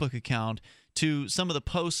Facebook account to some of the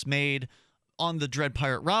posts made on the Dread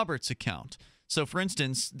Pirate Roberts account. So, for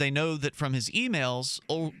instance, they know that from his emails,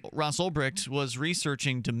 Ross Ulbricht was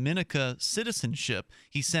researching Dominica citizenship.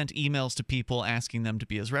 He sent emails to people asking them to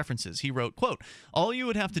be his references. He wrote, quote, "All you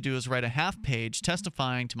would have to do is write a half page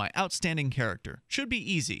testifying to my outstanding character. Should be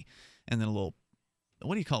easy." And then a little,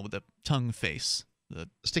 what do you call it with the tongue face? The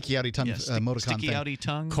sticky outy tongue emoticon sticky thing. outy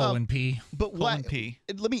tongue. Colon P. But colon P.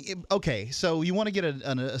 Okay, so you want to get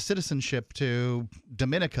a citizenship to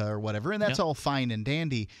Dominica or whatever, and that's all fine and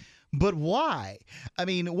dandy. But why? I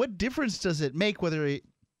mean, what difference does it make whether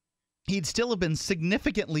he'd still have been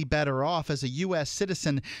significantly better off as a U.S.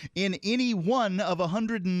 citizen in any one of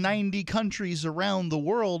 190 countries around the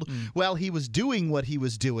world while he was doing what he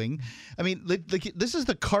was doing? I mean, this is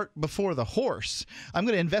the cart before the horse. I'm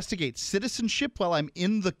going to investigate citizenship while I'm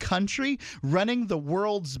in the country, running the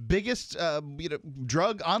world's biggest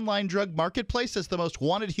online drug marketplace as the most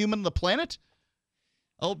wanted human on the planet?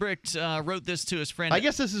 Ulbricht wrote this to his friend. I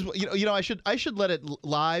guess this is I should let it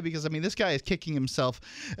lie, because I mean this guy is kicking himself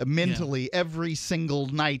mentally every single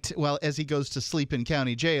night as he goes to sleep in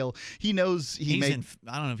county jail. He knows I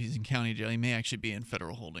don't know if he's in county jail. He may actually be in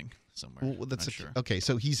federal holding somewhere. Well, that's sure. Okay,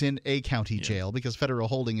 so he's in a county jail, because federal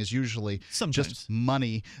holding is usually just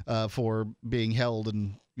money for being held,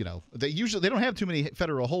 and they don't have too many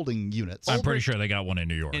federal holding units. I'm pretty sure they got one in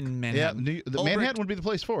New York. In Manhattan. Yeah, Manhattan would be the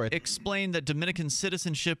place for it. Explained that Dominican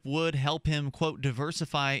citizenship would help him, quote,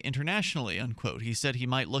 diversify internationally, unquote. He said he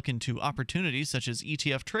might look into opportunities such as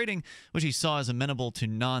ETF trading, which he saw as amenable to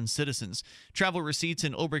non-citizens. Travel receipts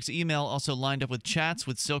in Ulbricht's email also lined up with chats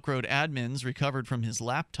with Silk Road admins recovered from his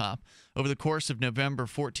laptop. Over the course of November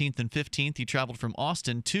 14th and 15th, he traveled from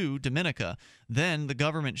Austin to Dominica. Then the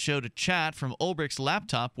government showed a chat from Ulbricht's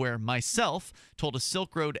laptop where myself told a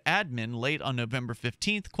Silk Road admin late on November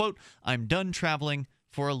 15th, quote, "I'm done traveling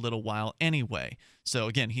for a little while anyway." So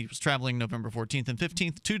again, he was traveling November 14th and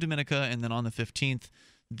 15th to Dominica, and then on the 15th,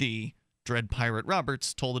 the Dread Pirate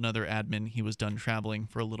Roberts told another admin he was done traveling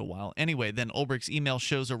for a little while anyway. Then Ulbricht's email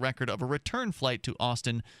shows a record of a return flight to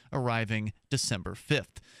Austin arriving December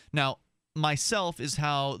 5th. Now, myself is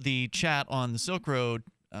how the chat on the Silk Road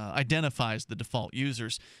identifies the default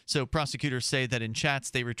users. So prosecutors say that in chats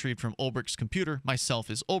they retrieved from Ulbricht's computer. Myself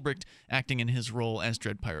is Ulbricht, acting in his role as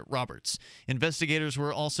Dread Pirate Roberts. Investigators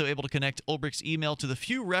were also able to connect Ulbricht's email to the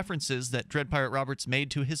few references that Dread Pirate Roberts made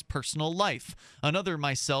to his personal life. Another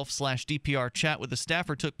myself/DPR chat with a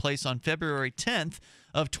staffer took place on February 10th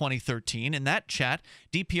of 2013. In that chat,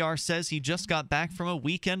 DPR says he just got back from a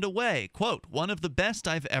weekend away. Quote, "One of the best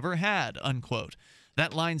I've ever had," unquote.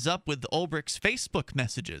 That lines up with Ulbricht's Facebook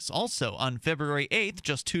messages. Also, on February 8th,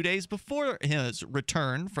 just 2 days before his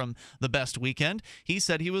return from the best weekend, he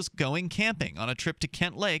said he was going camping on a trip to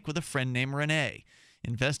Kent Lake with a friend named Renee.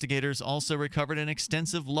 Investigators also recovered an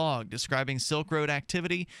extensive log describing Silk Road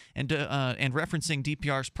activity and referencing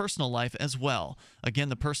DPR's personal life as well. Again,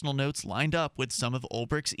 the personal notes lined up with some of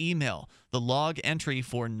Ulbricht's email. The log entry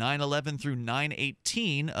for 9/11 through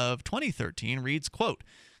 9/18 of 2013 reads, quote,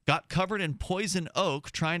 "Got covered in poison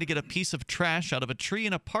oak trying to get a piece of trash out of a tree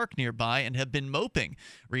in a park nearby and have been moping,"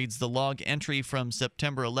 reads the log entry from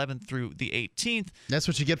September 11th through the 18th. That's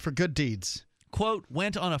what you get for good deeds. quote,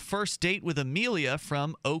 went on a first date with Amelia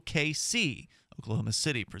from OKC, Oklahoma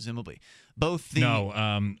City, presumably. Both the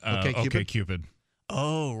OkCupid.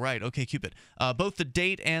 Oh, right. OkCupid. Both the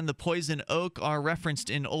date and the poison oak are referenced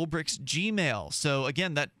in Ulbricht's Gmail. So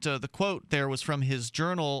again, that the quote there was from his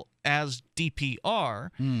journal as DPR,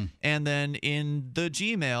 and then in the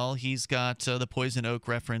Gmail he's got the poison oak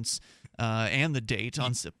reference and the date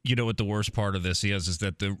on. You know what the worst part of this is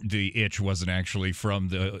that the itch wasn't actually from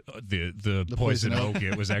the poison oak.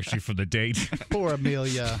 It was actually from the date. Poor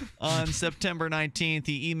Amelia. On September 19th,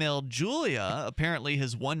 he emailed Julia, apparently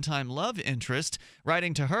his one-time love interest,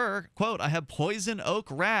 writing to her, quote, I have poison oak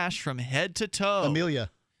rash from head to toe.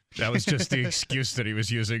 Amelia. That was just the excuse that he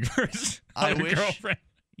was using for his girlfriend.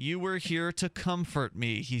 You were here to comfort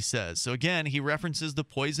me, he says. So again, he references the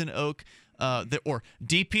poison oak, or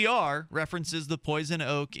DPR references the poison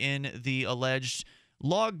oak in the alleged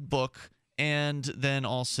logbook, and then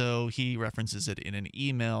also he references it in an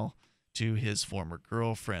email to his former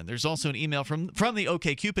girlfriend. There's also an email from the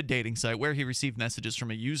OkCupid dating site where he received messages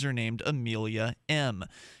from a user named Amelia M.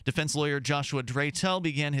 Defense lawyer Joshua Dratell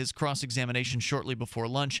began his cross-examination shortly before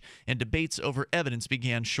lunch, and debates over evidence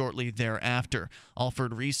began shortly thereafter.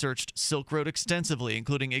 Alford researched Silk Road extensively,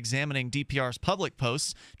 including examining DPR's public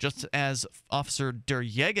posts, just as Officer Der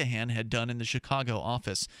Yegahan had done in the Chicago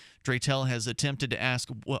office. Dratell has attempted to ask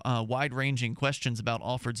wide-ranging questions about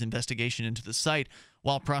Alford's investigation into the site,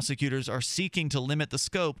 while prosecutors are seeking to limit the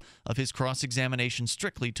scope of his cross-examination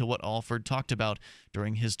strictly to what Alford talked about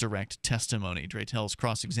during his direct testimony. Dratell's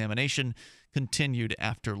cross-examination continued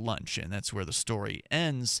after lunch, and that's where the story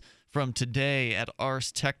ends from today at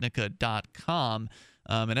arstechnica.com.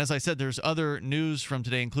 And as I said, there's other news from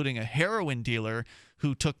today, including a heroin dealer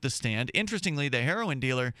who took the stand. Interestingly, the heroin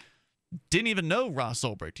dealer didn't even know Ross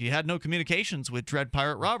Ulbricht. He had no communications with Dread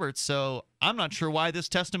Pirate Roberts, so I'm not sure why this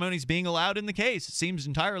testimony is being allowed in the case. It seems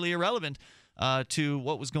entirely irrelevant to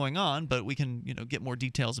what was going on, but we can get more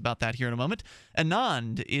details about that here in a moment.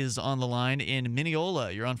 Anand is on the line in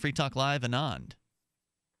Mineola. You're on Free Talk Live, Anand.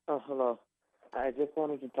 Oh, hello. I just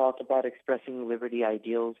wanted to talk about expressing liberty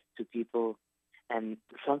ideals to people. And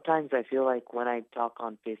sometimes I feel like when I talk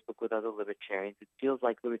on Facebook with other libertarians, it feels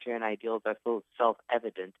like libertarian ideals are so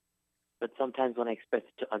self-evident. But sometimes when I express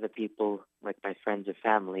it to other people, like my friends or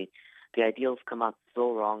family, the ideals come out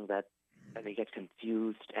so wrong that they get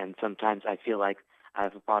confused. And sometimes I feel like I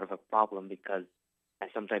have a part of a problem because I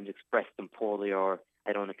sometimes express them poorly, or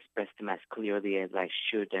I don't express them as clearly as I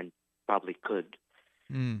should and probably could.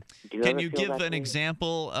 Can you give an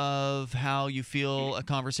example of how you feel a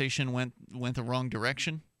conversation went the wrong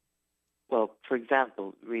direction? Well, for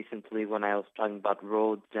example, recently when I was talking about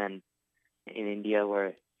roads and in India,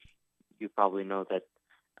 where you probably know that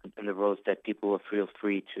in the roads that people feel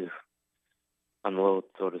free to unload,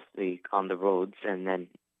 so to speak, on the roads, and then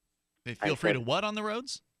they feel free to what on the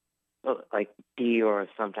roads? Well, like pee or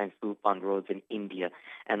sometimes poop on roads in India.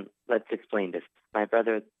 And let's explain this. My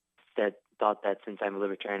brother thought that since I'm a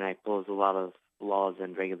libertarian, I oppose a lot of laws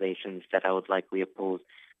and regulations, that I would likely oppose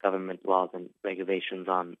government laws and regulations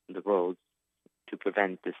on the roads to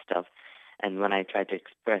prevent this stuff. And when I tried to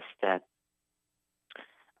express that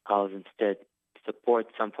I was instead support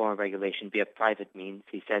some form of regulation via private means,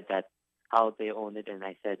 he said that how they own it, and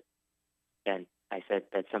I said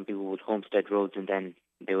that some people would homestead roads and then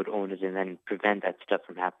they would own it and then prevent that stuff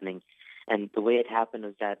from happening. And the way it happened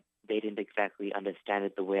was that they didn't exactly understand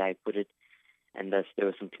it the way I put it, and thus there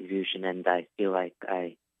was some confusion, and I feel like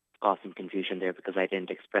I caused some confusion there because I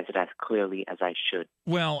didn't express it as clearly as I should.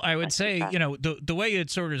 Well, I would say, the way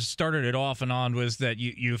it sort of started it off and on was that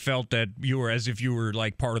you felt that you were as if you were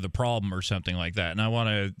like part of the problem or something like that. And I want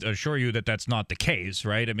to assure you that that's not the case,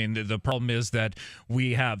 right? I mean, the problem is that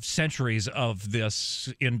we have centuries of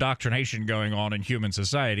this indoctrination going on in human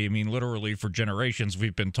society. I mean, literally for generations,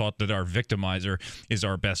 we've been taught that our victimizer is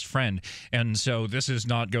our best friend. And so this is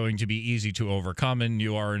not going to be easy to overcome, and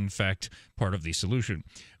you are, in fact, part of the solution.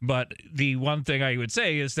 But the one thing I would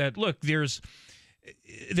say is that, look, there's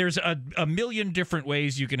a million different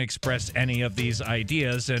ways you can express any of these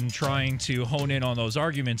ideas, and trying to hone in on those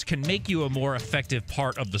arguments can make you a more effective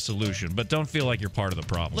part of the solution. But don't feel like you're part of the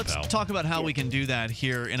problem, Let's talk about how we can do that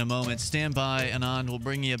here in a moment. Stand by, Anand. We'll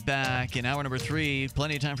bring you back in hour number 3.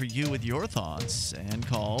 Plenty of time for you with your thoughts and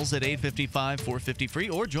calls at 855-450-FREE,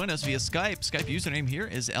 or join us via Skype. Skype username here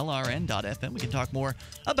is LRN.FM. We can talk more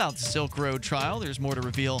about the Silk Road trial. There's more to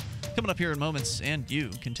reveal coming up here in moments, and you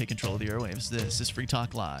can take control of the airwaves. This is Free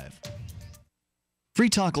Talk Live. Free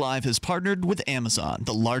Talk Live has partnered with Amazon,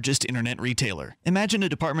 the largest internet retailer. Imagine a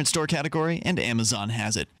department store category, and Amazon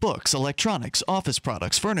has it. Books, electronics, office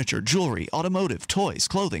products, furniture, jewelry, automotive, toys,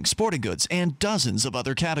 clothing, sporting goods, and dozens of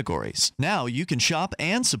other categories. Now you can shop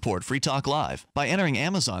and support Free Talk Live by entering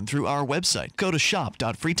Amazon through our website. Go to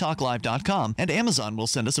shop.freetalklive.com and Amazon will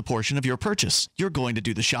send us a portion of your purchase. You're going to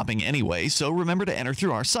do the shopping anyway, so remember to enter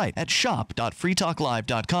through our site at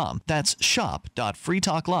shop.freetalklive.com. That's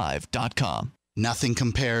shop.freetalklive.com. Nothing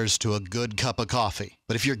compares to a good cup of coffee.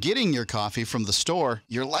 But if you're getting your coffee from the store,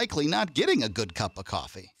 you're likely not getting a good cup of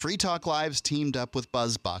coffee. Free Talk Live's teamed up with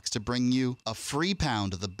BuzzBox to bring you a free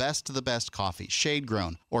pound of the best coffee,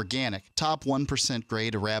 shade-grown, organic, top 1%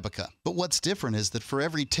 grade Arabica. But what's different is that for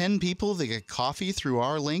every 10 people that get coffee through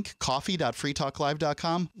our link,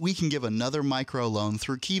 coffee.freetalklive.com, we can give another microloan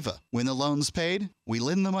through Kiva. When the loan's paid, we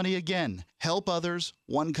lend the money again. Help others,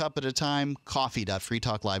 one cup at a time,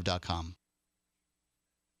 coffee.freetalklive.com.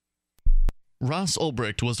 Ross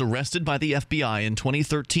Ulbricht was arrested by the FBI in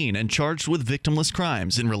 2013 and charged with victimless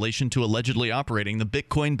crimes in relation to allegedly operating the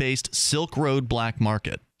Bitcoin-based Silk Road black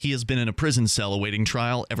market. He has been in a prison cell awaiting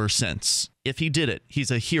trial ever since. If he did it,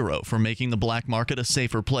 he's a hero for making the black market a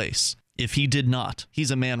safer place. If he did not,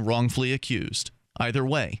 he's a man wrongfully accused. Either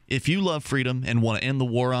way, if you love freedom and want to end the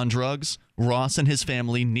war on drugs, Ross and his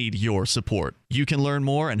family need your support. You can learn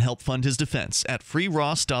more and help fund his defense at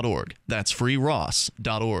freeross.org. That's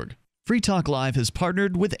freeross.org. Free Talk Live has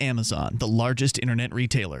partnered with Amazon, the largest internet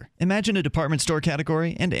retailer. Imagine a department store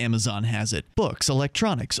category, and Amazon has it. Books,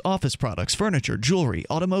 electronics, office products, furniture, jewelry,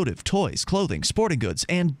 automotive, toys, clothing, sporting goods,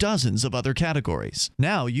 and dozens of other categories.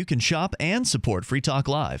 Now you can shop and support Free Talk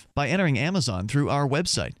Live by entering Amazon through our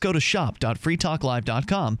website. Go to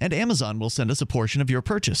shop.freetalklive.com and Amazon will send us a portion of your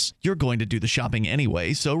purchase. You're going to do the shopping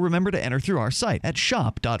anyway, so remember to enter through our site at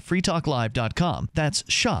shop.freetalklive.com. That's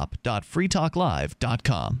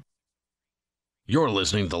shop.freetalklive.com. You're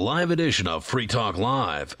listening to the live edition of Free Talk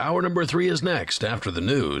Live. Hour number 3 is next after the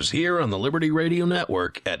news here on the Liberty Radio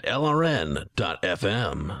Network at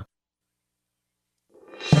LRN.FM.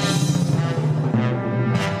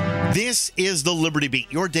 This is the Liberty Beat,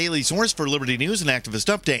 your daily source for Liberty news and activist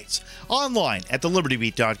updates, online at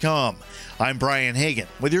thelibertybeat.com. I'm Brian Hagan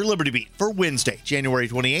with your Liberty Beat for Wednesday, January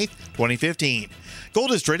 28th, 2015.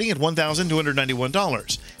 Gold is trading at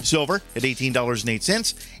 $1,291, silver at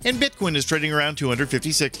 $18.08, and Bitcoin is trading around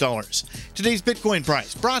 $256. Today's Bitcoin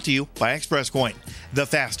price brought to you by ExpressCoin, the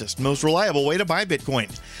fastest, most reliable way to buy Bitcoin.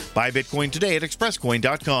 Buy Bitcoin today at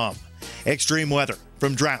expresscoin.com. Extreme weather,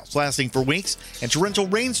 from droughts lasting for weeks and torrential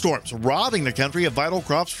rainstorms robbing the country of vital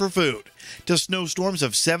crops for food, to snowstorms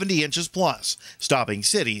of 70 inches plus, stopping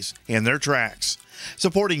cities in their tracks.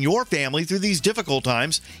 Supporting your family through these difficult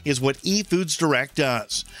times is what eFoods Direct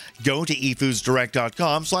does. Go to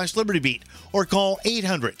efoodsdirect.com/libertybeat or call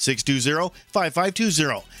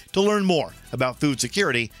 800-620-5520 to learn more about food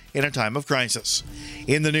security in a time of crisis.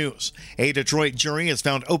 In the news, a Detroit jury has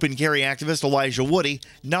found open carry activist Elijah Woody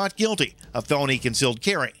not guilty of felony concealed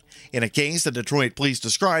carry in a case that Detroit police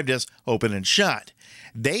described as open and shut.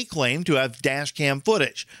 They claim to have dash cam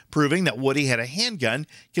footage proving that Woody had a handgun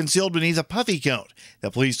concealed beneath a puffy coat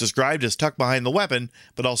that police described as tucked behind the weapon,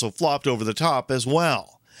 but also flopped over the top as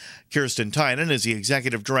well. Kirsten Tynan is the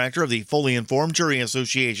executive director of the Fully Informed Jury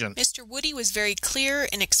Association. Mr. Woody was very clear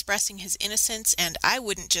in expressing his innocence, and I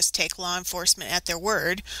wouldn't just take law enforcement at their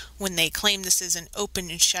word when they claim this is an open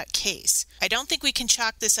and shut case. I don't think we can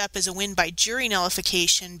chalk this up as a win by jury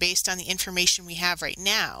nullification based on the information we have right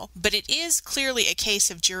now, but it is clearly a case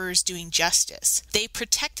of jurors doing justice. They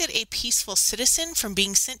protected a peaceful citizen from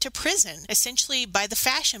being sent to prison, essentially by the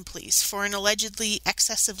fashion police, for an allegedly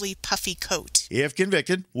excessively puffy coat. If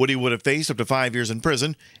convicted, Woody would have faced up to 5 years in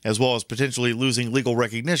prison, as well as potentially losing legal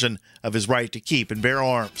recognition of his right to keep and bear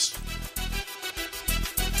arms.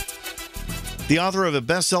 The author of a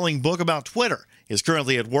best-selling book about Twitter is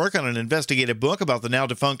currently at work on an investigative book about the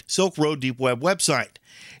now-defunct Silk Road Deep Web website.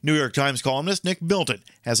 New York Times columnist Nick Bilton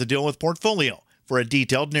has a deal with Portfolio for a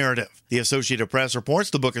detailed narrative. The Associated Press reports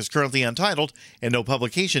the book is currently untitled and no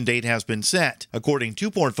publication date has been set. According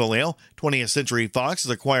to Portfolio, 20th Century Fox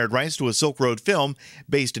has acquired rights to a Silk Road film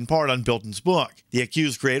based in part on Bilton's book. The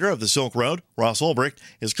accused creator of the Silk Road, Ross Ulbricht,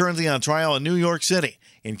 is currently on trial in New York City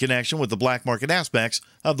in connection with the black market aspects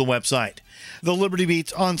of the website. The Liberty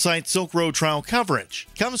Beat's on-site Silk Road trial coverage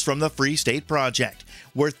comes from the Free State Project,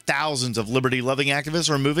 where thousands of liberty-loving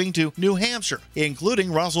activists are moving to New Hampshire,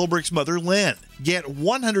 including Ross Ulbricht's mother, Lynn. Get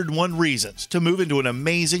 101 reasons to move into an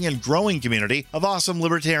amazing and growing community of awesome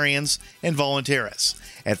libertarians and voluntarists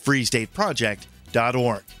at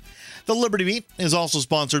freestateproject.org. The Liberty Beat is also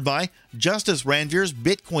sponsored by Justice Ranvier's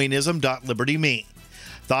Bitcoinism.LibertyMe.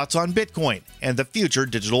 thoughts on Bitcoin and the future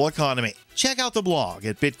digital economy. Check out the blog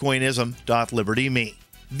at bitcoinism.liberty.me.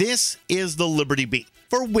 This is the Liberty Beat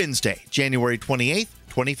for Wednesday, January 28th,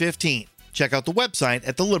 2015. Check out the website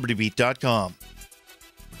at thelibertybeat.com.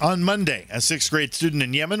 On Monday, a 6th grade student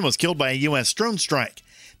in Yemen was killed by a U.S. drone strike.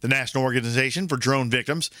 The National Organization for Drone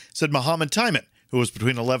Victims said Mohammed Taiman, who was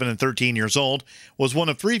between 11 and 13 years old, was one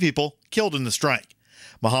of 3 people killed in the strike.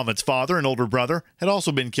 Mohammed's father and older brother had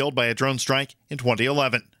also been killed by a drone strike in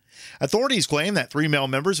 2011. Authorities claim that 3 male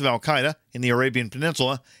members of al-Qaeda in the Arabian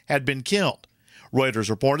Peninsula had been killed.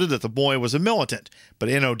 Reuters reported that the boy was a militant, but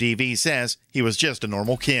NODV says he was just a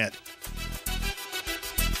normal kid.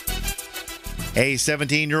 A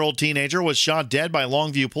 17-year-old teenager was shot dead by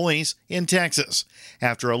Longview police in Texas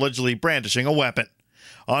after allegedly brandishing a weapon.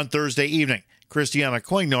 On Thursday evening, Christiana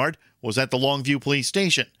Coignard was at the Longview police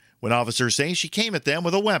station when officers say she came at them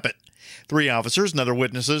with a weapon. 3 officers and other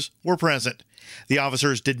witnesses were present. The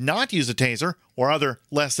officers did not use a taser or other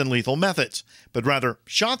less-than-lethal methods, but rather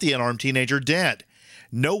shot the unarmed teenager dead.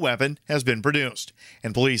 No weapon has been produced,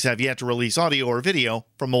 and police have yet to release audio or video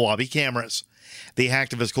from the lobby cameras. The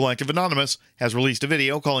Hacktivist Collective Anonymous has released a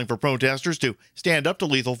video calling for protesters to stand up to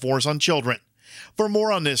lethal force on children. For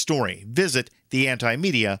more on this story, visit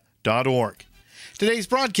theantimedia.org. Today's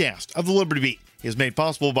broadcast of the Liberty Beat is made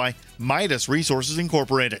possible by Midas Resources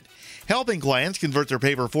Incorporated, helping clients convert their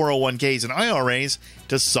paper 401ks and IRAs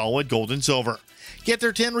to solid gold and silver. Get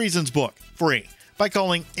their 10 Reasons book free by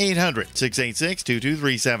calling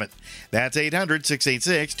 800-686-2237. That's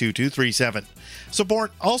 800-686-2237.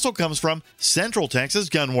 Support also comes from Central Texas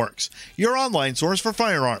Gunworks, your online source for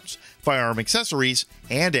firearms, firearm accessories,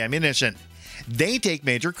 and ammunition. They take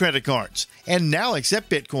major credit cards and now accept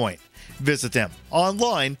Bitcoin. Visit them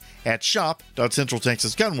online at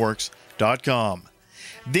shop.centraltexasgunworks.com.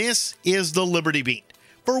 This is the Liberty Beat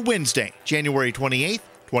for Wednesday, January 28th,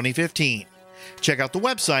 2015. Check out the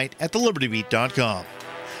website at thelibertybeat.com.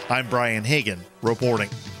 I'm Brian Hagan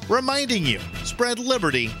reporting, reminding you, spread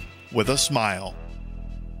liberty with a smile.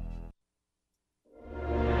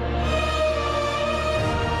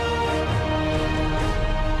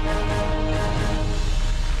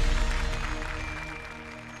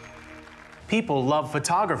 People love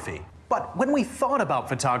photography. But when we thought about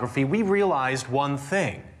photography, we realized one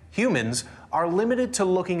thing. Humans are limited to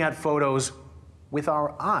looking at photos with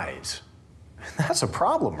our eyes. That's a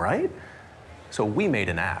problem, right? So we made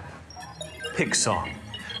an app, PicSong,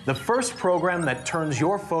 the first program that turns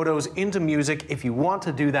your photos into music if you want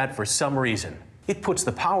to do that for some reason. It puts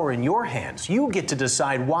the power in your hands. You get to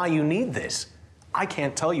decide why you need this. I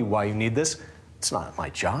can't tell you why you need this. It's not my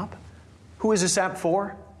job. Who is this app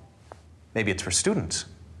for? Maybe it's for students,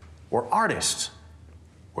 or artists,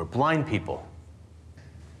 or blind people.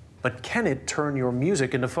 But can it turn your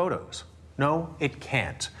music into photos? No, it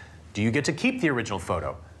can't. Do you get to keep the original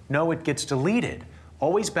photo? No, it gets deleted.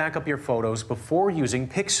 Always back up your photos before using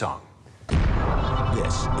PicSong.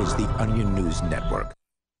 This is the Onion News Network.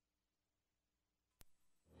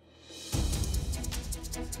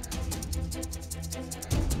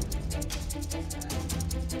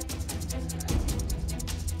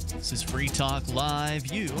 This is Free Talk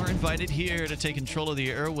Live. You are invited here to take control of the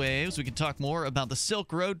airwaves. We can talk more about the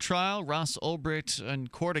Silk Road trial. Ross Ulbricht in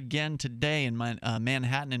court again today in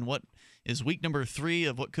Manhattan in what is week number 3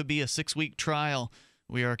 of what could be a 6-week trial.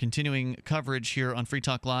 We are continuing coverage here on Free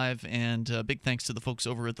Talk Live, and big thanks to the folks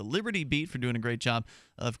over at the Liberty Beat for doing a great job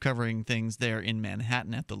of covering things there in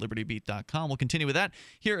Manhattan at thelibertybeat.com. We'll continue with that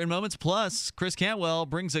here in moments. Plus, Chris Cantwell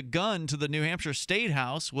brings a gun to the New Hampshire State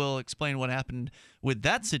House. We'll explain what happened with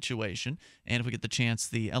that situation, and if we get the chance,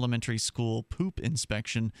 the elementary school poop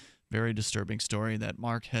inspection. Very disturbing story that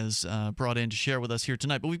Mark has brought in to share with us here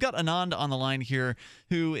tonight. But we've got Anand on the line here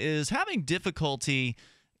who is having difficulty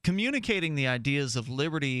communicating the ideas of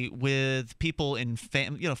liberty with people in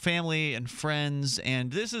family and friends,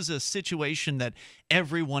 and this is a situation that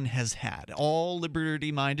everyone has had. All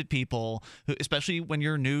liberty-minded people, especially when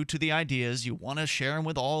you're new to the ideas, you want to share them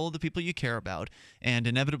with all of the people you care about, and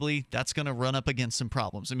inevitably that's going to run up against some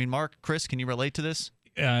problems. I mean, Mark, Chris, can you relate to this?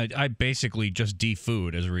 I basically just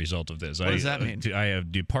defood as a result of this. What does that mean? I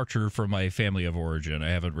have departure from my family of origin. I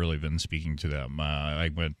haven't really been speaking to them. I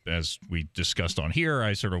went, as we discussed on here,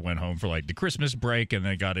 I sort of went home for like the Christmas break, and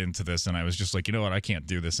then got into this, and I was just like, you know what, I can't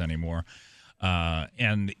do this anymore.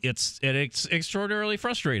 And it's extraordinarily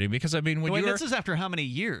frustrating because, I mean, when this is after how many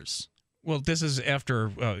years? Well, this is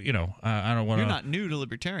after, I don't want to. You're not new to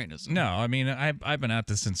libertarianism. No, I mean, I've been at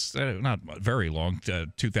this since not very long,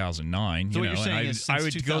 2009. So what you're saying is I since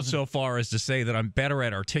would 2000 go so far as to say that I'm better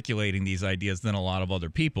at articulating these ideas than a lot of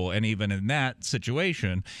other people, and even in that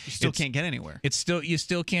situation, You still can't get anywhere. You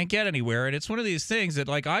still can't get anywhere, and it's one of these things that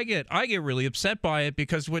like I get really upset by it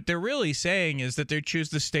because what they're really saying is that they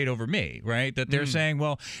choose the state over me, right? That they're saying,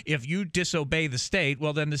 well, if you disobey the state,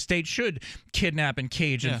 well, then the state should kidnap and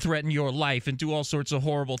cage and threaten your life and do all sorts of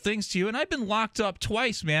horrible things to you. And I've been locked up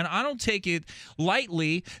twice, man. I don't take it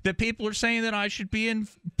lightly that people are saying that I should be in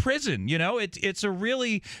prison. It's a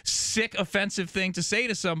really sick, offensive thing to say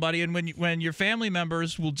to somebody, and when your family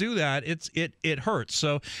members will do that, it hurts.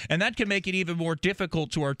 So, and that can make it even more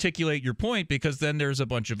difficult to articulate your point because then there's a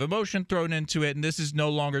bunch of emotion thrown into it, and this is no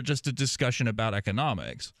longer just a discussion about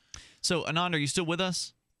economics. So, Anand, are you still with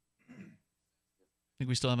us? I think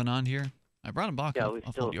we still have Anand here. I brought him back.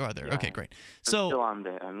 You are there. Yeah, okay, great. I'm So still on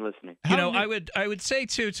there. I'm listening. I would say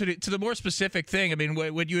too to the more specific thing. I mean,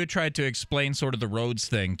 when you had tried to explain sort of the roads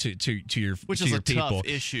thing to your which to is your a people. tough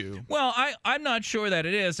issue. Well, I'm not sure that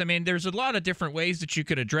it is. I mean, there's a lot of different ways that you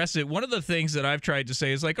could address it. One of the things that I've tried to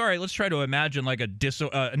say is like, all right, let's try to imagine like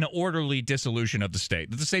an orderly dissolution of the state.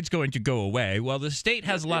 That the state's going to go away. Well, the state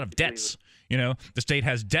has a lot of debts. The state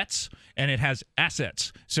has debts and it has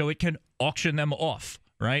assets, so it can auction them off.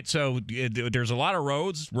 Right, so there's a lot of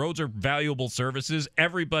roads. Roads are valuable services.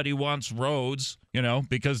 Everybody wants roads,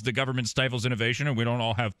 because the government stifles innovation, and we don't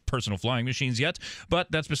all have personal flying machines yet.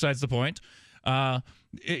 But that's besides the point.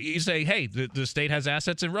 You say, hey, the state has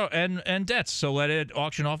assets and debts, so let it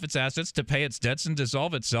auction off its assets to pay its debts and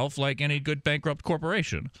dissolve itself like any good bankrupt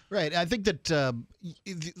corporation. Right. I think that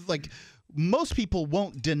most people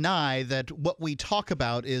won't deny that what we talk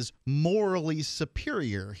about is morally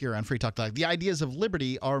superior here on Free Talk Live. The ideas of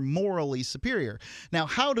liberty are morally superior. Now,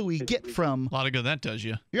 how do we get from a lot of good that does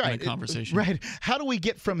you in a conversation? Right. How do we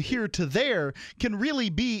get from here to there can really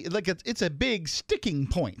be like it's a big sticking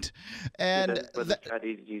point. And that's where the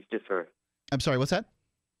strategies differ. I'm sorry, what's that?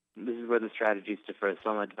 This is where the strategies differ.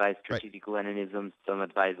 Some advise strategic Leninism, some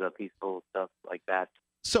advise peaceful stuff like that.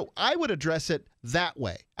 So I would address it that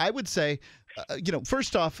way. I would say,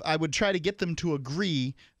 first off, I would try to get them to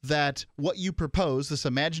agree that what you propose, this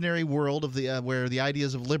imaginary world of the where the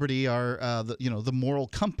ideas of liberty are, the moral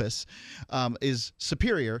compass, is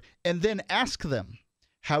superior, and then ask them,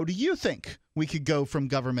 how do you think we could go from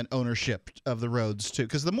government ownership of the roads to?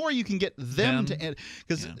 Because the more you can get them to,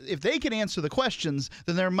 because if they can answer the questions,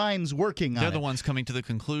 then their mind's working on it. They're the ones coming to the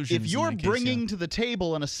conclusions. If you're bringing to the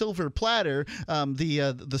table on a silver platter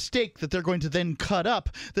the steak that they're going to then cut up,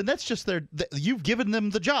 then that's just you've given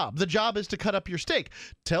them the job. The job is to cut up your steak.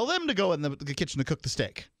 Tell them to go in the kitchen to cook the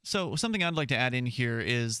steak. So something I'd like to add in here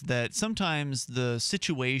is that sometimes the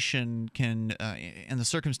situation can and the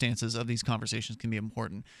circumstances of these conversations can be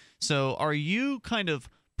important. So are you kind of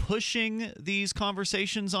pushing these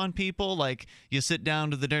conversations on people? Like you sit down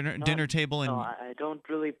to the dinner table and... No, I don't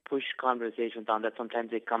really push conversations on that. Sometimes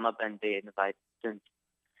they come up and they invite, since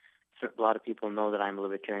a lot of people know that I'm a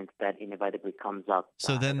libertarian, that inevitably comes up.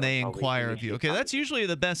 So then they inquire of you. Okay, that's usually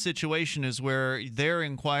the best situation is where they're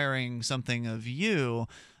inquiring something of you.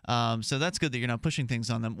 So that's good that you're not pushing things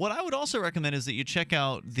on them. What I would also recommend is that you check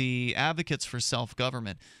out the Advocates for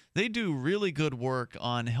Self-Government. They do really good work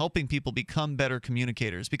on helping people become better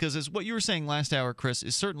communicators because as what you were saying last hour, Chris,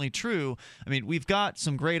 is certainly true. I mean, we've got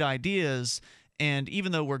some great ideas, and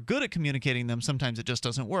even though we're good at communicating them, sometimes it just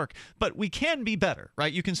doesn't work. But we can be better,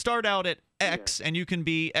 right? You can start out at X, and you can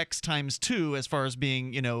be X times 2 as far as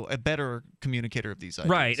being, a better communicator of these ideas.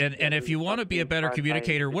 Right, and if you want to be a better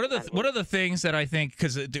communicator, one of the things that I think,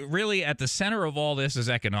 because really at the center of all this is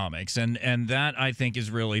economics, and that I think is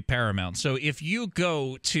really paramount. So if you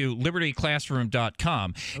go to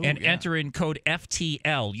libertyclassroom.com and enter in code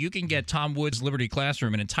FTL, you can get Tom Wood's Liberty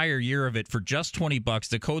Classroom, an entire year of it for just $20.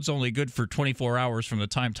 The code's only good for 24 hours from the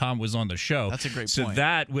time Tom was on the show. That's a great point. So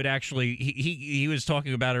that would actually, he was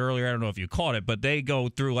talking about it earlier, I don't know if you caught it, but they go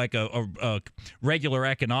through like a regular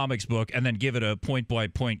economics book and then give it a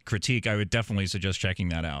point-by-point critique. I would definitely suggest checking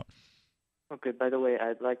that out. Okay, by the way,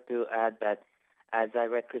 I'd like to add that as I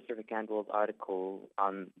read Christopher Cantwell's article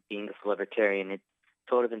on being a libertarian, it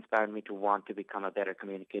sort of inspired me to want to become a better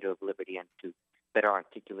communicator of liberty and to better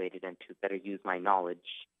articulate it and to better use my knowledge.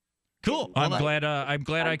 Cool. I'm glad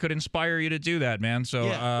I could inspire you to do that, man. So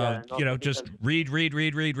just read,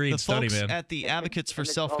 the study, folks man. at the Advocates for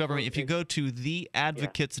Self-Government, if you go to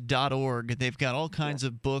theadvocates.org, they've got all kinds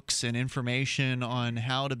of books and information on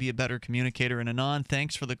how to be a better communicator. And Anand,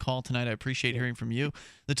 thanks for the call tonight. I appreciate hearing from you.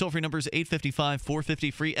 The toll-free number is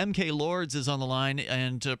 855-450-FREE. MK Lords is on the line,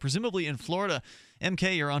 and presumably in Florida.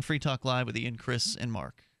 MK, you're on Free Talk Live with Ian, Chris, and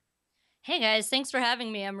Mark. Hey guys, thanks for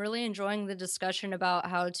having me. I'm really enjoying the discussion about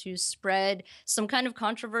how to spread some kind of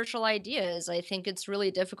controversial ideas. I think it's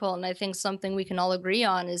really difficult, and I think something we can all agree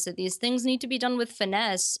on is that these things need to be done with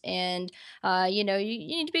finesse, and you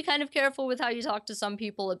need to be kind of careful with how you talk to some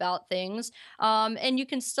people about things, and you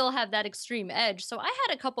can still have that extreme edge. So I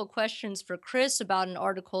had a couple questions for Chris about an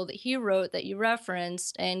article that he wrote that you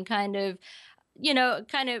referenced, and kind of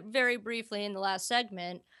very briefly in the last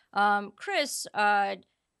segment. Chris,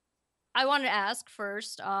 I wanted to ask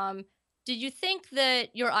first, did you think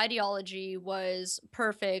that your ideology was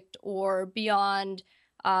perfect or beyond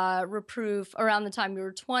reproof around the time you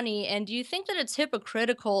were 20? And do you think that it's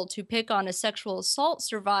hypocritical to pick on a sexual assault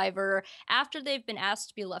survivor after they've been asked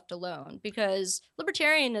to be left alone? Because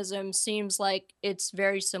libertarianism seems like it's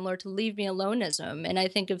very similar to leave me aloneism. And I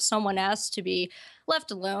think if someone asks to be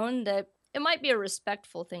left alone, that it might be a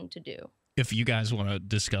respectful thing to do. If you guys want to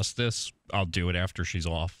discuss this, I'll do it after she's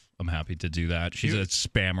off. I'm happy to do that. She's a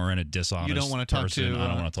spammer and a dishonest person. You don't want to talk person. to I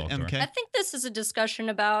don't want to talk to her. I think this is a discussion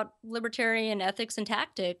about libertarian ethics and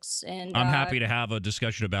tactics. And I'm happy to have a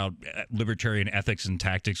discussion about libertarian ethics and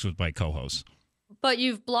tactics with my co-host. But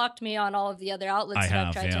you've blocked me on all of the other outlets that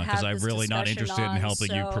I've tried to have because I'm this really not discussion interested in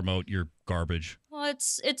helping you so- promote your garbage. Well,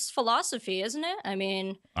 it's philosophy, isn't it? I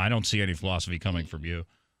mean, I don't see any philosophy coming from you.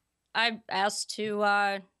 I asked two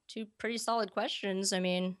pretty solid questions. I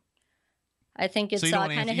mean, I think it's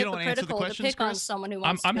kind of hypocritical to pick on someone who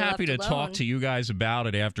wants I'm to be happy to left talk alone. to you guys about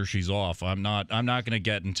it after she's off. I'm not going to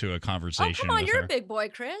get into a conversation. Oh, come on, with you're her. a big boy,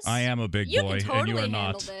 Chris. I am a big you boy, can totally and you are handle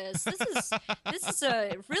not. This. This is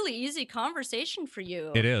a really easy conversation for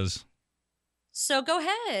you. It is. So go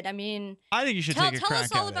ahead. I mean, I think you should tell take a crack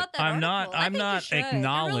us all at it. about that I'm article. not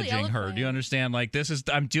acknowledging her. Do you understand? Like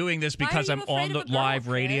I'm doing this because I'm on the live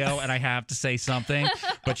radio and I have to say something,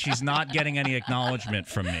 but she's not getting any acknowledgement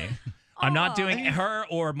from me. I'm not doing her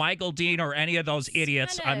or Michael Dean or any of those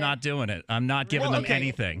idiots. I'm not doing it. I'm not giving them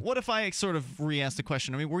anything. What if I sort of re-ask the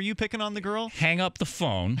question? I mean, were you picking on the girl? Hang up the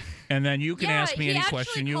phone, and then you can ask me any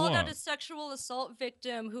question you want. He actually called out a sexual assault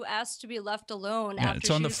victim who asked to be left alone Yeah, after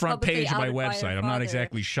it's on she the was front publicly page of my outed by her website. I'm not father.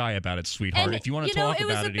 exactly shy about it, sweetheart. And, if you want to talk it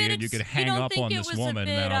was about a it, bit Ian, you could you hang don't up think on it this was a woman, and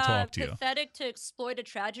bit, then I'll talk to you. Pathetic to exploit a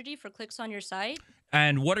tragedy for clicks on your site.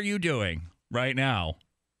 And what are you doing right now?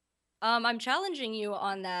 I'm challenging you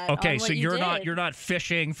on that. Okay, on what so you you're not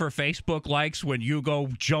fishing for Facebook likes when you go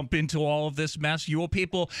jump into all of this mess. You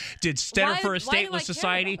people did Center for a Stateless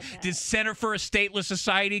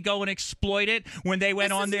Society go and exploit it when they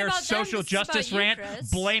went on their social justice rant,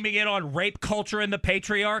 blaming it on rape culture and the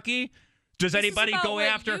patriarchy? Does anybody go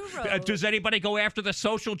after the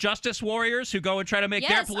social justice warriors who go and try to make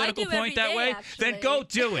their political point that way? Then go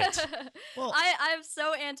do it. Well, I'm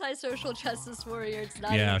so anti-social justice warrior. It's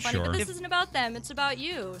not Yeah, even funny. sure. But this isn't about them. It's about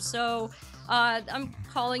you. So I'm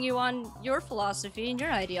calling you on your philosophy and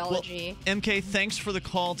your ideology. Well, MK, thanks for the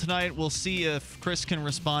call tonight. We'll see if Chris can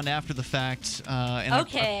respond after the fact. And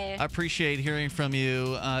Okay. I appreciate hearing from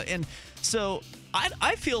you. And so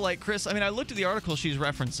I feel like, Chris, I mean, I looked at the article she's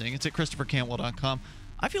referencing. It's at ChristopherCantwell.com.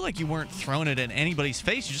 I feel like you weren't throwing it in anybody's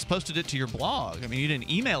face. You just posted it to your blog. I mean, you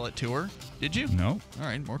didn't email it to her, did you? No. All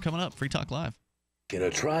right, more coming up. Free Talk Live. In a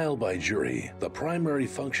trial by jury, the primary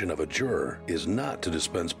function of a juror is not to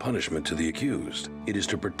dispense punishment to the accused. It is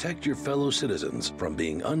to protect your fellow citizens from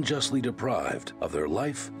being unjustly deprived of their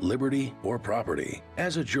life, liberty, or property.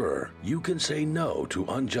 As a juror, you can say no to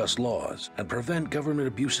unjust laws and prevent government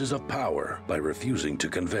abuses of power by refusing to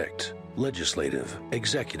convict. Legislative,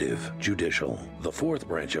 executive, judicial. The fourth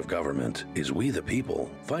branch of government is we the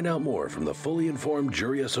people. Find out more from the Fully Informed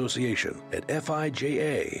Jury Association at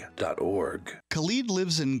fija.org. Khalid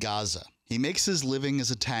lives in Gaza. He makes his living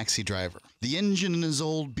as a taxi driver. The engine in his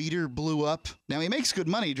old beater blew up. Now, he makes good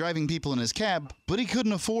money driving people in his cab, but he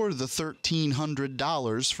couldn't afford the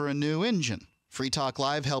 $1,300 for a new engine. Free Talk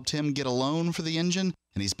Live helped him get a loan for the engine,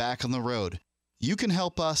 and he's back on the road. You can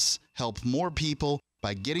help us help more people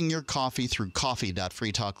by getting your coffee through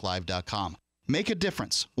coffee.freetalklive.com. Make a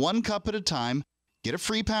difference, 1 cup at a time. Get a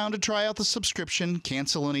free pound to try out the subscription.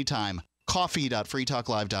 Cancel anytime.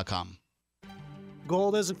 Coffee.freetalklive.com.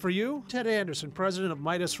 Gold isn't for you? Ted Anderson, president of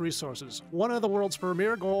Midas Resources, one of the world's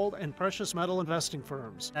premier gold and precious metal investing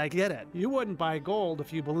firms. I get it. You wouldn't buy gold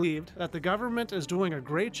if you believed that the government is doing a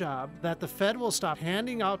great job, that the Fed will stop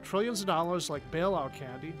handing out trillions of dollars like bailout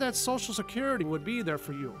candy, that Social Security would be there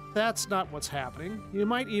for you. That's not what's happening. You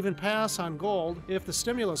might even pass on gold if the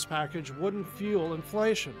stimulus package wouldn't fuel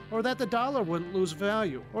inflation, or that the dollar wouldn't lose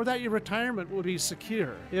value, or that your retirement would be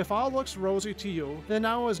secure. If all looks rosy to you, then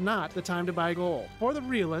now is not the time to buy gold. For the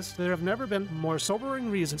realist, there have never been more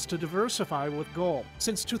sobering reasons to diversify with gold.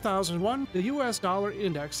 Since 2001, the US dollar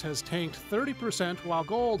index has tanked 30% while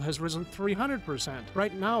gold has risen 300%.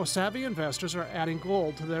 Right now, savvy investors are adding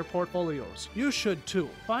gold to their portfolios. You should too.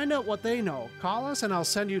 Find out what they know. Call us and I'll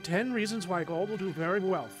send you 10 reasons why gold will do very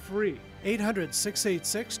well, free.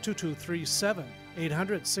 800-686-2237.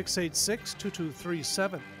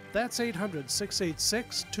 800-686-2237. That's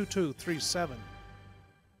 800-686-2237.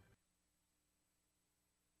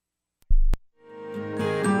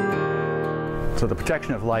 So the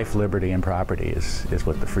protection of life, liberty, and property is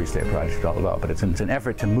what the Free State Project is all about. But it's an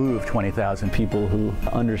effort to move 20,000 people who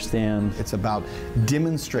understand. It's about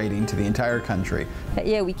demonstrating to the entire country that,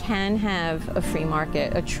 yeah, we can have a free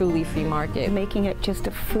market, a truly free market. Making it just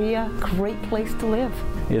a freer, great place to live.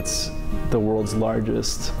 It's the world's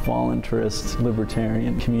largest voluntarist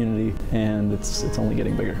libertarian community, and it's only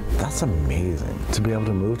getting bigger. That's amazing, to be able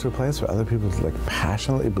to move to a place where other people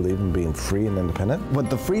passionately believe in being free and independent. What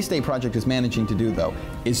the Free State Project is managing to do, though,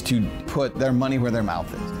 is to put their money where their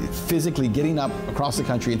mouth is. It's physically getting up across the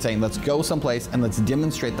country and saying, let's go someplace and let's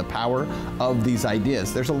demonstrate the power of these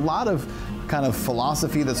ideas. There's a lot of kind of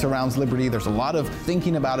philosophy that surrounds liberty. There's a lot of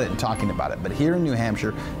thinking about it and talking about it. But here in New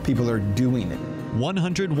Hampshire, people are doing it.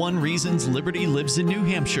 101 Reasons Liberty Lives in New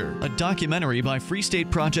Hampshire, a documentary by Free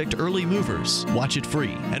State Project Early Movers. Watch it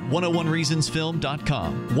free at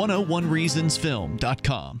 101reasonsfilm.com.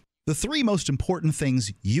 101reasonsfilm.com. The three most important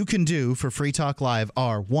things you can do for Free Talk Live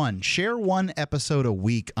are: 1. Share one episode a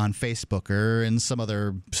week on Facebook or in some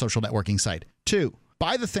other social networking site. 2.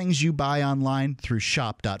 Buy the things you buy online through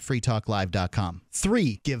shop.freetalklive.com.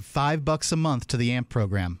 3. Give $5 a month to the AMP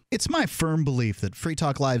program. It's my firm belief that Free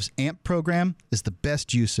Talk Live's AMP program is the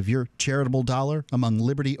best use of your charitable dollar among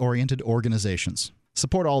liberty-oriented organizations.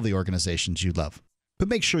 Support all the organizations you love, but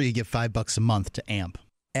make sure you give $5 a month to AMP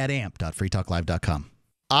at amp.freetalklive.com.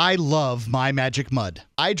 I love My Magic Mud.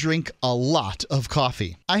 I drink a lot of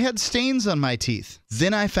coffee. I had stains on my teeth.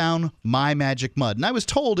 Then I found My Magic Mud, and I was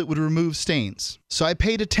told it would remove stains. So I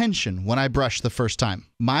paid attention when I brushed the first time.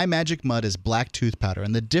 My Magic Mud is black tooth powder,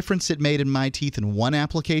 and the difference it made in my teeth in one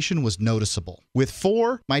application was noticeable. With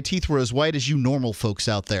 4, my teeth were as white as you normal folks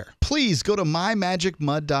out there. Please go to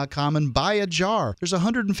mymagicmud.com and buy a jar. There's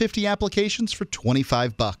 150 applications for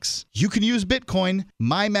 $25. You can use Bitcoin.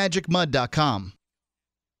 mymagicmud.com.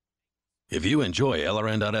 If you enjoy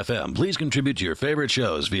LRN.FM, please contribute to your favorite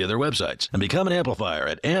shows via their websites and become an amplifier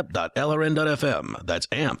at amp.lrn.fm. That's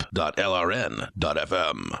amp.lrn.fm.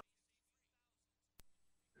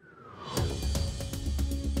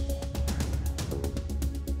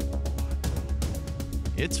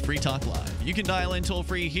 It's Free Talk Live. You can dial in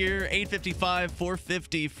toll-free here,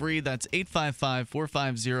 855-450-FREE. That's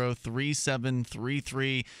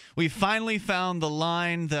 855-450-3733. We finally found the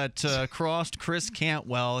line that crossed Chris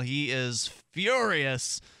Cantwell. He is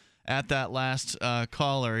furious at that last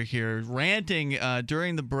caller here, ranting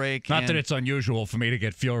during the break. Not that it's unusual for me to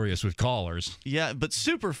get furious with callers. Yeah, but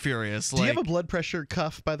super furious. Do you have a blood pressure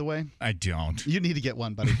cuff, by the way? I don't. You need to get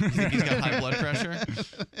one, buddy. You think he's got high blood pressure?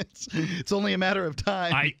 It's only a matter of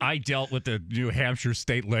time. I dealt with the New Hampshire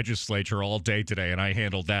state legislature all day today, and I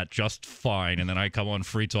handled that just fine. And then I come on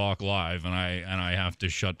Free Talk Live, and I have to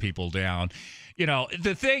shut people down. You know,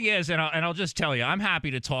 the thing is, and I'll just tell you, I'm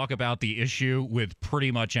happy to talk about the issue with pretty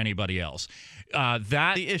much anybody else.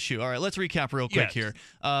 The issue. All right, let's recap real quick here.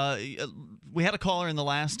 We had a caller in the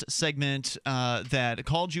last segment that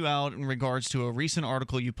called you out in regards to a recent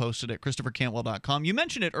article you posted at ChristopherCantwell.com. You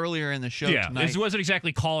mentioned it earlier in the show tonight. This wasn't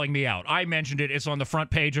exactly calling me out. I mentioned it. It's on the front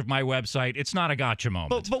page of my website. It's not a gotcha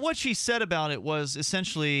moment. But what she said about it was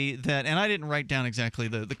essentially that, and I didn't write down exactly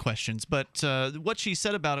the questions, but what she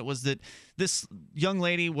said about it was that this young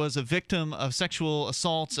lady was a victim of sexual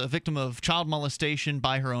assaults, a victim of child molestation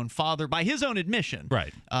by her own father, by his own admission.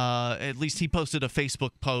 Right. At least he posted a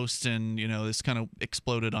Facebook post, and this kind of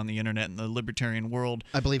exploded on the internet in the libertarian world.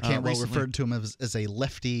 I believe Cantwell referred to him as a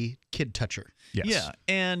lefty kid toucher. Yes. Yeah,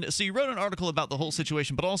 and so you wrote an article about the whole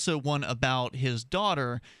situation, but also one about his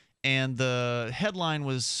daughter, and the headline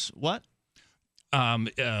was what?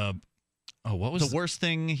 Oh, what was the worst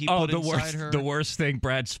thing he put inside her? The worst thing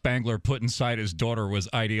Brad Spangler put inside his daughter was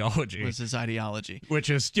ideology. Was his ideology. Which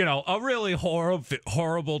is, a really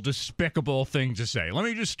horrible, despicable thing to say. Let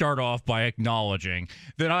me just start off by acknowledging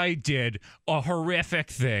that I did a horrific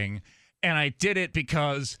thing, and I did it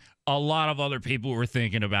because a lot of other people were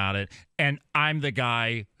thinking about it, and I'm the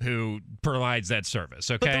guy who provides that service,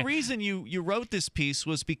 okay? But the reason you wrote this piece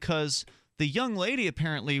was because the young lady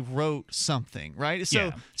apparently wrote something, right?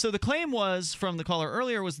 So the claim was from the caller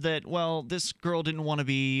earlier was that, well, this girl didn't want to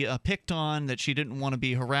be picked on, that she didn't want to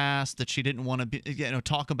be harassed, that she didn't want to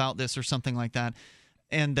talk about this or something like that,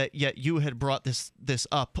 and that yet you had brought this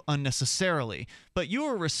up unnecessarily. But you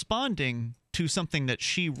were responding to something that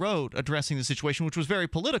she wrote addressing the situation, which was very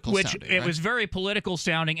political sounding. It was very political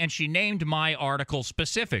sounding, and she named my article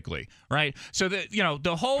specifically, right? So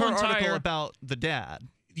the whole Her entire article about the dad.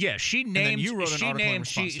 Yeah, she named. You wrote an article in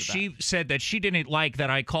response to that. She said that she didn't like that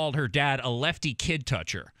I called her dad a lefty kid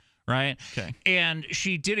toucher. Right? Okay. And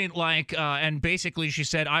she didn't like, and basically she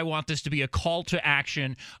said, I want this to be a call to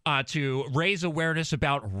action to raise awareness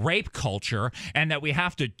about rape culture and that we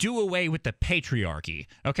have to do away with the patriarchy.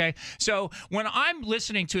 Okay? So when I'm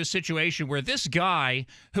listening to a situation where this guy,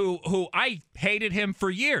 who I hated him for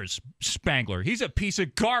years, Spangler, he's a piece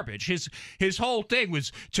of garbage. His whole thing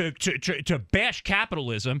was to bash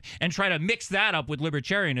capitalism and try to mix that up with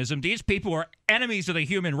libertarianism. These people are enemies of the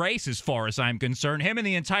human race as far as I'm concerned. Him and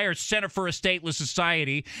the entire Center for a Stateless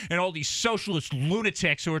Society and all these socialist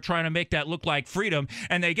lunatics who are trying to make that look like freedom,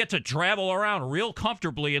 and they get to travel around real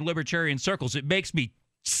comfortably in libertarian circles. It makes me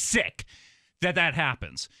sick that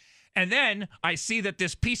happens. And then I see that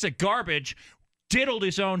this piece of garbage diddled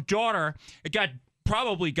his own daughter.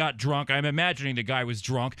 Probably got drunk. I'm imagining the guy was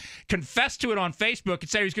drunk. Confessed to it on Facebook and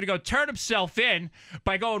said he was going to go turn himself in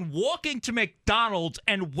by walking to McDonald's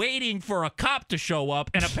and waiting for a cop to show up,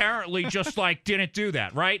 and apparently just didn't do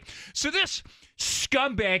that, right? So this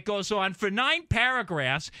scumbag goes on for 9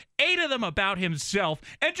 paragraphs, 8 of them about himself,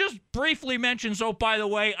 and just briefly mentions, oh, by the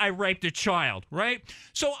way, I raped a child, right?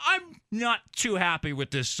 So I'm not too happy with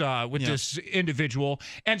this this individual.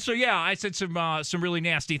 And so, I said some really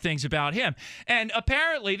nasty things about him. And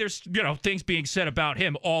apparently there's, things being said about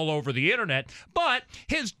him all over the internet, but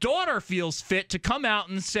his daughter feels fit to come out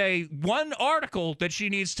and say one article that she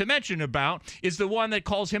needs to mention about is the one that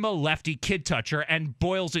calls him a lefty kid toucher and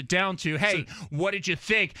boils it down to, hey, what did you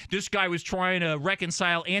think? This guy was trying to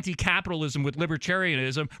reconcile anti-capitalism with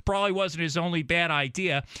libertarianism. Probably wasn't his only bad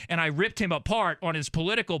idea. And I ripped him apart on his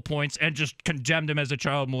political points and just condemned him as a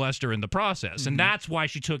child molester in the process. And that's why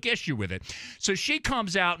she took issue with it. So she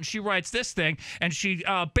comes out and she writes this thing, and she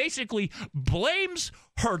basically blames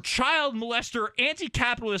her child molester,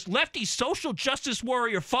 anti-capitalist, lefty social justice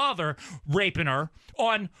warrior father raping her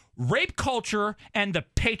on rape culture and the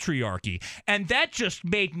patriarchy. And that just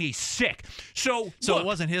made me sick. So it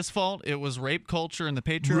wasn't his fault. It was rape culture and the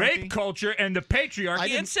patriarchy? Rape culture and the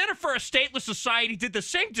patriarchy. And Center for a Stateless Society did the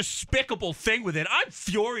same despicable thing with it. I'm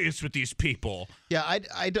furious with these people. Yeah,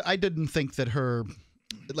 I didn't think that her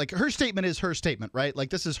statement is her statement, right?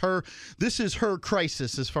 This is her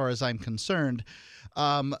crisis as far as I'm concerned.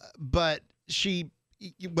 But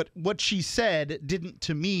what she said didn't,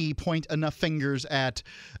 to me, point enough fingers at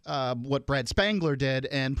what Brad Spangler did,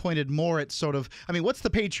 and pointed more at sort of, what's the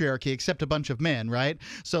patriarchy except a bunch of men, right?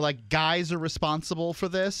 So, guys are responsible for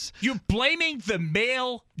this. You're blaming the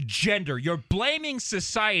male gender. You're blaming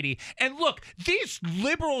society. And look, these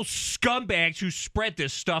liberal scumbags who spread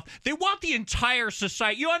this stuff, they want the entire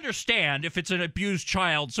society. You understand if it's an abused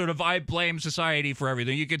child, sort of, I blame society for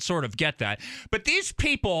everything. You could sort of get that. But these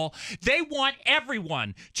people, they want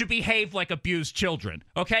everyone to behave like abused children,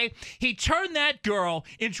 okay? He turned that girl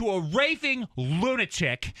into a raving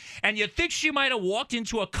lunatic, and you think she might have walked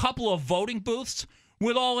into a couple of voting booths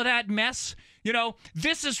with all of that mess?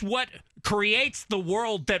 This is what creates the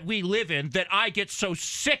world that we live in, that I get so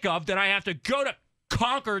sick of that I have to go to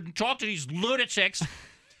Concord and talk to these lunatics.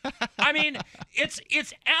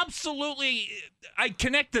 It's absolutely. I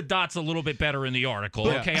connect the dots a little bit better in the article.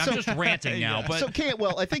 Okay, I'm just ranting now. But so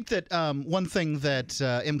Cantwell, I think that one thing that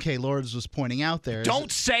MK Lords was pointing out there.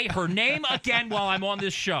 Don't say her name again while I'm on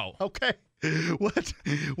this show. Okay.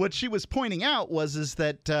 What she was pointing out is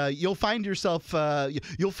that you'll find yourself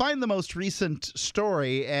you'll find the most recent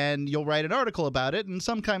story and you'll write an article about it, and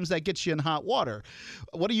sometimes that gets you in hot water.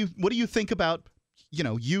 What do you think about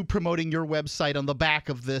you promoting your website on the back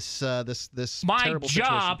of this My terrible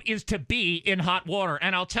job situation. is to be in hot water.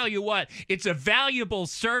 And I'll tell you what, it's a valuable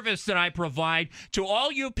service that I provide to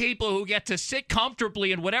all you people who get to sit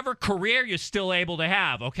comfortably in whatever career you're still able to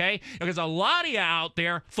have, okay? Because a lot of you out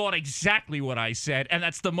there thought exactly what I said, and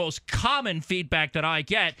that's the most common feedback that I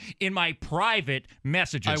get in my private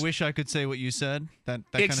messages. I wish I could say what you said. That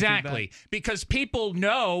exactly. Kind of feedback. Because people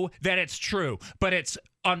know that it's true, but it's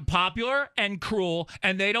unpopular and cruel,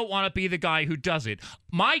 and they don't want to be the guy who does it.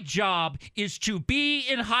 My job is to be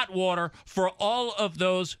in hot water for all of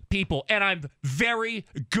those people, and I'm very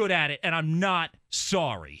good at it, and I'm not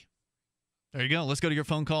sorry. There you go. Let's go to your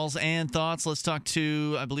phone calls and thoughts. Let's talk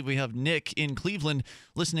to, I believe we have Nick in Cleveland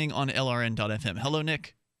listening on LRN.FM. Hello,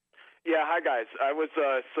 Nick. Yeah, hi, guys. I was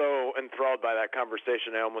so enthralled by that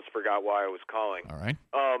conversation, I almost forgot why I was calling. All right.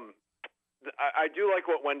 I do like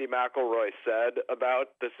what Wendy McElroy said about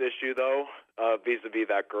this issue, though, vis-a-vis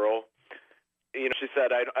that girl. She said,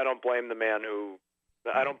 I don't blame the man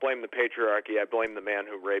I don't blame the patriarchy, I blame the man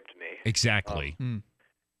who raped me. Exactly. And,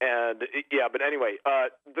 yeah, but anyway,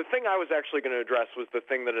 the thing I was actually going to address was the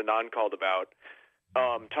thing that Anand called about,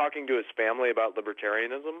 talking to his family about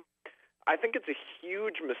libertarianism. I think it's a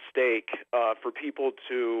huge mistake for people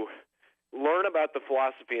to learn about the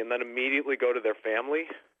philosophy and then immediately go to their family.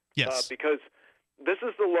 Yes. Because this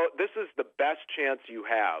is the best chance you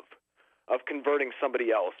have of converting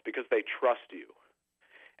somebody else because they trust you.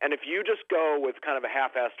 And if you just go with kind of a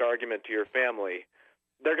half-assed argument to your family,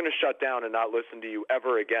 they're going to shut down and not listen to you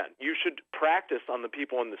ever again. You should practice on the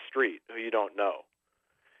people in the street who you don't know,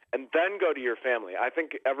 and then go to your family. I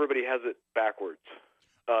think everybody has it backwards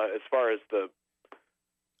as far as the.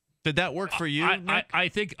 Did that work for you, Nick? I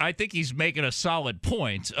think he's making a solid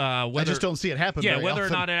point. I just don't see it happen. Yeah, very whether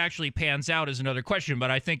often. or not it actually pans out is another question.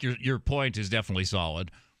 But I think your point is definitely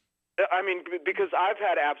solid. I mean, because I've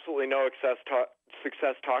had absolutely no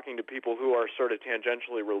success talking to people who are sort of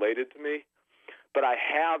tangentially related to me, but I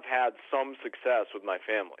have had some success with my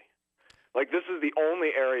family. Like, this is the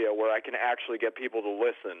only area where I can actually get people to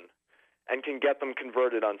listen and can get them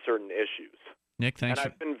converted on certain issues. Nick, thanks.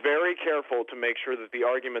 And I've been very careful to make sure that the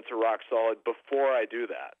arguments are rock solid before I do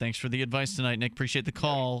that. Thanks for the advice tonight, Nick. Appreciate the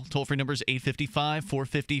call. Toll-free number is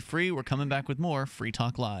 855-450-FREE. We're coming back with more Free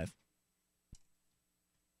Talk Live.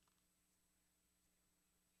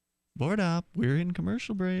 Board up. We're in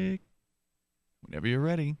commercial break. Whenever you're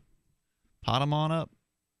ready, pot them on up,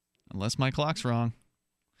 unless my clock's wrong.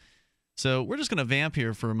 So we're just going to vamp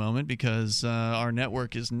here for a moment because our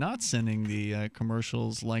network is not sending the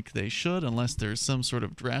commercials like they should unless there's some sort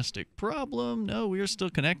of drastic problem. No, we are still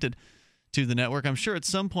connected to the network. I'm sure at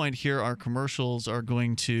some point here our commercials are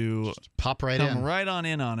going to pop right come in. right on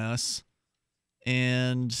in on us.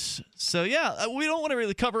 And so, yeah, we don't want to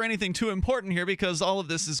really cover anything too important here because all of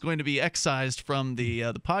this is going to be excised from the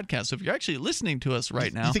podcast. So if you're actually listening to us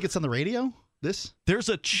right now. You think it's on the radio? There's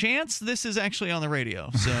a chance this is actually on the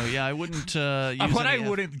radio. So, yeah, I wouldn't use what I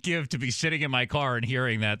wouldn't give to be sitting in my car and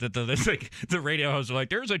hearing that the radio hosts are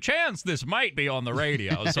like, there's a chance this might be on the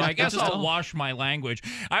radio. So I guess I'll wash my language.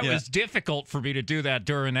 It was difficult for me to do that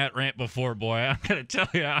during that rant before, boy. I'm going to tell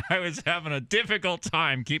you, I was having a difficult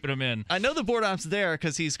time keeping him in. I know the board op's there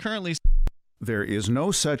because he's currently... There is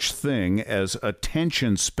no such thing as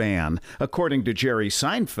attention span, according to Jerry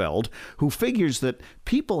Seinfeld, who figures that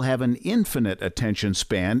people have an infinite attention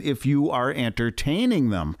span if you are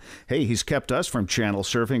entertaining them. Hey, he's kept us from channel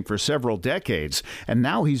surfing for several decades, and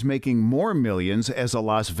now he's making more millions as a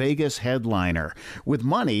Las Vegas headliner. With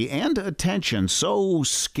money and attention so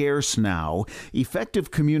scarce now,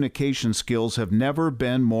 effective communication skills have never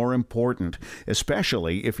been more important,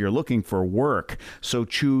 especially if you're looking for work. So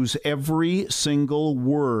choose every single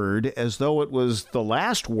word as though it was the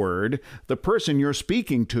last word the person you're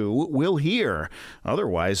speaking to will hear.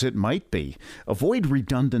 Otherwise, it might be. Avoid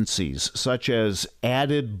redundancies such as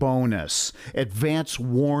added bonus, advance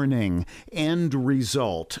warning, end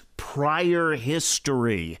result, prior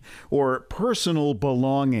history, or personal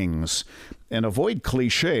belongings. And avoid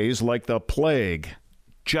cliches like the plague.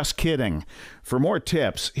 Just kidding. For more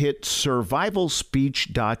tips, hit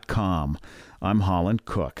survivalspeech.com. I'm Holland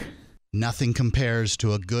Cook. Nothing compares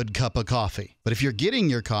to a good cup of coffee. But if you're getting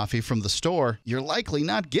your coffee from the store, you're likely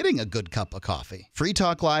not getting a good cup of coffee. Free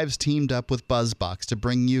Talk Live's teamed up with BuzzBox to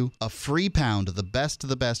bring you a free pound of the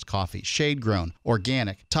best coffee, shade-grown,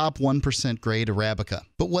 organic, top 1% grade Arabica.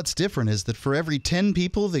 But what's different is that for every 10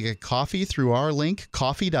 people that get coffee through our link,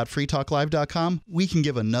 coffee.freetalklive.com, we can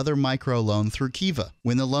give another microloan through Kiva.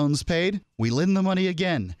 When the loan's paid, we lend the money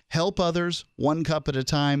again. Help others, one cup at a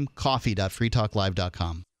time,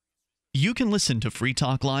 coffee.freetalklive.com. You can listen to Free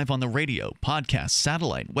Talk Live on the radio, podcast,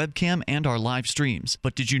 satellite, webcam, and our live streams.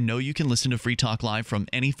 But did you know you can listen to Free Talk Live from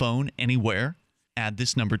any phone, anywhere? Add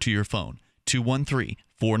this number to your phone,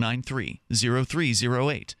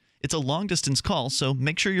 213-493-0308. It's a long-distance call, so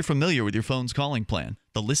make sure you're familiar with your phone's calling plan.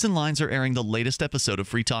 The listen lines are airing the latest episode of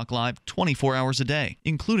Free Talk Live 24 hours a day,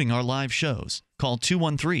 including our live shows. Call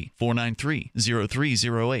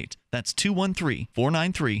 213-493-0308. That's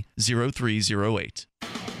 213-493-0308.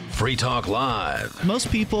 Free Talk Live.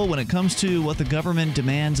 Most people, when it comes to what the government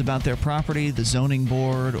demands about their property, the zoning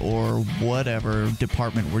board or whatever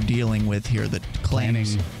department we're dealing with here that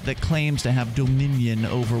claims to have dominion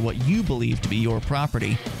over what you believe to be your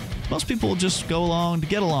property, most people just go along to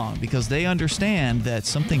get along because they understand that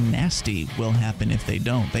something nasty will happen if they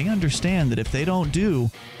don't. They understand that if they don't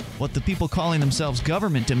do what the people calling themselves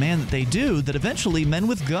government demand that they do, that eventually men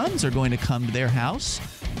with guns are going to come to their house,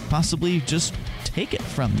 possibly just take it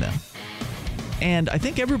from them. And I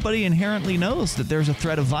think everybody inherently knows that there's a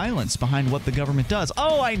threat of violence behind what the government does.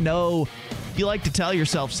 Oh, I know. You like to tell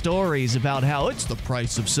yourself stories about how it's the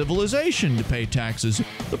price of civilization to pay taxes.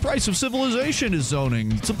 The price of civilization is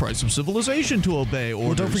zoning. It's the price of civilization to obey orders.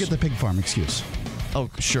 Well, don't forget the pig farm excuse. Oh,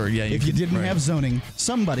 sure, yeah. If you didn't have zoning,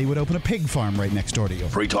 somebody would open a pig farm right next door to you.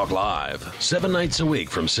 Free Talk Live, 7 nights a week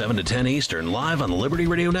from 7 to 10 Eastern, live on the Liberty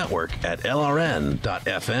Radio Network at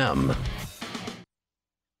LRN.FM.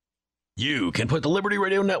 You can put the Liberty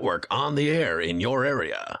Radio Network on the air in your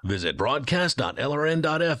area. Visit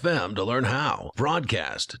broadcast.lrn.fm to learn how.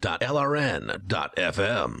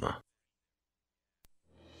 Broadcast.lrn.fm.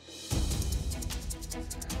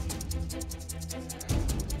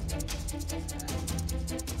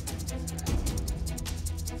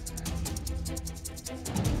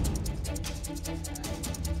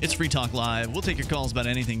 It's Free Talk Live. We'll take your calls about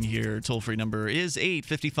anything here. Toll-free number is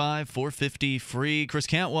 855-450-FREE. Chris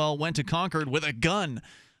Cantwell went to Concord with a gun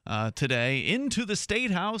today into the State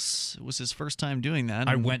House. It was his first time doing that.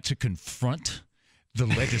 I went to confront the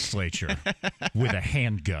legislature with a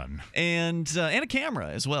handgun and a camera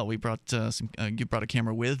as well. We brought you brought a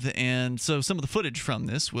camera with, and so some of the footage from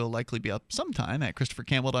this will likely be up sometime at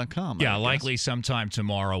ChristopherCampbell.com. Yeah, likely sometime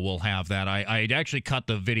tomorrow we'll have that. I actually cut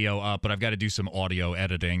the video up, but I've got to do some audio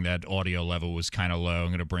editing. That audio level was kind of low.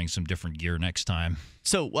 I'm going to bring some different gear next time.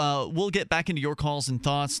 So we'll get back into your calls and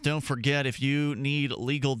thoughts. Don't forget, if you need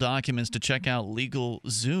legal documents, to check out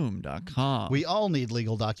LegalZoom.com. We all need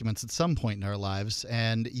legal documents at some point in our lives,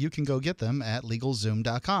 and you can go get them at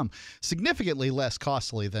LegalZoom.com. Significantly less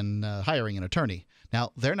costly than hiring an attorney.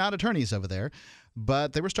 Now, they're not attorneys over there,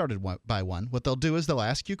 but they were started by one. What they'll do is they'll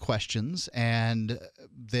ask you questions and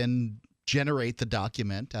then generate the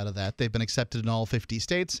document out of that. They've been accepted in all 50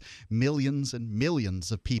 states. Millions and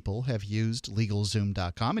millions of people have used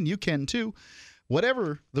LegalZoom.com, and you can too.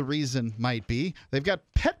 Whatever the reason might be, they've got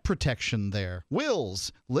pet protection there,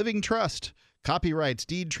 wills, living trust, copyrights,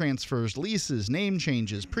 deed transfers, leases, name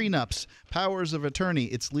changes, prenups, powers of attorney.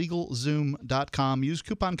 It's LegalZoom.com. Use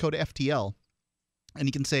coupon code FTL, and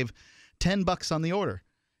you can save $10 on the order.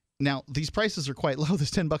 Now, these prices are quite low.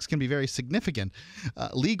 This $10 can be very significant.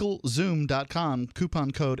 LegalZoom.com,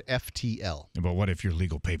 coupon code FTL. But what if your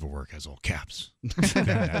legal paperwork has all caps?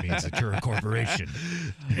 That means that you're a corporation.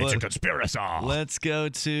 It's a conspiracy. Let's go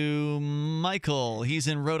to Michael. He's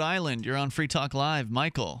in Rhode Island. You're on Free Talk Live.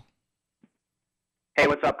 Michael. Hey,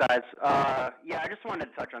 what's up, guys? Yeah, I just wanted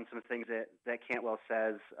to touch on some things that Cantwell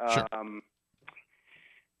says. Sure.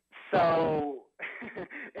 So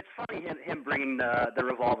it's funny him bringing the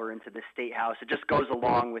revolver into the State House. It just goes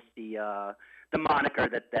along with the moniker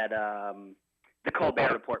that the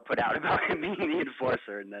Colbert Report put out about him being the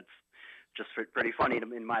enforcer, and that's just pretty funny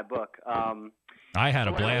in my book. I had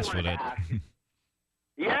a blast with it.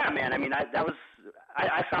 Yeah, man. I mean, I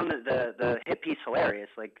found the hit piece hilarious.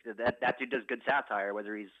 Like that dude does good satire,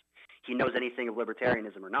 whether he knows anything of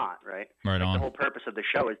libertarianism or not, right? Right on. The whole purpose of the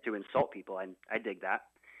show is to insult people. I dig that.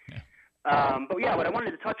 But yeah, what I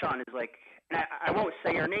wanted to touch on is and I won't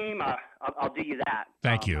say her name. I'll do you that.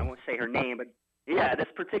 Thank you. I won't say her name, but yeah, this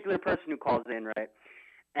particular person who calls in, right?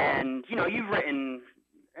 And you've written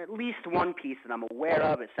at least one piece that I'm aware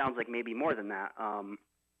of. It sounds like maybe more than that.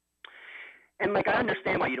 And I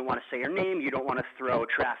understand why you don't want to say her name. You don't want to throw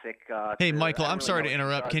traffic. Hey, Michael, I'm sorry to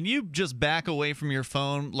interrupt. Can you just back away from your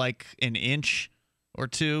phone like an inch or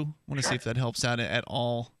two? I want to see if that helps out at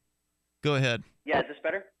all. Go ahead. Yeah, is this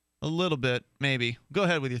better? A little bit, maybe. Go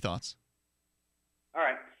ahead with your thoughts. All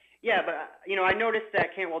right. Yeah, but I noticed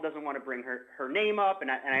that Cantwell doesn't want to bring her name up,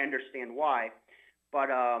 and I understand why.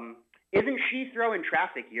 But isn't she throwing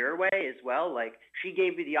traffic your way as well? Like, she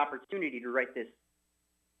gave you the opportunity to write this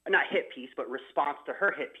not hit piece, but response to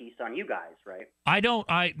her hit piece on you guys, right?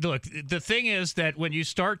 Look, the thing is that when you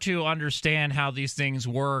start to understand how these things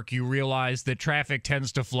work, you realize that traffic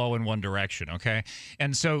tends to flow in one direction, okay?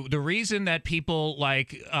 And so the reason that people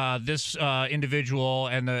like this individual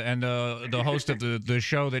and the host of the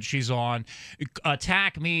show that she's on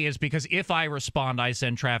attack me is because if I respond, I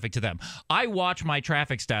send traffic to them. I watch my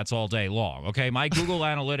traffic stats all day long, okay? My Google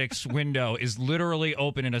Analytics window is literally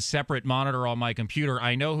open in a separate monitor on my computer.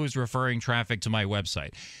 I know who's referring traffic to my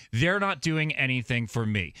website. They're not doing anything for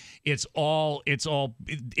me. It's all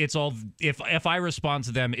if I respond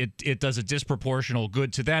to them, it does a disproportional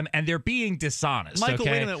good to them, and they're being dishonest. Michael,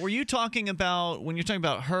 okay? wait a minute. Were you talking about, when you're talking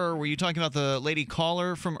about her, were you talking about the lady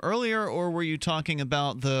caller from earlier, or were you talking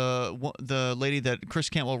about the lady that Chris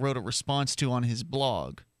Cantwell wrote a response to on his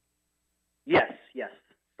blog? Yes,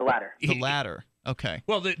 the latter. The latter. Okay.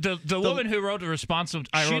 Well, the woman who wrote the response,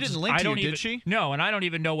 she didn't link to you, did she? No, and I don't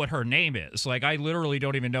even know what her name is. Like, I literally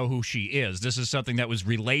don't even know who she is. This is something that was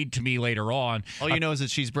relayed to me later on. All you know is that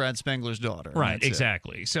she's Brad Spengler's daughter. Right,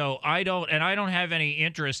 exactly. So I don't have any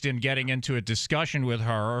interest in getting into a discussion with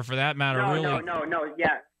her, or for that matter, No,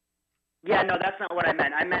 that's not what I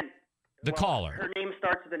meant. I meant the caller. Her name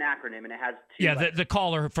starts with an acronym, and it has two letters. the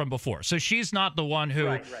caller from before. So she's not the one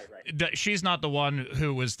who she's not the one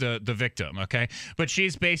who was the victim, okay? But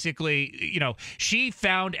she's basically, she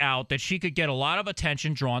found out that she could get a lot of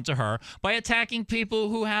attention drawn to her by attacking people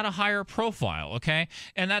who had a higher profile, okay?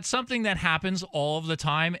 And that's something that happens all of the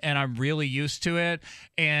time, and I'm really used to it.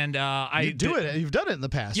 And you've done it in the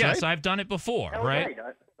past, right? Yes, I've done it before, right?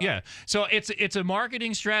 Yeah, so it's a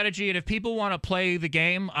marketing strategy, and if people want to play the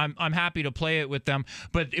game, I'm happy to play it with them.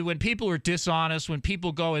 But when people are dishonest, when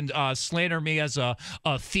people go and slander me as a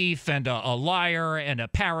thief and a liar and a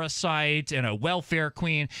parasite and a welfare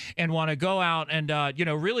queen, and want to go out and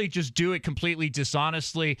really just do it completely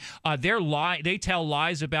dishonestly, they tell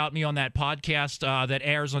lies about me on that podcast that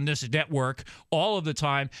airs on this network all of the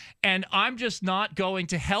time, and I'm just not going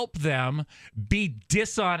to help them be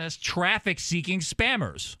dishonest, traffic-seeking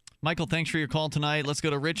spammers. Michael, thanks for your call tonight. Let's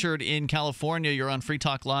go to Richard in California. You're on Free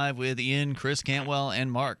Talk Live with Ian, Chris, Cantwell,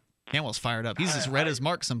 and Mark. Cantwell's fired up. He's as red as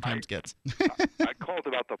Mark sometimes gets. I called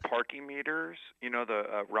about the parking meters,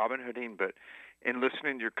 the Robin Hooding, but in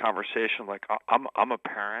listening to your conversation, like I'm a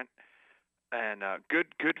parent, and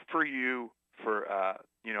good for you for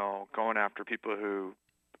going after people who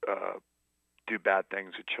do bad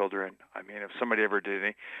things with children. I mean, if somebody ever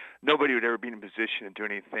did nobody would ever be in a position to do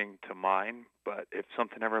anything to mine. But if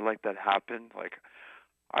something ever like that happened, like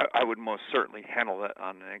I would most certainly handle that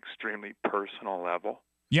on an extremely personal level.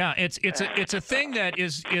 Yeah, it's a thing that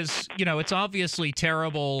is it's obviously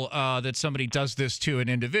terrible that somebody does this to an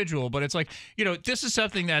individual, but it's like, this is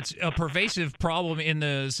something that's a pervasive problem in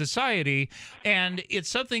the society, and it's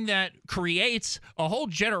something that creates a whole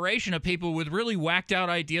generation of people with really whacked out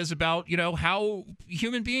ideas about how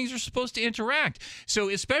human beings are supposed to interact. So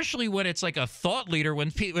especially when it's like a thought leader,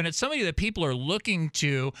 when it's somebody that people are looking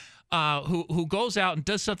to. Who goes out and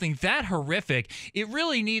does something that horrific, it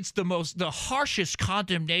really needs the harshest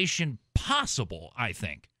condemnation possible, I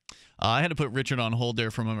think. I had to put Richard on hold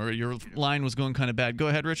there for a moment. Your line was going kind of bad. Go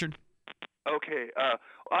ahead, Richard. Okay.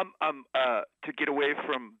 To get away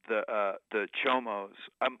from the chomos,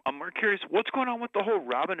 I'm more curious what's going on with the whole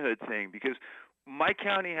Robin Hood thing, because my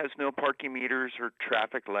county has no parking meters or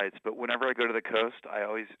traffic lights, but whenever I go to the coast, I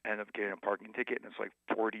always end up getting a parking ticket, and it's like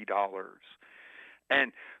 $40.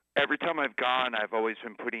 And every time I've gone, I've always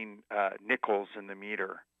been putting nickels in the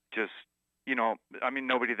meter. Just,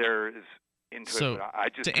 nobody there is into so it. But I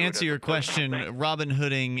just to answer your question, Robin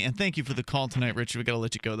Hooding, and thank you for the call tonight, Richard. We got to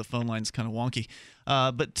let you go. The phone line's kind of wonky.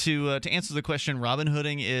 But to answer the question, Robin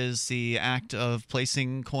Hooding is the act of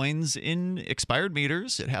placing coins in expired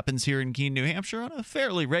meters. It happens here in Keene, New Hampshire on a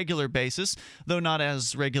fairly regular basis, though not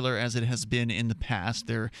as regular as it has been in the past.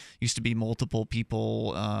 There used to be multiple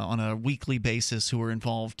people on a weekly basis who were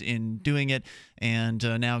involved in doing it, and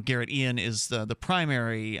now Garrett Ian is the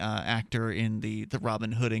primary actor in the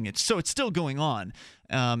Robin Hooding. So it's still going on.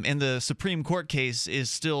 And the Supreme Court case is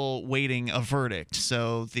still waiting a verdict.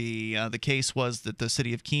 So the case was that the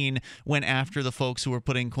city of Keene went after the folks who were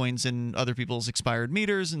putting coins in other people's expired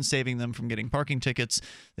meters and saving them from getting parking tickets.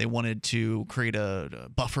 They wanted to create a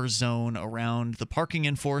buffer zone around the parking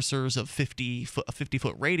enforcers of a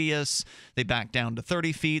 50-foot radius. They backed down to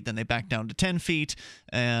 30 feet, then they backed down to 10 feet,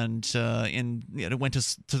 and it went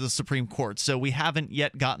to the Supreme Court. So we haven't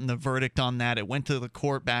yet gotten the verdict on that. It went to the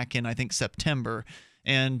court back in, I think, September.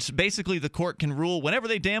 And basically, the court can rule whenever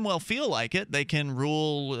they damn well feel like it. They can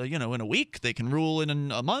rule, in a week. They can rule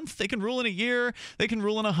in a month. They can rule in a year. They can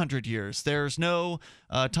rule in 100 years. There's no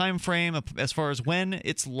time frame as far as when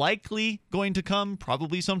it's likely going to come,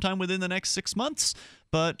 probably sometime within the next 6 months.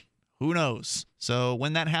 But who knows? So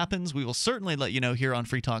when that happens, we will certainly let you know here on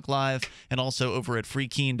Free Talk Live and also over at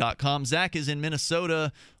freekeen.com. Zach is in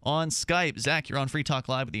Minnesota on Skype. Zach, you're on Free Talk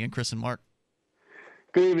Live with Ian, Chris, and Mark.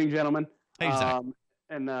 Good evening, gentlemen. Hey, Zach.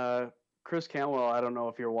 And Chris Cantwell, I don't know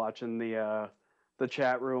if you're watching the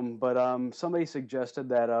chat room, but somebody suggested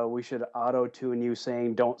that we should auto-tune you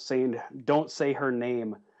saying don't say her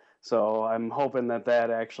name. So I'm hoping that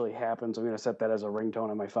actually happens. I'm going to set that as a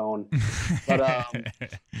ringtone on my phone. But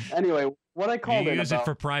anyway, what I called you use it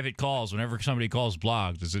for private calls whenever somebody calls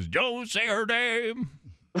blogs. It says, don't say her name.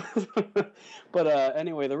 But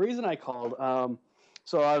anyway, the reason I called,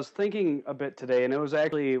 so I was thinking a bit today, and it was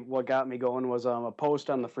actually what got me going was a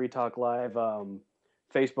post on the Free Talk Live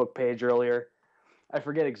Facebook page earlier. I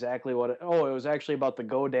forget exactly what it was actually about the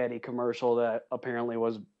GoDaddy commercial that apparently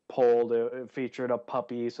was pulled. It featured a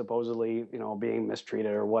puppy supposedly, being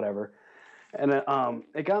mistreated or whatever. And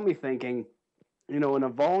it got me thinking, in a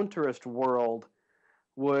voluntarist world,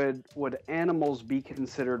 would animals be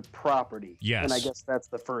considered property? Yes. And I guess that's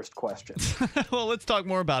the first question. Well, let's talk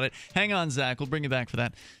more about it. Hang on, Zach. We'll bring you back for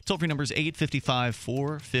that. Toll-free number is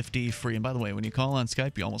 855-450-FREE. And by the way, when you call on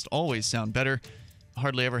Skype, you almost always sound better.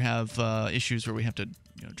 Hardly ever have issues where we have to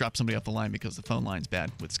drop somebody off the line because the phone line's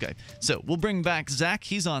bad with Skype. So we'll bring back Zach.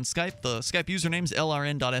 He's on Skype. The Skype username's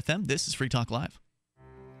LRN.FM. This is Free Talk Live.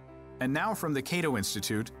 And now from the Cato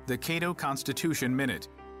Institute, the Cato Constitution Minute.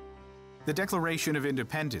 The Declaration of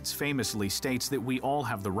Independence famously states that we all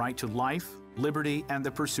have the right to life, liberty, and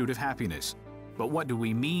the pursuit of happiness. But what do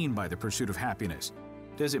we mean by the pursuit of happiness?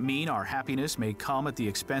 Does it mean our happiness may come at the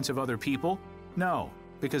expense of other people? No,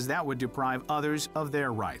 because that would deprive others of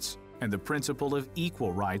their rights. And the principle of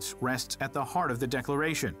equal rights rests at the heart of the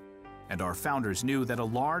Declaration. And our founders knew that a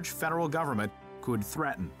large federal government could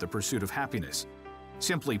threaten the pursuit of happiness.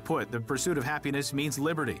 Simply put, the pursuit of happiness means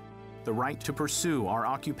liberty, the right to pursue our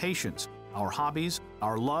occupations, our hobbies,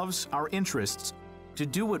 our loves, our interests, to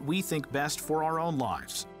do what we think best for our own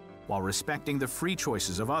lives, while respecting the free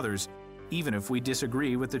choices of others, even if we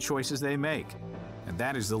disagree with the choices they make. And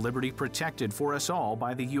that is the liberty protected for us all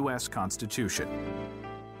by the U.S. Constitution.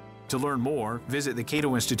 To learn more, visit the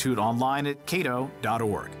Cato Institute online at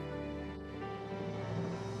cato.org.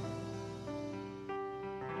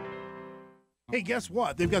 Hey, guess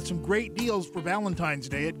what? They've got some great deals for Valentine's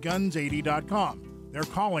Day at guns80.com. They're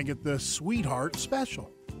calling it the Sweetheart Special.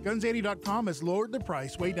 Guns80.com has lowered the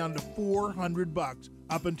price way down to $400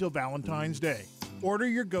 up until Valentine's Day. Order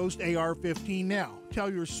your Ghost AR-15 now. Tell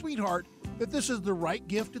your sweetheart that this is the right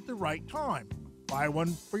gift at the right time. Buy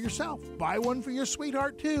one for yourself. Buy one for your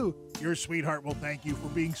sweetheart, too. Your sweetheart will thank you for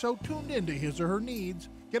being so tuned into his or her needs.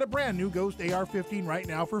 Get a brand new Ghost AR-15 right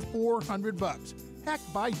now for $400. Heck,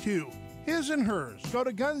 buy two. His and hers. Go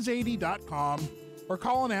to guns80.com or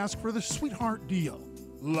call and ask for the sweetheart deal.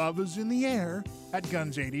 Love is in the air at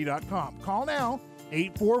guns80.com. Call now,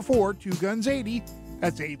 844-2GUNS80.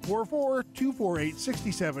 That's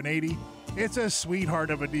 844-248-6780. It's a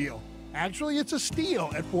sweetheart of a deal. Actually, it's a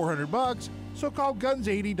steal at $400, so call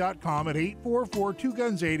guns80.com at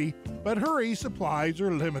 844-2GUNS80. But hurry, supplies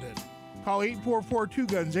are limited. Call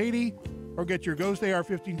 844-2GUNS80 or get your Ghost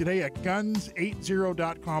AR-15 today at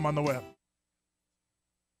guns80.com on the web.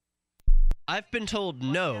 I've been told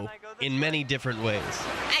no in many different ways.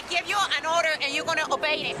 I give you an order and you're going to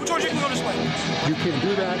obey it. George, you can go this way. You can't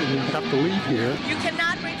do that, and you have to leave here. You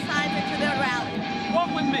cannot bring signs into the rally.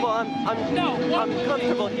 Walk with me. Well, I'm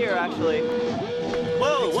comfortable here, actually.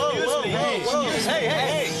 Whoa,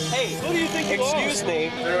 Hey, who do you think you are? Excuse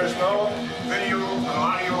me. There is no video and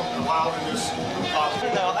audio allowed in this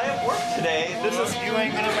office. No, I have work today. You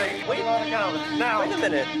ain't gonna make it. Wait a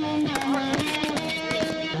minute.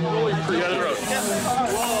 Forget it.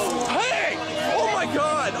 Hey! Oh my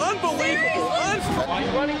God! Unbelievable! Why are you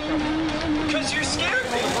running from me? Because you scared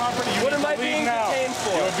me. What am I being detained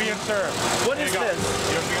for? You're being served. What is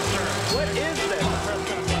this? You're being served. What is this?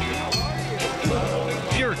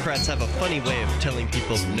 Bureaucrats have a funny way of telling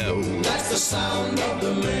people no. That's the sound of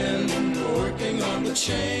the men working on the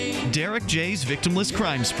chain. Derek J's Victimless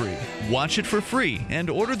Crime Spree. Watch it for free and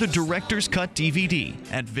order the Director's Cut DVD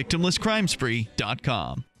at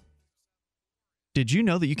victimlesscrimespree.com. Did you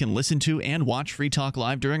know that you can listen to and watch Free Talk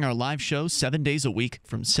Live during our live show 7 days a week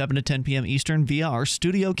from 7 to 10 p.m. Eastern via our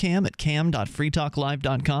studio cam at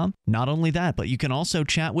cam.freetalklive.com? Not only that, but you can also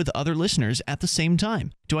chat with other listeners at the same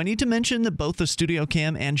time. Do I need to mention that both the studio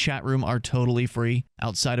cam and chat room are totally free?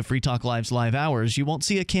 Outside of Free Talk Live's live hours, you won't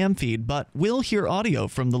see a cam feed, but will hear audio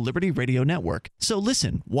from the Liberty Radio Network. So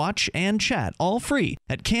listen, watch, and chat all free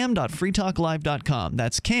at cam.freetalklive.com.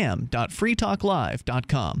 That's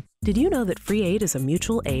cam.freetalklive.com. Did you know that Free Aid is a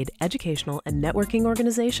mutual aid, educational, and networking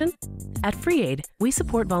organization? At Free Aid, we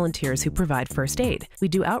support volunteers who provide first aid. We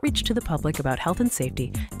do outreach to the public about health and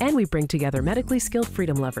safety, and we bring together medically skilled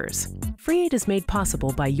freedom lovers. Free Aid is made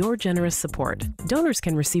possible by your generous support. Donors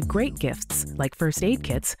can receive great gifts like first aid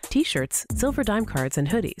kits, t-shirts, silver dime cards, and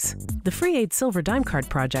hoodies. The Free Aid Silver Dime Card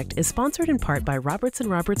Project is sponsored in part by Roberts &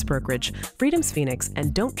 Roberts Brokerage, Freedom's Phoenix,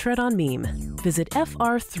 and Don't Tread on Meme. Visit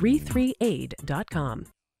fr33aid.com.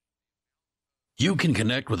 You can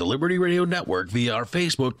connect with the Liberty Radio Network via our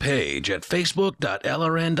Facebook page at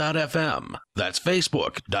facebook.lrn.fm. That's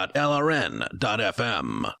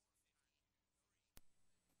facebook.lrn.fm.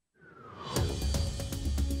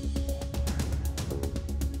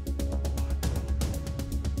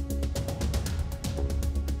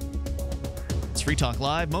 It's Free Talk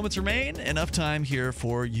Live. Moments remain. Enough time here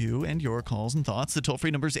for you and your calls and thoughts. The toll-free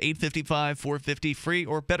number is 855-450-FREE,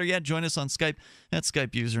 or better yet, join us on Skype at Skype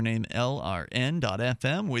username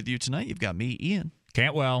LRN.FM. With you tonight, you've got me, Ian.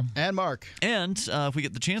 Cantwell. And Mark. And if we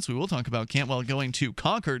get the chance, we will talk about Cantwell going to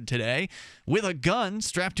Concord today with a gun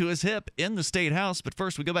strapped to his hip in the State House. But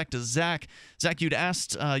first, we go back to Zach. Zach, you'd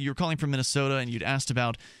asked, you were calling from Minnesota, and you'd asked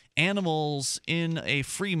about animals in a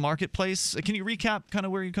free marketplace. Can you recap kind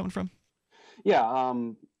of where you're coming from? Yeah,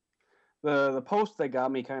 the post that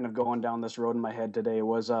got me kind of going down this road in my head today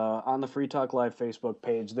was on the Free Talk Live Facebook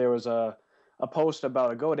page. There was a post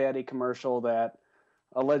about a GoDaddy commercial that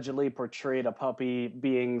allegedly portrayed a puppy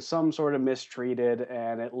being some sort of mistreated,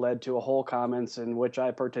 and it led to a whole comments in which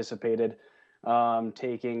I participated,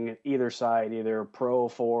 taking either side, either pro,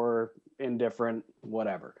 for, indifferent,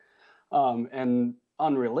 whatever. And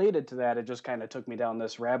unrelated to that, it just kind of took me down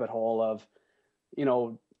this rabbit hole of, you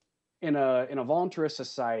know, in a voluntarist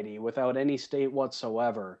society without any state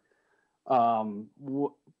whatsoever, are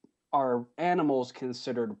animals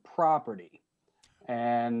considered property?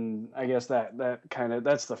 And I guess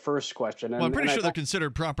that's the first question. Well, I'm pretty sure they're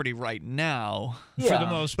considered property right now, yeah, for the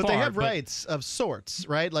most but part. They have rights of sorts,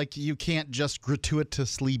 right? Like you can't just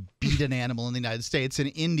gratuitously beat an animal in the United States. In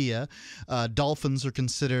India, dolphins are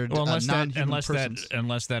considered non-human persons.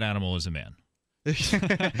 Unless that animal is a man.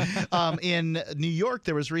 In New York,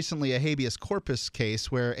 there was recently a habeas corpus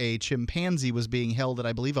case where a chimpanzee was being held at,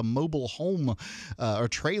 I believe, a mobile home or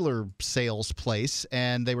trailer sales place,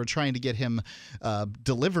 and they were trying to get him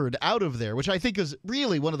delivered out of there, which I think is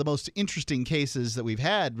really one of the most interesting cases that we've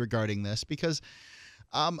had regarding this, because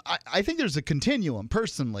I think there's a continuum.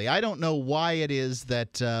 Personally, I don't know why it is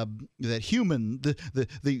that the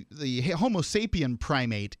Homo sapien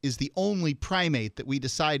primate is the only primate that we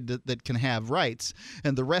decide that can have rights,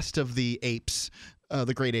 and the rest of the apes,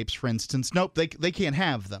 the great apes, for instance, nope, they can't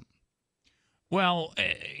have them. Well,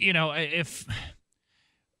 if,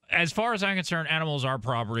 as far as I'm concerned, animals are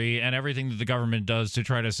property, and everything that the government does to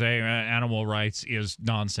try to say animal rights is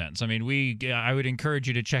nonsense. I mean, I would encourage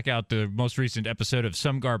you to check out the most recent episode of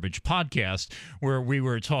Some Garbage Podcast, where we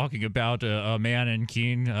were talking about a man in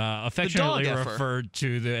Keene affectionately referred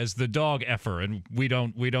to as the dog effer, and we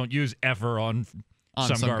don't use effer on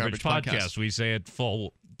Some Garbage Podcast. We say it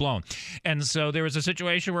full blown. And so there was a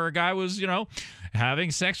situation where a guy was, having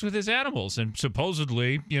sex with his animals, and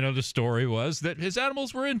supposedly, the story was that his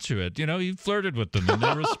animals were into it. He flirted with them and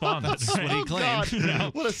they responded. That's what he claimed.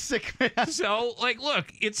 God, what a sick man. So,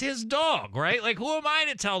 look, it's his dog, right? Who am I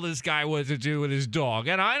to tell this guy what to do with his dog?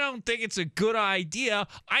 And I don't think it's a good idea.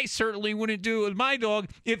 I certainly wouldn't do it with my dog.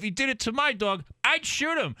 If he did it to my dog, I'd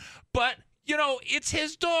shoot him. But it's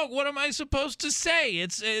his dog. What am I supposed to say?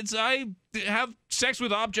 It's I have sex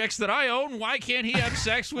with objects that I own. Why can't he have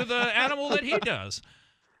sex with an animal that he does?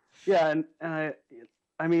 Yeah, and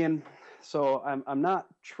I mean, so I'm not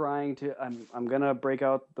trying to. I'm gonna break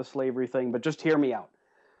out the slavery thing, but just hear me out.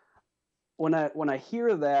 When I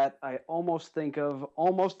hear that, I almost think of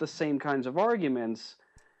almost the same kinds of arguments.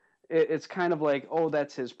 It's kind of like, oh,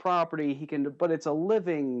 that's his property. He can, but it's a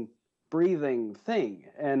living, breathing thing,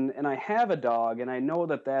 and I have a dog, and I know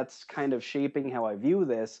that that's kind of shaping how I view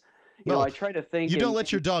this. I try to think. You don't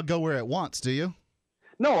let your dog go where it wants, do you?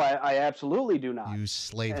 No, I absolutely do not. You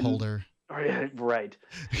slaveholder. Right.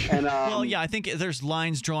 And well, yeah, I think there's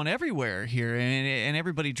lines drawn everywhere here, and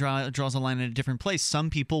everybody draws a line at a different place. Some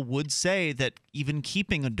people would say that even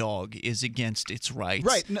keeping a dog is against its rights.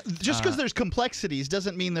 Right. Just because there's complexities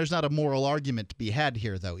doesn't mean there's not a moral argument to be had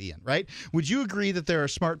here, though, Ian, right? Would you agree that there are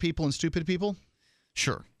smart people and stupid people?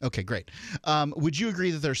 Sure. Okay, great. Would you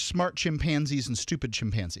agree that there's smart chimpanzees and stupid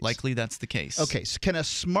chimpanzees? Likely that's the case. Okay, so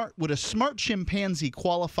would a smart chimpanzee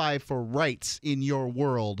qualify for rights in your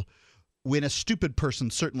world when a stupid person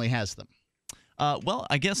certainly has them? Well,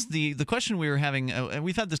 I guess the question we were having,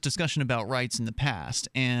 we've had this discussion about rights in the past,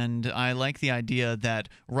 and I like the idea that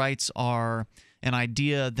rights are an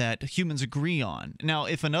idea that humans agree on. Now,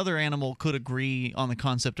 if another animal could agree on the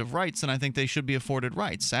concept of rights, then I think they should be afforded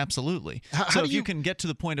rights. Absolutely. So if you can get to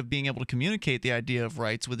the point of being able to communicate the idea of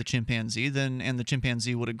rights with a chimpanzee, and the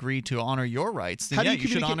chimpanzee would agree to honor your rights, then you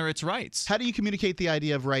should honor its rights. How do you communicate the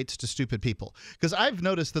idea of rights to stupid people? Because I've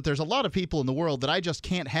noticed that there's a lot of people in the world that I just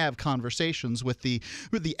can't have conversations with the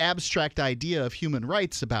abstract idea of human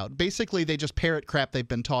rights about. Basically, they just parrot crap they've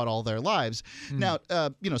been taught all their lives. Now,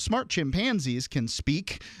 smart chimpanzees can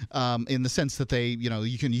speak in the sense that they,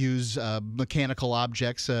 you can use mechanical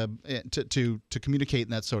objects to communicate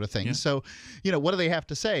and that sort of thing. Yeah. So, what do they have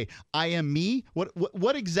to say? I am me.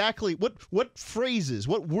 What exactly? What phrases?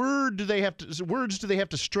 What words do they have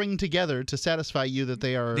to string together to satisfy you that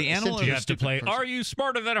they are? The animal you have to play. Person. Are you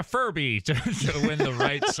smarter than a Furby to win the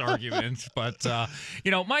rights argument? But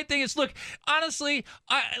my thing is, look, honestly,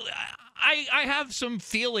 I have some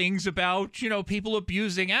feelings about, people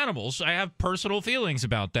abusing animals. I have personal feelings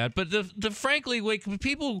about that. But frankly, like, when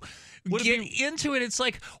people get into it, it's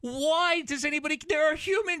like, why does anybody... There are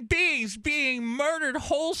human beings being murdered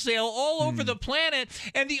wholesale all over the planet,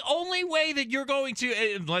 and the only way that you're going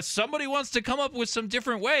to... Unless somebody wants to come up with some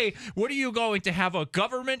different way, what are you going to have a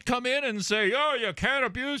government come in and say, oh, you can't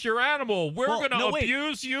abuse your animal. We're going to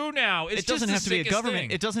abuse you now. It doesn't have to be a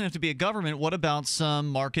government. It doesn't have to be a government. What about some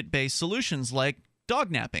market-based solutions like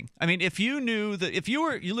dog napping? I mean, if you knew that if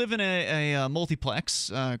you live in a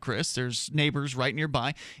multiplex, Chris, there's neighbors right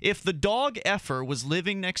nearby. If the dog effer was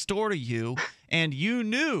living next door to you and you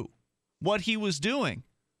knew what he was doing,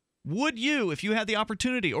 would you, if you had the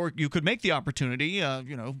opportunity, or you could make the opportunity,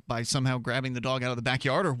 by somehow grabbing the dog out of the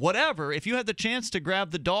backyard or whatever, if you had the chance to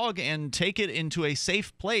grab the dog and take it into a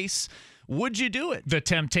safe place, would you do it? The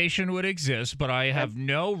temptation would exist, but I have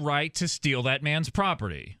no right to steal that man's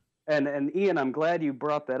property. And Ian, I'm glad you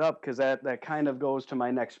brought that up, because that kind of goes to my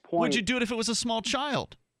next point. Would you do it if it was a small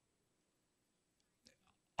child?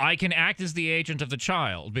 I can act as the agent of the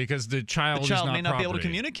child, because the child may not be able to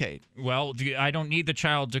communicate. Well, I don't need the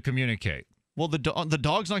child to communicate. Well, the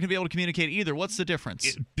dog's not going to be able to communicate either. What's the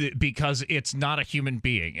difference? Because it's not a human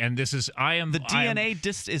being, and the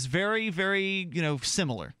DNA is very, very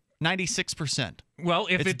similar. 96%. Well,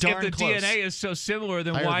 if the close. DNA is so similar,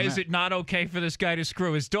 then why is it not okay for this guy to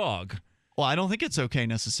screw his dog? Well, I don't think it's okay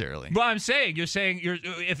necessarily. Well, I'm saying if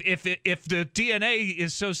the DNA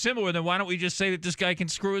is so similar, then why don't we just say that this guy can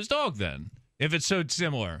screw his dog then? If it's so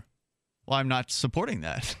similar. Well, I'm not supporting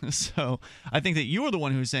that. So I think that you are the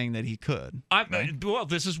one who's saying that he could. Well,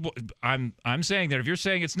 this is what I'm saying, that if you're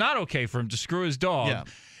saying it's not okay for him to screw his dog,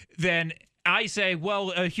 then I say,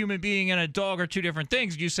 well, a human being and a dog are two different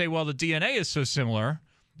things. You say, well, the DNA is so similar.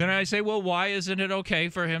 Then I say, well, why isn't it okay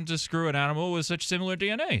for him to screw an animal with such similar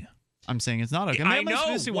DNA? I'm saying it's not okay. I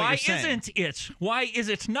know. Why isn't it? Why is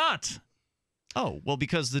it not? Oh, well,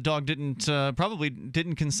 because the dog probably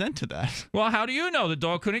didn't consent to that. Well, how do you know the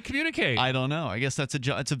dog couldn't communicate? I don't know. I guess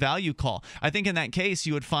it's a value call. I think in that case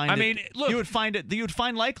you would find. You would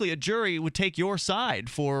find likely a jury would take your side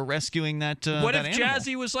for rescuing that. What if animal.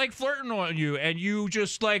 Jazzy was like flirting on you, and you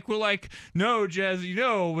just were like, no, Jazzy,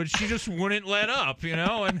 no, but she just wouldn't let up,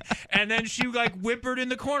 and then she whimpered in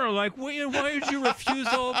the corner like, why did you refuse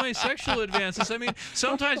all of my sexual advances? I mean,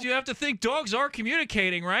 sometimes you have to think dogs are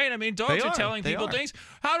communicating, right? I mean, dogs are telling people things.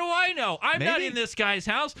 How do I know? I'm not in this guy's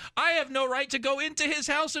house. I have no right to go into his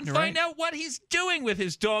house and find out what he's doing with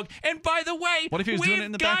his dog. And by the way, what if he was doing it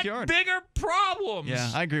in the backyard? Bigger problems.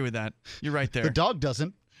 Yeah, I agree with that. You're right there. The dog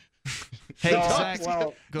doesn't. Hey, exactly.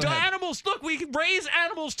 Well, animals, look, we raise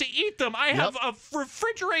animals to eat them. I have a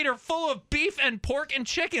refrigerator full of beef and pork and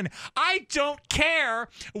chicken. I don't care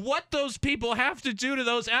what those people have to do to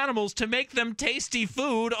those animals to make them tasty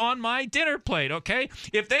food on my dinner plate, okay?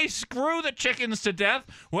 If they screw the chickens to death,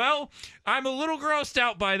 well, I'm a little grossed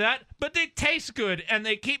out by that, but they taste good, and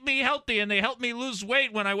they keep me healthy, and they help me lose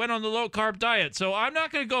weight when I went on the low-carb diet. So I'm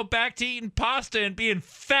not going to go back to eating pasta and being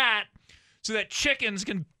fat so that chickens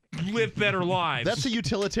can live better lives. That's a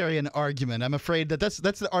utilitarian argument. I'm afraid that's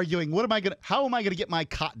the arguing. How am I gonna get my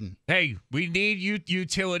cotton? Hey, we need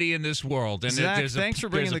utility in this world. And Zach, there's thanks for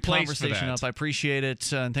bringing the conversation up. I appreciate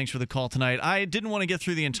it, and thanks for the call tonight. I didn't want to get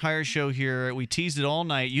through the entire show here. We teased it all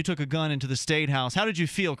night. You took a gun into the State House. How did you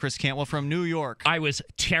feel, Chris Cantwell from New York? I was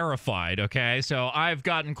terrified. Okay, so I've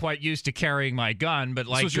gotten quite used to carrying my gun, but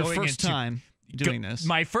like this was your first time doing this.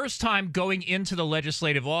 My first time going into the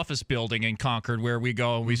legislative office building in Concord, where we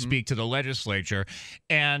go and we speak to the legislature,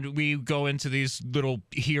 and we go into these little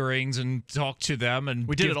hearings and talk to them and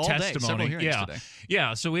we did give it all testimony. day, several hearings today.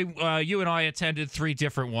 Yeah. So you and I attended 3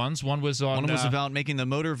 different ones. One was about making the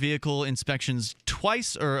motor vehicle inspections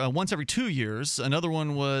twice or once every 2 years. Another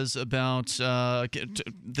one was about this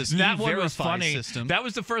that one was funny. System. That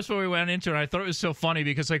was the first one we went into, and I thought it was so funny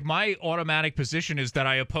because like my automatic position is that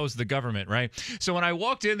I oppose the government, right? So when I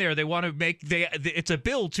walked in there, they want to it's a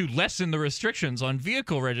bill to lessen the restrictions on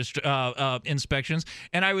vehicle inspections,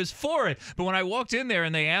 and I was for it. But when I walked in there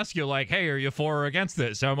and they ask you like, "Hey, are you for or against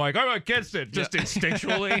this?" I'm like, "I'm against it," just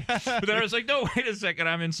instinctually. But then I was like, "No, wait a second,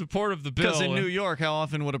 I'm in support of the bill." Because in New York, how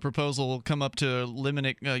often would a proposal come up to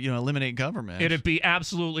eliminate government? It'd be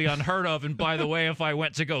absolutely unheard of. And by the way, if I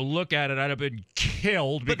went to go look at it, I'd have been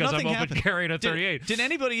killed because I'm open carrying a 38. Did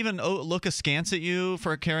anybody even look askance at you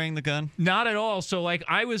for carrying the gun? Not at all. So like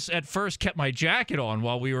I was at first kept my jacket on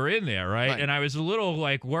while we were in there, right? And I was a little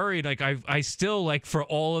like worried. Like I still like for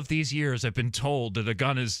all of these years I've been told that a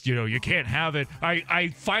gun is, you can't have it.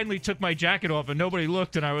 I finally took my jacket off and nobody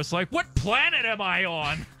looked, and I was like, what planet am I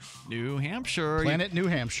on? New Hampshire. Planet New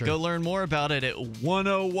Hampshire. Go learn more about it at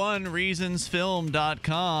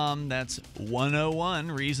 101reasonsfilm.com. That's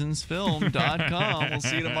 101reasonsfilm.com. We'll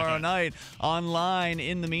see you tomorrow night online.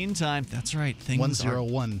 In the meantime, that's right.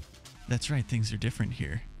 101. That's right. Things are different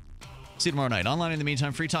here. See you tomorrow night online. In the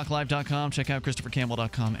meantime, freetalklive.com. Check out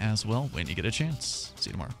ChristopherCampbell.com as well when you get a chance. See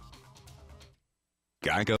you tomorrow.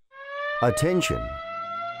 Geico. Attention.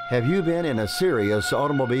 Have you been in a serious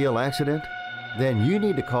automobile accident? Then you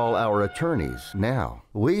need to call our attorneys now.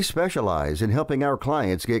 We specialize in helping our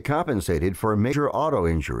clients get compensated for major auto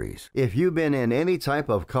injuries. If you've been in any type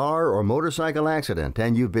of car or motorcycle accident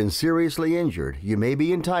and you've been seriously injured, you may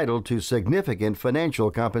be entitled to significant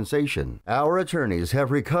financial compensation. Our attorneys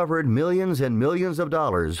have recovered millions and millions of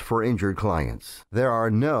dollars for injured clients. There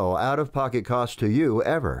are no out-of-pocket costs to you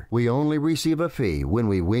ever. We only receive a fee when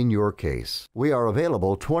we win your case. We are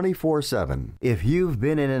available 24/7. If you've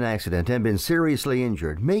been in an accident and been seriously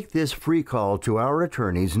injured, make this free call to our attorneys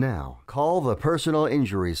now. Call the Personal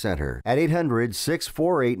Injury Center at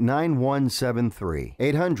 800-648-9173.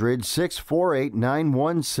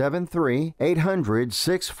 800-648-9173.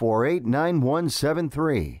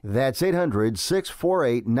 800-648-9173. That's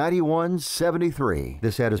 800-648-9173.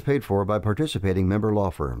 This ad is paid for by participating member law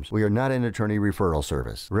firms. We are not an attorney referral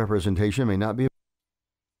service. Representation may not be.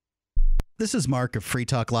 This is Mark of Free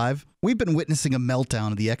Talk Live. We've been witnessing a meltdown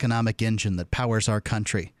of the economic engine that powers our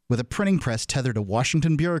country. With a printing press tethered to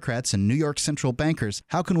Washington bureaucrats and New York central bankers,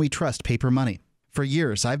 how can we trust paper money? For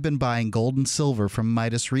years, I've been buying gold and silver from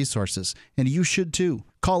Midas Resources, and you should too.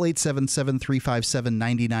 Call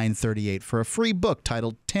 877-357-9938 for a free book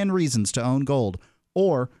titled 10 Reasons to Own Gold,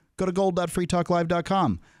 or go to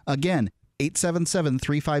gold.freetalklive.com. Again,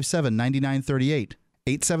 877-357-9938.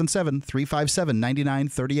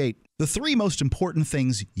 877-357-9938. The 3 most important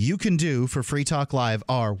things you can do for Free Talk Live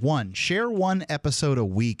are: 1. Share 1 episode a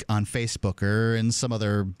week on Facebook or in some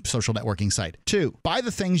other social networking site. 2. Buy the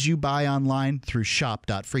things you buy online through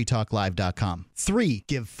shop.freetalklive.com. 3.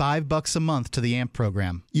 Give $5 a month to the AMP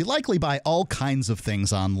program. You likely buy all kinds of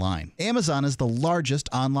things online. Amazon is the largest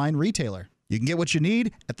online retailer. You can get what you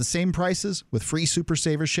need at the same prices with free Super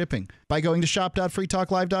Saver shipping by going to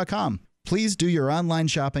shop.freetalklive.com. Please do your online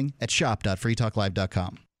shopping at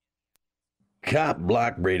shop.freetalklive.com. Cop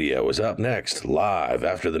Block Radio is up next, live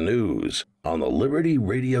after the news on the Liberty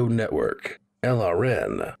Radio Network,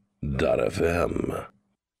 LRN.FM.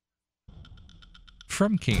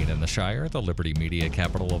 From Keene in the Shire, the Liberty Media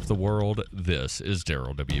capital of the world, this is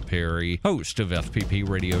Daryl W. Perry, host of FPP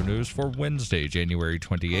Radio News for Wednesday, January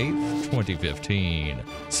 28th, 2015.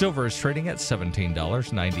 Silver is trading at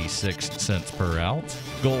 $17.96 per ounce.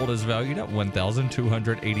 Gold is valued at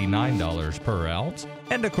 $1,289 per ounce.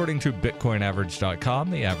 And according to BitcoinAverage.com,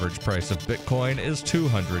 the average price of Bitcoin is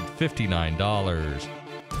 $259.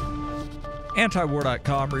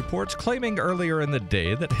 Antiwar.com reports claiming earlier in the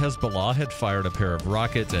day that Hezbollah had fired a pair of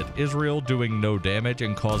rockets at Israel, doing no damage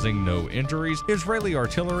and causing no injuries. Israeli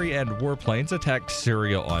artillery and warplanes attacked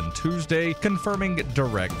Syria on Tuesday, confirming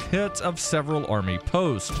direct hits of several army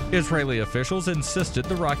posts. Israeli officials insisted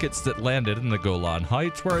the rockets that landed in the Golan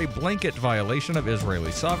Heights were a blanket violation of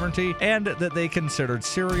Israeli sovereignty and that they considered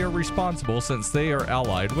Syria responsible since they are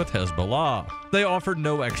allied with Hezbollah. They offered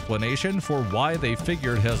no explanation for why they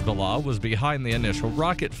figured Hezbollah was behind the initial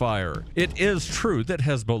rocket fire. It is true that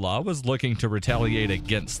Hezbollah was looking to retaliate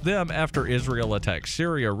against them after Israel attacked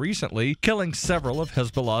Syria recently, killing several of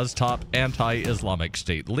Hezbollah's top anti-Islamic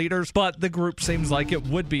State leaders, but the group seems like it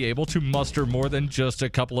would be able to muster more than just a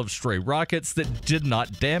couple of stray rockets that did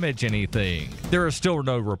not damage anything. There are still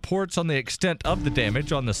no reports on the extent of the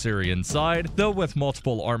damage on the Syrian side, though with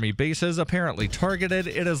multiple army bases apparently targeted,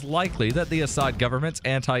 it is likely that the Assad government's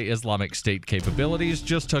anti-Islamic State capabilities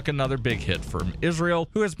just took another big hit from Israel,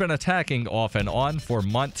 who has been attacking off and on for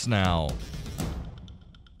months now.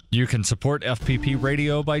 You can support FPP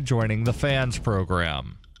Radio by joining the Fans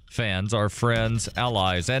program. Fans are friends,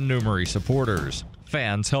 allies, and numerary supporters.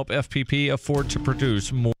 Fans help FPP afford to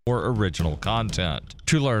produce more original content.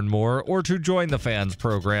 To learn more or to join the Fans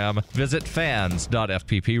program, visit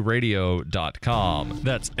fans.fppradio.com.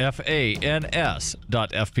 That's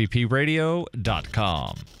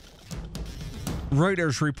fans.fppradio.com.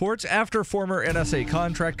 Reuters reports after former NSA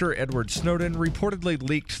contractor Edward Snowden reportedly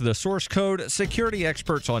leaked the source code, security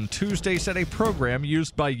experts on Tuesday said a program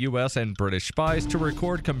used by U.S. and British spies to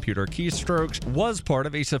record computer keystrokes was part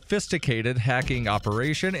of a sophisticated hacking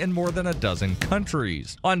operation in more than a dozen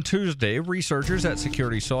countries. On Tuesday, researchers at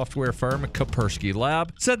security software firm Kaspersky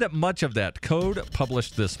Lab said that much of that code,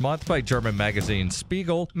 published this month by German magazine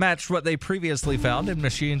Spiegel, matched what they previously found in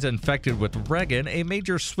machines infected with Regan, a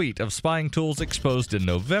major suite of spying tools exposed in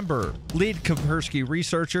November. Lead Kaspersky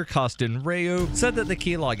researcher Kostin Reu said that the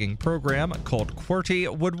keylogging program, called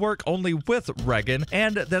QWERTY, would work only with Regan,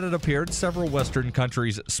 and that it appeared several Western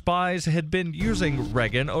countries' spies had been using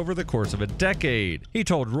Regan over the course of a decade. He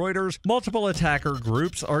told Reuters, multiple attacker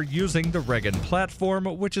groups are using the Regan platform,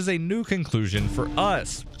 which is a new conclusion for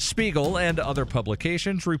us. Spiegel and other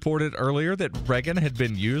publications reported earlier that Regan had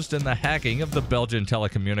been used in the hacking of the Belgian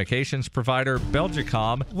telecommunications provider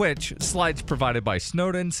Belgacom, which slides provided by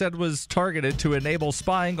Snowden said was targeted to enable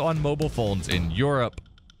spying on mobile phones in Europe.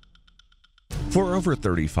 For over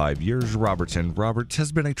 35 years, Robertson Roberts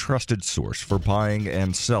has been a trusted source for buying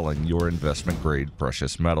and selling your investment-grade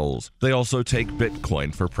precious metals. They also take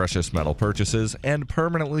Bitcoin for precious metal purchases and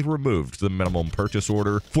permanently removed the minimum purchase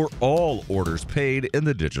order for all orders paid in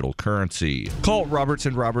the digital currency. Call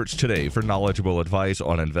Robertson Roberts today for knowledgeable advice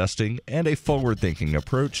on investing and a forward-thinking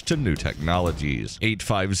approach to new technologies.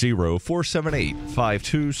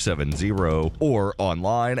 850-478-5270 or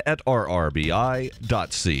online at rrbi.co.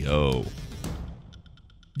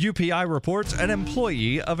 UPI reports an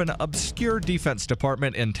employee of an obscure Defense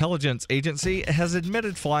Department intelligence agency has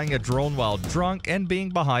admitted flying a drone while drunk and being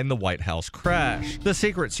behind the White House crash. The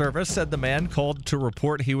Secret Service said the man called to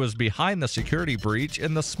report he was behind the security breach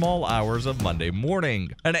in the small hours of Monday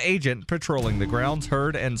morning. An agent patrolling the grounds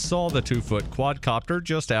heard and saw the 2-foot quadcopter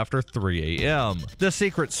just after 3 a.m. The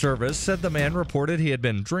Secret Service said the man reported he had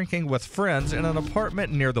been drinking with friends in an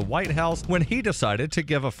apartment near the White House when he decided to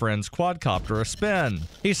give a friend's quadcopter a spin.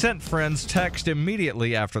 He sent friends text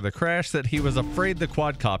immediately after the crash that he was afraid the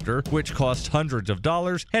quadcopter, which cost hundreds of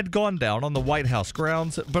dollars, had gone down on the White House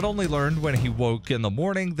grounds, but only learned when he woke in the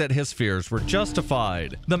morning that his fears were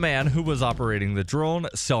justified. The man who was operating the drone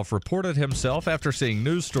self-reported himself after seeing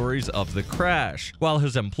news stories of the crash. While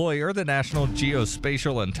his employer, the National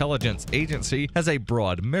Geospatial Intelligence Agency, has a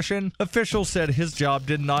broad mission, officials said his job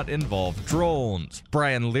did not involve drones.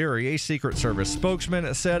 Brian Leary, a Secret Service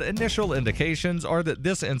spokesman, said initial indications are that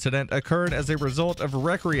this incident occurred as a result of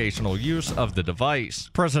recreational use of the device.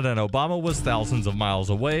 President Obama was thousands of miles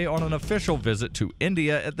away on an official visit to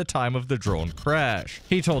India at the time of the drone crash.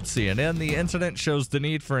 He told CNN the incident shows the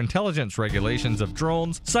need for intelligence regulations of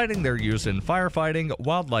drones, citing their use in firefighting,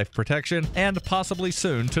 wildlife protection, and possibly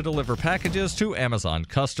soon to deliver packages to Amazon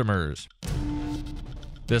customers.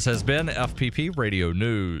 This has been FPP Radio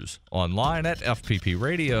News, online at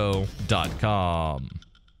fppradio.com.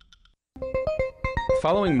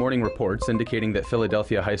 Following morning reports indicating that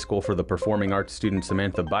Philadelphia High School for the Performing Arts student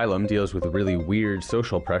Samantha Bylum deals with really weird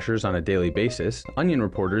social pressures on a daily basis, Onion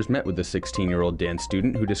reporters met with the 16-year-old dance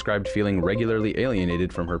student who described feeling regularly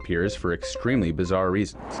alienated from her peers for extremely bizarre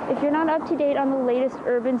reasons. If you're not up to date on the latest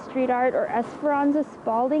urban street art or Esperanza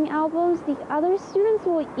Spalding albums, the other students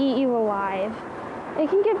will eat you alive. It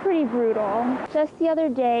can get pretty brutal. Just the other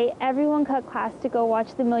day, everyone cut class to go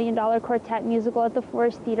watch the $1 Million Quartet musical at the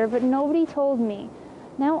Forest Theater, but nobody told me.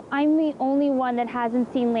 Now I'm the only one that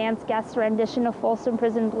hasn't seen Lance Guest's rendition of Folsom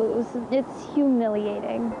Prison Blues. It's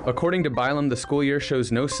humiliating. According to Bylum, the school year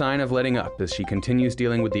shows no sign of letting up as she continues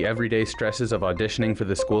dealing with the everyday stresses of auditioning for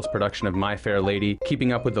the school's production of My Fair Lady,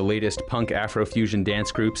 keeping up with the latest punk Afrofusion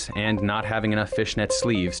dance groups, and not having enough fishnet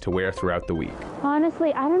sleeves to wear throughout the week.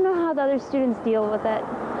 Honestly, I don't know how the other students deal with it.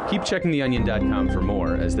 Keep checking theonion.com for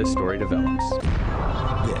more as this story develops.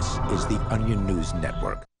 This is the Onion News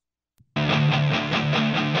Network.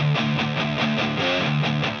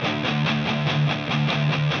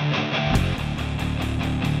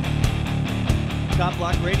 Cop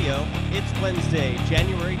Block Radio. It's Wednesday,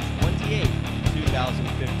 January 28th,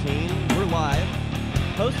 2015. We're live,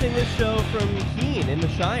 hosting this show from Keene in the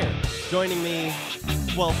Shire. Joining me,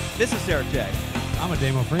 well, this is Derek J. I'm a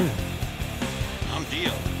Damo Freeman. I'm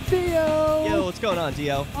Dio. Dio! Yo, what's going on,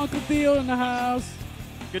 Dio? Uncle Dio in the house.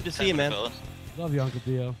 Good to see you, man. Love you, Uncle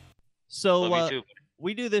Dio. So, Love you too.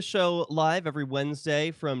 we do this show live every Wednesday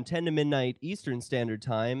from 10 to midnight Eastern Standard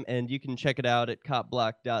Time, and you can check it out at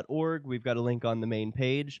copblock.org. We've got a link on the main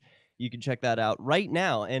page. You can check that out right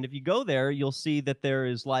now. And if you go there, you'll see that there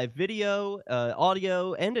is live video,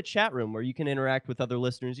 audio, and a chat room where you can interact with other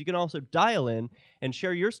listeners. You can also dial in and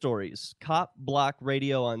share your stories. Cop Block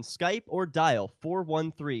Radio on Skype or dial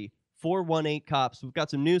 413-418-COPS. We've got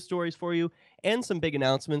some news stories for you and some big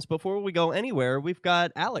announcements. Before we go anywhere, we've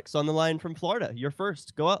got Alex on the line from Florida. You're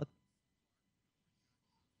first. Go out.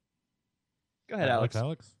 Go ahead, Alex.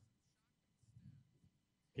 Alex.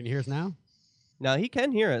 Can you hear us now? Now he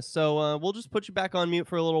can hear us, so we'll just put you back on mute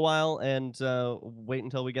for a little while and wait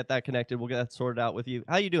until we get that connected. We'll get that sorted out with you.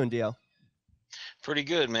 How you doing, Dio? Pretty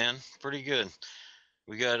good, man. Pretty good.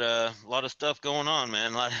 We got a lot of stuff going on,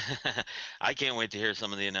 man. I can't wait to hear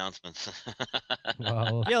some of the announcements.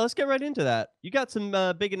 Well, yeah, let's get right into that. You got some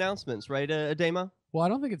big announcements, right, Adema? Well, I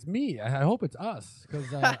don't think it's me. I hope it's us, because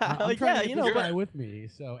I'm trying to get this guy with me.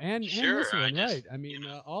 So and this one, right? I mean,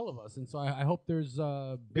 all of us. And so I hope there's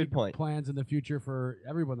big plans in the future for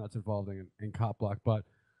everyone that's involved in Cop Block. But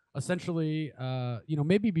essentially,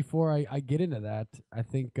 maybe before I get into that, I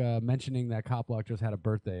think mentioning that Cop Block just had a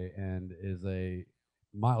birthday and is a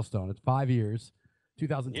milestone. It's 5 years,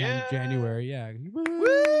 2010 January. Yeah. Woo!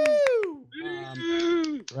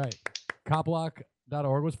 Right.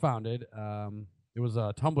 Copblock.org was founded. It was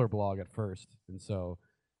a Tumblr blog at first, and so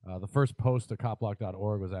the first post to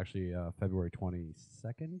copblock.org was actually February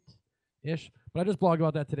 22nd-ish. But I just blogged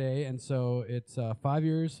about that today, and so it's 5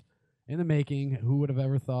 years in the making. Who would have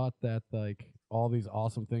ever thought that like all these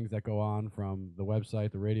awesome things that go on from the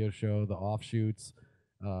website, the radio show, the offshoots,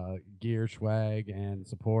 gear, swag, and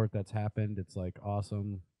support that's happened. It's like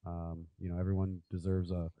awesome. Everyone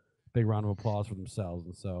deserves a big round of applause for themselves.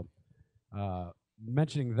 And so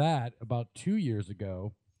mentioning that, about 2 years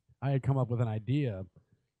ago, I had come up with an idea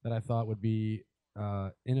that I thought would be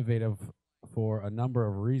innovative for a number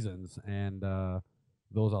of reasons, and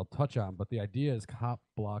those I'll touch on. But the idea is Cop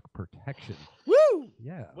Block Protection. Woo!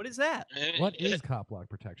 Yeah. What is that? What is Cop Block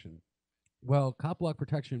Protection? Well, Cop Block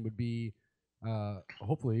Protection would be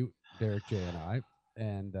hopefully Derek J and I,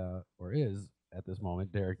 and or is at this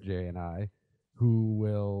moment Derek J and I, who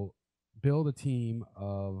will build a team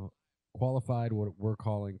of qualified, what we're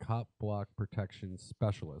calling Cop Block Protection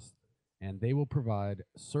Specialists, and they will provide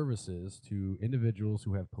services to individuals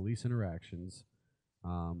who have police interactions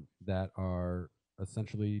that are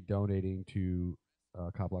essentially donating to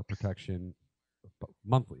Cop Block Protection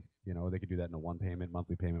monthly. They could do that in a one payment,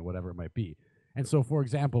 monthly payment, whatever it might be. And so, for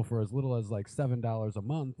example, for as little as like $7 a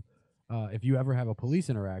month, if you ever have a police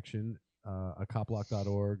interaction, a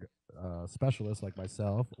copblock.org specialist like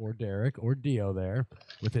myself or Derek or Dio there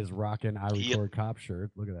with his rockin' I Record Cop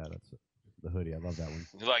shirt. Look at that. That's the hoodie. I love that one.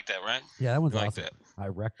 You like that, right? Yeah, that one's like awesome. That. I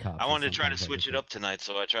wreck cops. I wanted to try to switch it up tonight,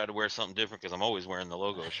 so I tried to wear something different because I'm always wearing the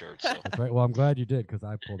logo shirt. So. That's right. Well, I'm glad you did because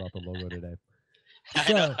I pulled out the logo today.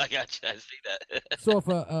 I know. I got you. I see that. So if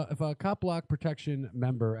a Cop Block Protection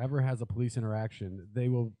member ever has a police interaction, they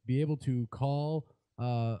will be able to call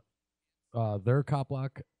their Cop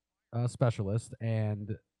Block specialist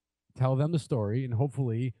and tell them the story, and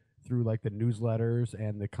hopefully through like the newsletters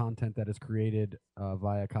and the content that is created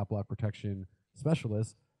via Cop Block Protection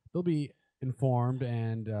specialists, they'll be informed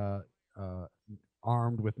and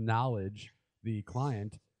armed with knowledge, the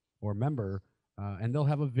client or member, and they'll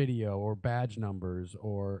have a video or badge numbers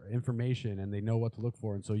or information, and they know what to look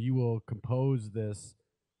for. And so you will compose this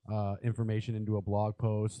information into a blog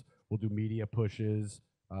post. We'll do media pushes,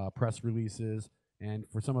 press releases, And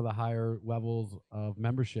for some of the higher levels of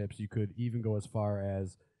memberships, you could even go as far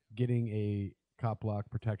as getting a cop block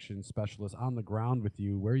protection specialist on the ground with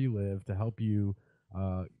you where you live to help you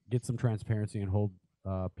get some transparency and hold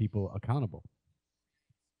people accountable.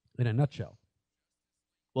 In a nutshell.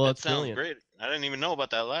 Well, that sounds great. I didn't even know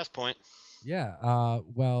about that last point. Yeah.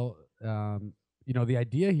 The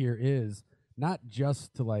idea here is not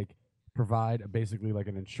just to like provide basically like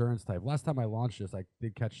an insurance type. Last time I launched this, I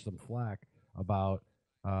did catch some flack about,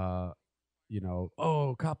 cop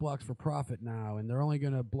blocks for profit now, and they're only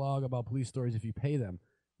going to blog about police stories if you pay them.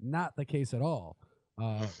 Not the case at all.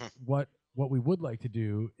 What we would like to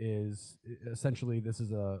do is essentially this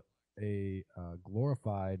is a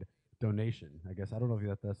glorified donation. I guess I don't know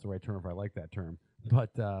if that's the right term, if I like that term, but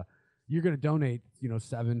you're going to donate,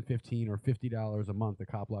 $7, $15, or $50 a month to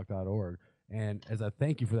copblock.org. And as a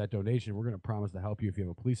thank you for that donation, we're going to promise to help you if you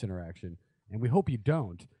have a police interaction. And we hope you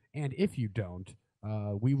don't. And if you don't,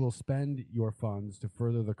 we will spend your funds to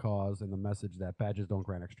further the cause and the message that badges don't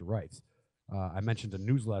grant extra rights. I mentioned a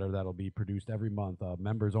newsletter that'll be produced every month, a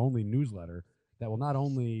members-only newsletter that will not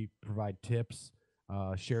only provide tips,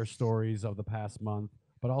 share stories of the past month,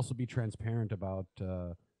 but also be transparent about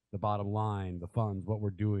the bottom line, the funds, what we're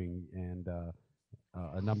doing, and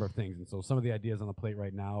a number of things. And so some of the ideas on the plate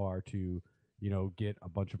right now are to, get a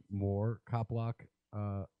bunch of more cop block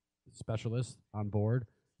specialists on board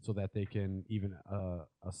so that they can even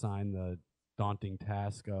assign the daunting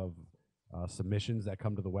task of submissions that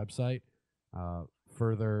come to the website,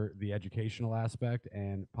 further the educational aspect,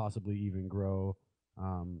 and possibly even grow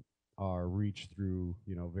our reach through,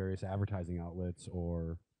 various advertising outlets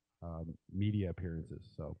or media appearances.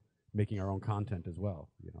 So making our own content as well,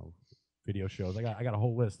 video shows. I got a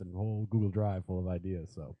whole list and a whole Google Drive full of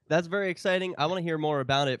ideas. So that's very exciting. I want to hear more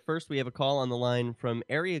about it. First, we have a call on the line from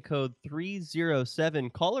area code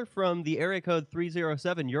 307. Caller from the area code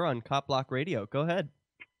 307. You're on Cop Block Radio. Go ahead.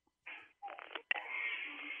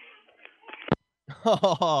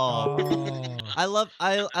 Oh. I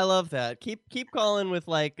love that. Keep calling with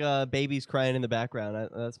like babies crying in the background.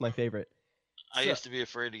 That's my favorite. I used to be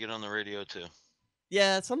afraid to get on the radio too.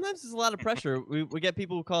 Yeah, sometimes there's a lot of pressure. We get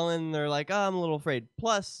people who call in and they're like, I'm a little afraid.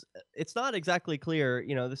 Plus, it's not exactly clear.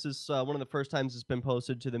 This is one of the first times it's been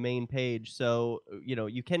posted to the main page. So,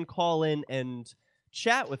 you can call in and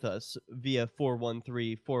chat with us via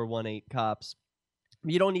 413-418-COPS.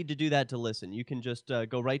 You don't need to do that to listen. You can just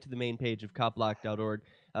go right to the main page of copblock.org,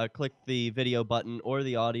 click the video button or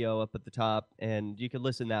the audio up at the top, and you can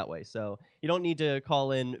listen that way. So you don't need to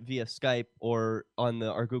call in via Skype or on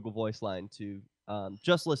our Google Voice line to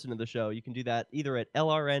just listen to the show. You can do that either at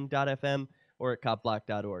lrn.fm or at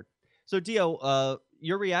copblock.org. So Dio,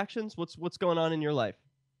 your reactions? What's going on in your life?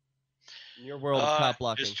 In your world of cop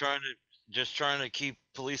blocking? Just trying to keep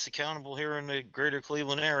police accountable here in the greater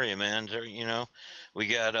Cleveland area, man. We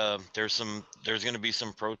got there's going to be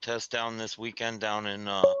some protests down this weekend down in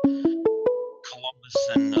Columbus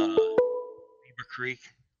and Beaver Creek,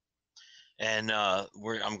 and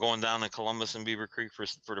I'm going down to Columbus and Beaver Creek for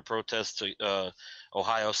the protest.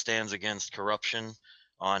 Ohio stands against corruption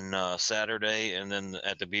on Saturday, and then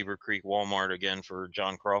at the Beaver Creek Walmart again for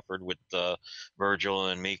John Crawford with Virgil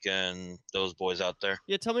and Mika and those boys out there.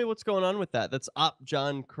 Yeah, tell me what's going on with that. That's Op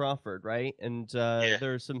John Crawford, right? And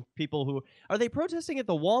there's some people who are they protesting at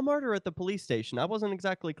the Walmart or at the police station? I wasn't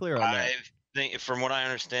exactly clear on that. I think, from what I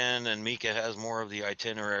understand, and Mika has more of the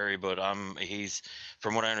itinerary, but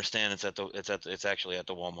from what I understand, it's actually at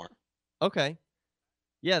the Walmart. Okay.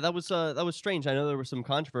 Yeah, that was strange. I know there was some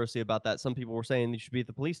controversy about that. Some people were saying they should be at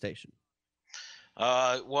the police station.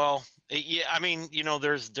 Well, yeah, I mean,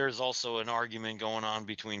 there's also an argument going on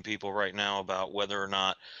between people right now about whether or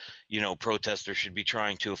not, protesters should be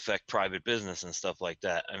trying to affect private business and stuff like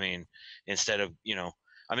that. I mean, instead of,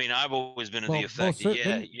 I've always been in the effect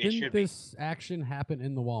that, didn't this action happen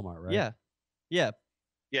in the Walmart, right? Yeah. Yeah.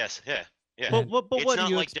 Yes, yeah. But what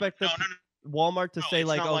do you expect Walmart to say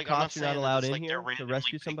cops are not allowed in here to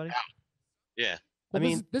rescue somebody? Yeah. Well, I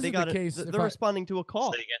mean, this is the case. They're responding to a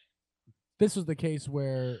call. This was the case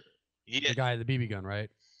where the guy had the BB gun, right?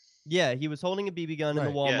 Yeah, he was holding a BB gun in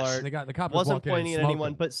the Walmart. Yes. The cop wasn't pointing at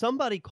anyone, but somebody